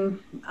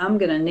name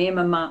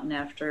a mountain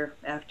after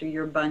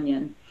your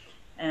Bunyan.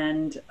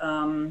 And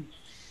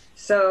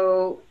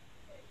so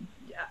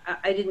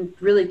I didn't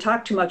really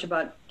talk too much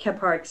about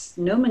Kephart's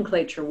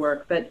nomenclature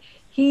work, but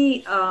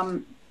he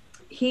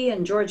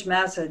and George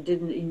Massa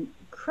did an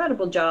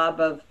incredible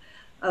job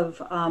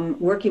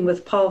of working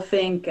with Paul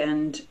Fink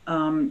and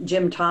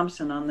Jim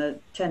Thompson on the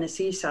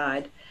Tennessee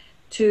side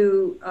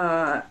to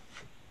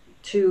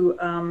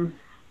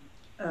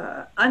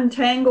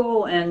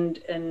untangle and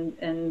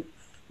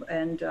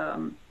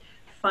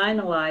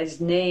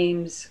finalize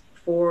names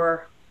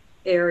for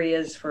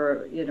areas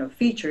for, you know,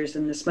 features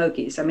in the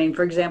Smokies. I mean,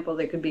 for example,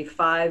 there could be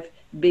 5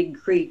 big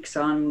creeks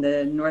on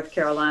the North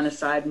Carolina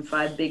side and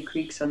 5 big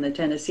creeks on the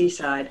Tennessee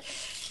side.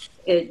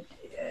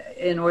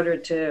 In order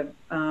to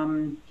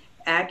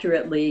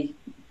accurately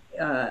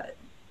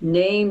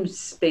name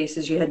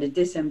spaces, you had to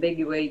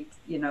disambiguate,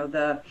 you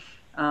know,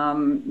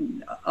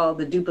 all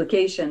the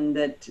duplication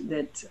that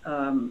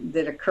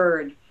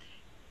occurred.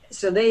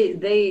 So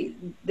they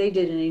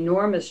did an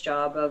enormous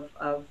job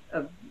of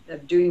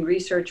doing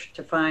research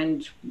to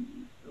find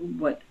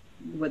what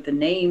the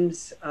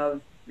names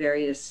of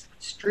various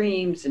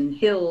streams and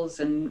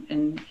hills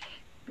and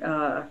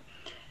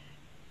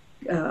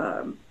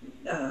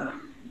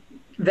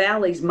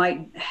valleys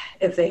might,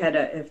 if they had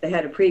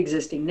a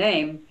pre-existing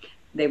name,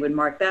 they would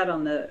mark that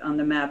on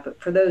the map. But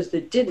for those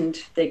that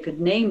didn't, they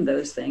could name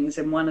those things.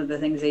 And one of the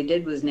things they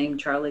did was name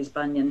Charlie's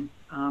Bunyan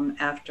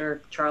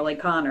after Charlie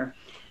Connor.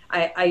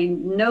 I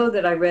know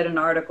that I read an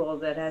article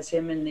that has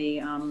him in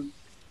the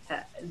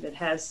that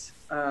has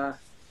a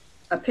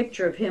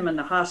picture of him in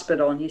the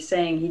hospital, and he's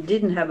saying he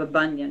didn't have a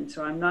bunion.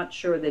 So I'm not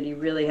sure that he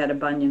really had a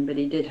bunion, but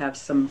he did have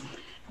some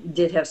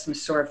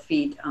sore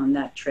feet on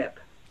that trip.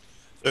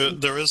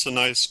 There is a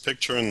nice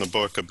picture in the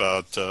book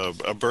about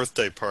a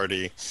birthday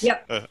party.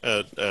 Yep.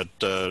 At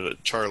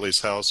Charlie's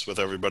house with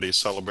everybody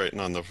celebrating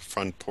on the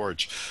front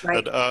porch.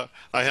 Right. But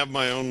I have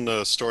my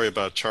own story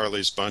about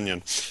Charlie's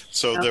Bunyan.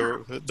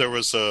 So there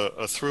was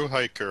a through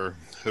hiker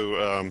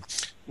who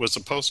was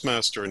a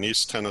postmaster in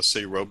East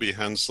Tennessee, Roby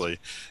Hensley,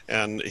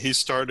 and he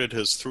started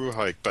his through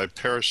hike by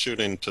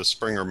parachuting to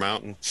Springer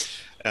Mountain,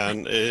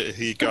 and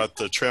he got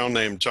the trail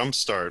name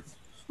Jumpstart.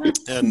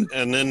 And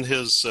in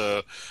his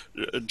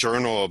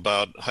journal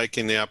about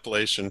hiking the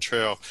Appalachian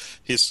Trail,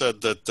 he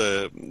said that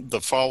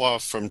the fall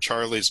off from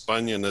Charlie's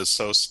Bunyan is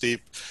so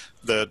steep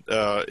that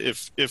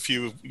if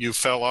you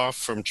fell off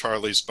from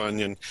Charlie's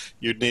Bunyan,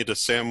 you'd need a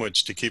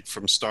sandwich to keep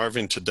from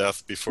starving to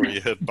death before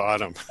you hit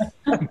bottom.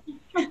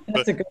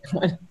 That's a good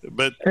one.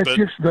 But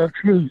just about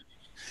true.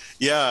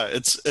 Yeah,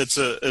 it's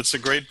a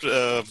great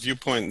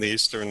viewpoint in the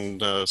Eastern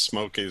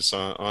Smokies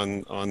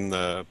on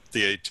the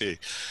AT.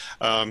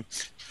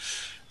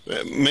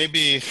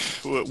 Maybe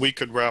we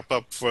could wrap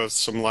up with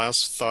some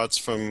last thoughts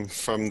from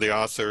the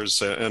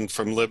authors and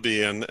from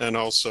Libby, and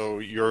also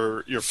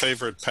your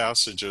favorite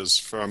passages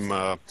from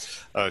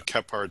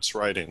Kephart's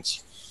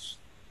writings.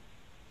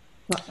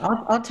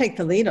 Well, I'll take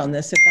the lead on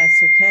this if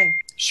that's okay.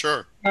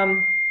 Sure.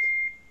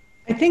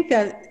 I think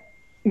that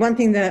one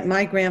thing that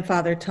my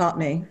grandfather taught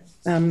me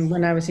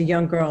when I was a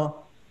young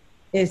girl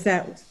is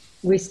that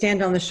we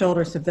stand on the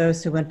shoulders of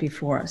those who went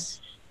before us.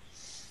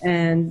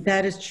 And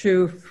that is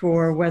true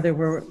for whether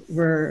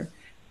we're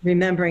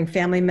remembering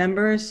family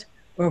members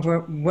or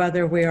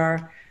whether we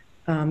are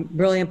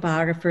brilliant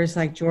biographers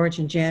like George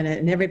and Janet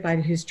and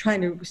everybody who's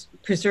trying to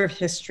preserve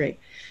history,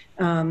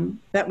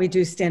 that we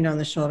do stand on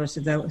the shoulders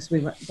of those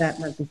that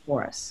went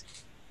before us.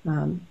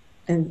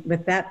 And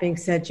with that being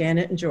said,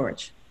 Janet and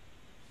George.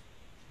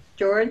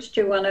 George,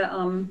 do you want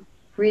to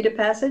read a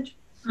passage?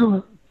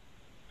 Yeah,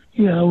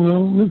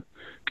 well,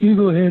 can you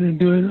go ahead and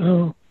do it?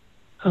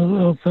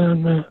 I'll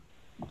find that.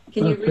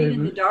 Can you read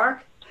in the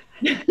dark?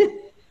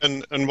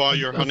 And while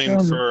you're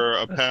hunting for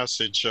a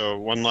passage,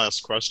 one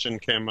last question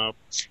came up.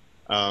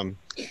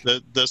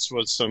 This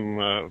was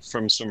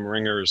from some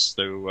ringers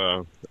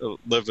who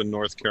live in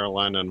North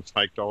Carolina and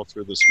hiked all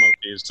through the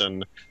Smokies,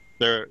 and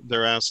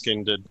they're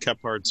asking, did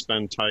Kephart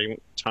spend time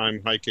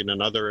hiking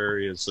in other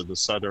areas of the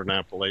Southern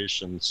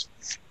Appalachians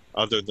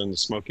other than the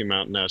Smoky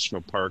Mountain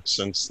National Park,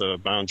 since the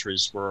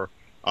boundaries were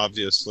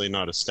obviously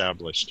not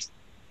established?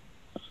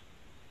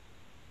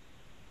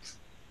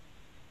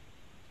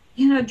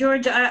 You know,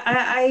 George,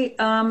 I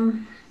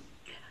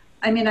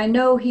mean, I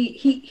know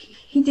he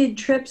did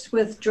trips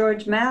with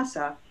George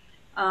Massa,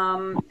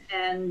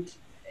 and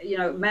you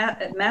know,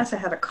 Massa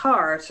had a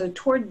car. So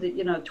toward the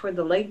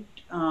late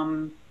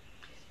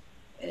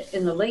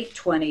in the late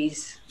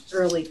 20s,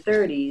 early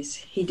 30s,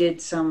 he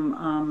did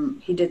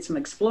some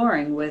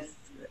exploring with.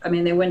 I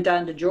mean, they went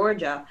down to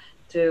Georgia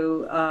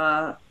to,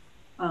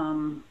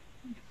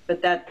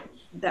 but that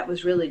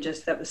was really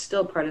just, that was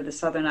still part of the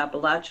Southern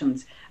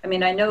Appalachians. I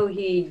mean, I know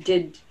he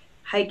did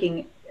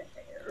hiking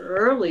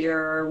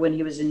earlier when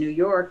he was in New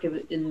York,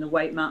 in the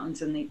White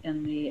Mountains and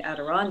in the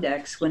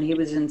Adirondacks. When he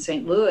was in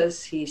St.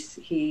 Louis,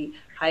 he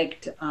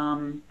hiked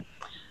all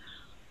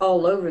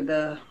over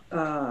the,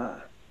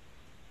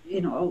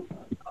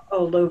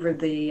 all over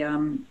the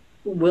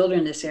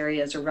wilderness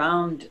areas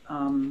around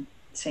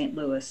St.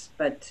 Louis,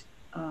 but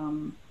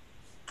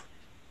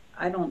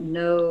I don't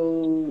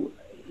know,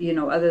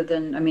 other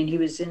than, I mean, he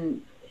was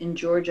in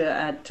Georgia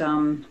at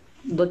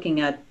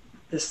looking at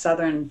the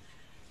southern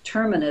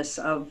terminus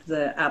of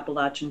the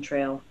Appalachian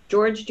Trail.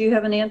 George, do you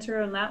have an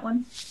answer on that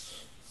one?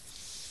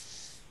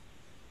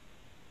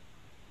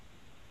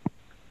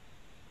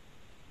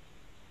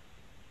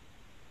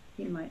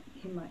 He might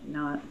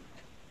not.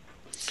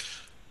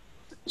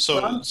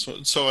 So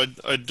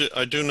I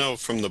do know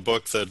from the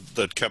book that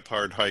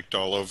Kephart hiked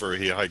all over.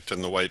 He hiked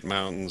in the White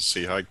Mountains.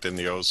 He hiked in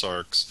the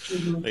Ozarks.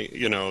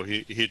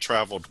 He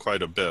traveled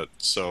quite a bit.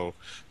 So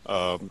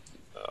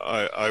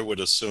I would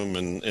assume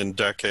in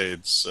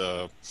decades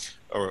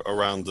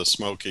around the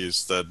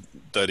Smokies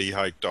that he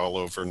hiked all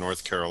over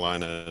North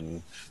Carolina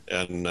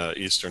and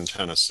eastern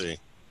Tennessee.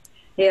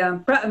 Yeah,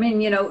 I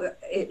mean,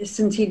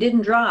 since he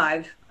didn't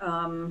drive,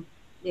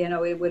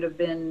 it would have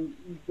been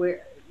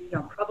where.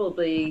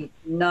 Probably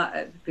not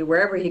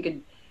wherever he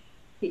could.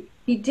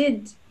 He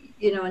did,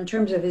 in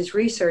terms of his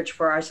research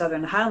for our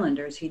Southern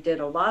Highlanders, he did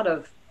a lot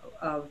of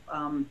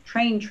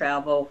train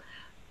travel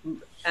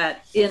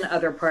in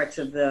other parts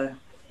of the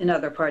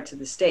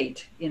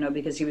state.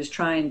 Because he was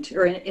trying to,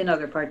 or in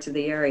other parts of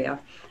the area,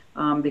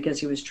 because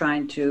he was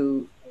trying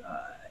to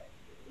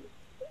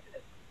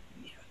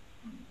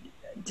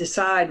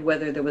decide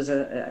whether there was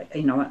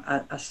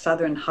a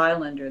Southern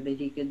Highlander that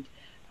he could.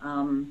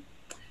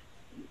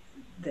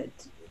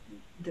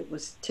 That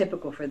was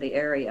typical for the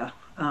area.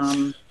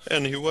 And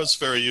he was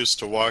very used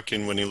to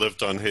walking. When he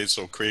lived on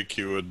Hazel Creek,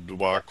 he would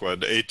walk,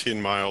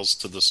 18 miles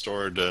to the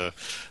store to,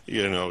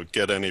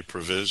 get any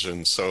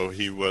provisions. So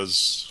he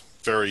was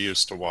very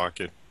used to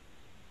walking.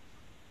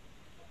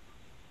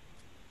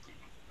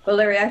 Well,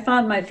 Larry, I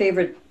found my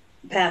favorite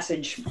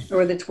passage,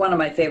 or that's one of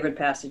my favorite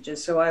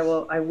passages, so I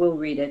will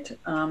read it,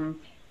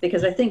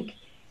 because I think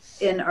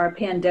in our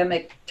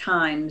pandemic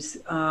times,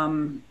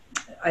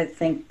 I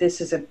think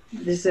this is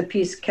a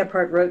piece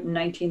Kephart wrote in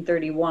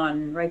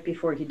 1931, right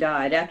before he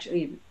died.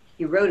 Actually,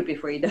 he wrote it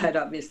before he died,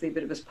 obviously,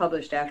 but it was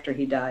published after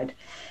he died.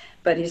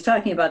 But he's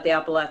talking about the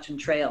Appalachian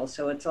Trail,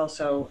 so it's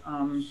also,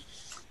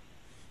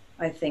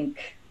 I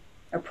think,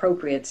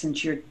 appropriate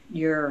since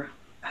you're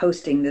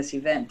hosting this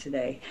event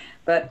today.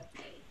 But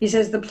he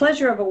says, the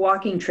pleasure of a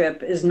walking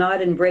trip is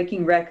not in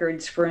breaking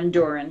records for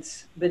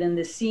endurance, but in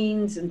the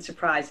scenes and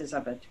surprises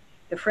of it,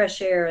 the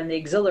fresh air and the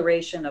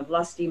exhilaration of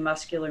lusty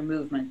muscular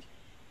movement,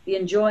 the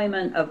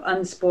enjoyment of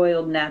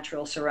unspoiled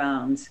natural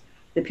surrounds,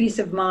 the peace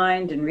of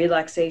mind and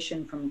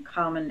relaxation from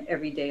common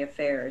everyday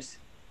affairs.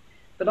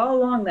 But all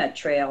along that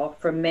trail,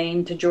 from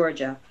Maine to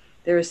Georgia,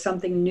 there is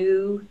something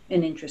new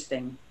and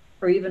interesting,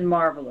 or even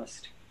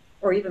marvelous,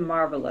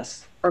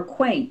 or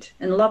quaint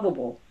and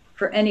lovable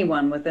for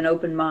anyone with an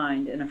open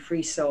mind and a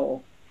free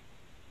soul.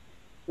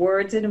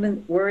 Words of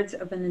an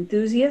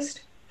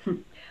enthusiast?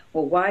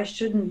 Well, why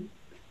should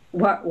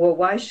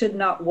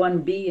not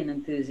one be an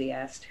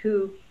enthusiast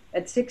who,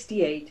 at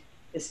 68,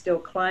 is still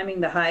climbing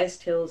the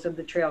highest hills of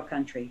the trail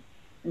country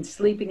and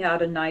sleeping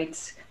out of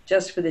nights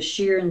just for the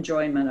sheer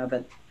enjoyment of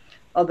it?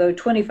 Although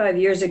 25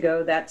 years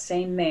ago, that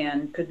same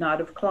man could not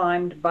have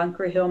climbed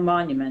Bunker Hill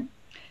Monument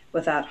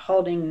without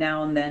halting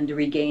now and then to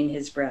regain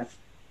his breath.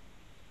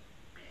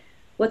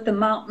 What the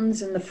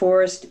mountains and the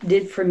forest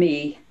did for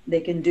me,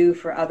 they can do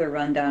for other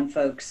rundown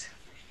folks.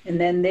 And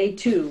then they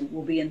too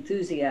will be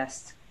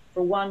enthusiasts,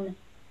 for one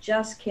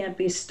just can't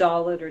be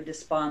stolid or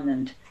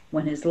despondent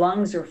when his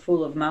lungs are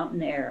full of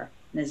mountain air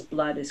and his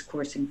blood is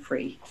coursing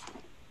free.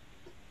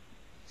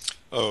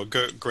 Oh,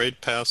 great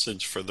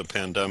passage for the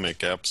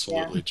pandemic,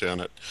 absolutely, yeah.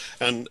 Janet.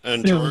 And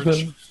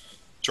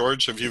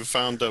George, have you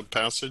found a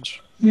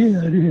passage?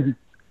 Yeah, I did.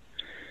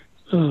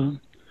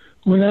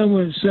 When I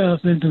went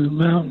south into the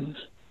mountains,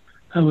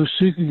 I was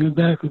seeking a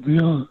back and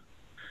beyond.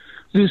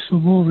 This for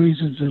more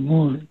reasons than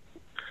one.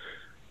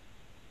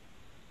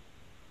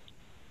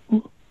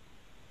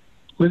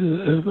 With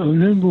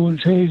an inborn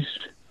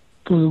taste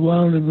for the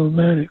wild and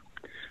romantic,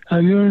 I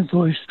yearned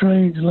for a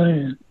strange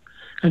land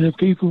and a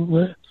people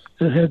that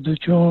had the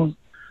charm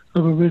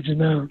of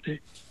originality.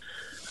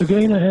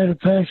 Again, I had a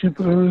passion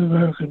for early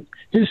American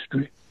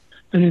history,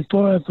 and in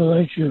far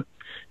Appalachia,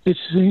 it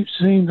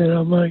seemed that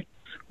I might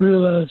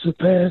realize the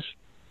past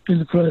in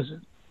the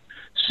present,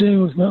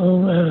 seeing with my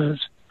own eyes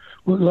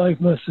what life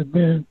must have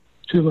been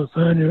to my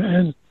pioneer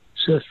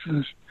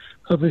ancestors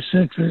of a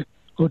century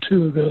or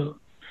two ago.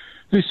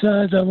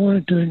 Besides, I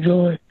wanted to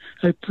enjoy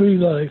a free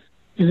life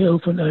in the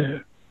open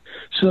air.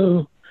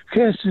 So,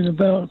 casting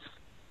about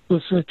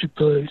for such a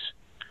place,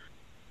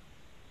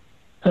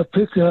 I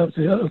picked out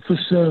the upper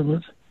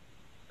settlement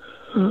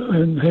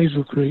in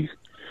Hazel Creek,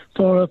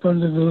 far up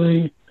under the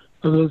lee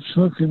of those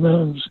Smoky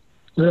Mountains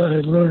that I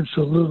had learned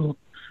so little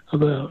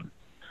about.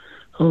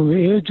 On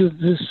the edge of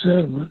this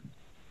settlement,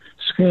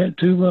 scant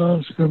 2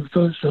 miles from the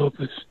post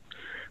office,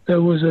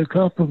 there was a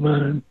copper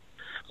mine,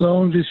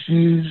 long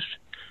disused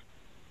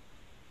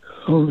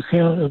on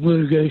account of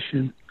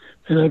litigation,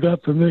 and I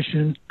got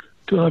permission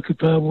to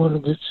occupy one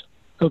of its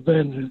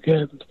abandoned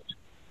cabins.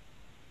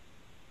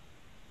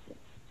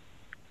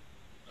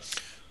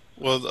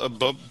 Well,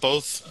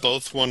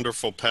 both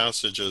wonderful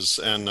passages,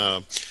 and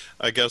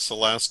I guess the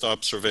last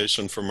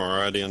observation from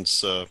our audience,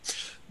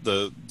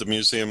 the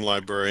museum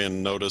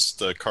librarian noticed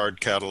the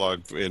card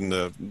catalog in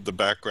the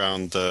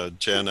background,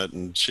 Janet,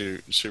 and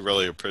she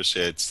really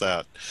appreciates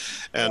that,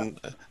 and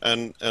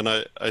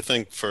I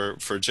think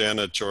for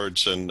Janet,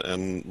 George,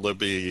 and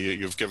Libby,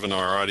 you've given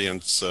our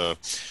audience a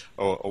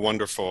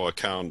wonderful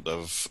account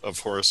of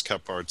Horace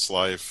Kephart's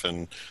life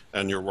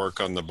and your work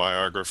on the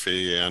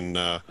biography and.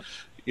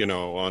 You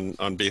know,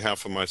 on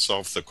behalf of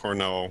myself, the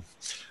Cornell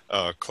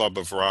Club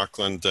of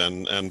Rockland,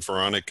 and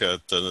Veronica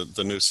at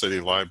the New City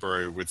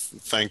Library, we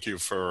thank you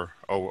for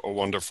a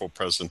wonderful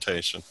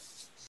presentation.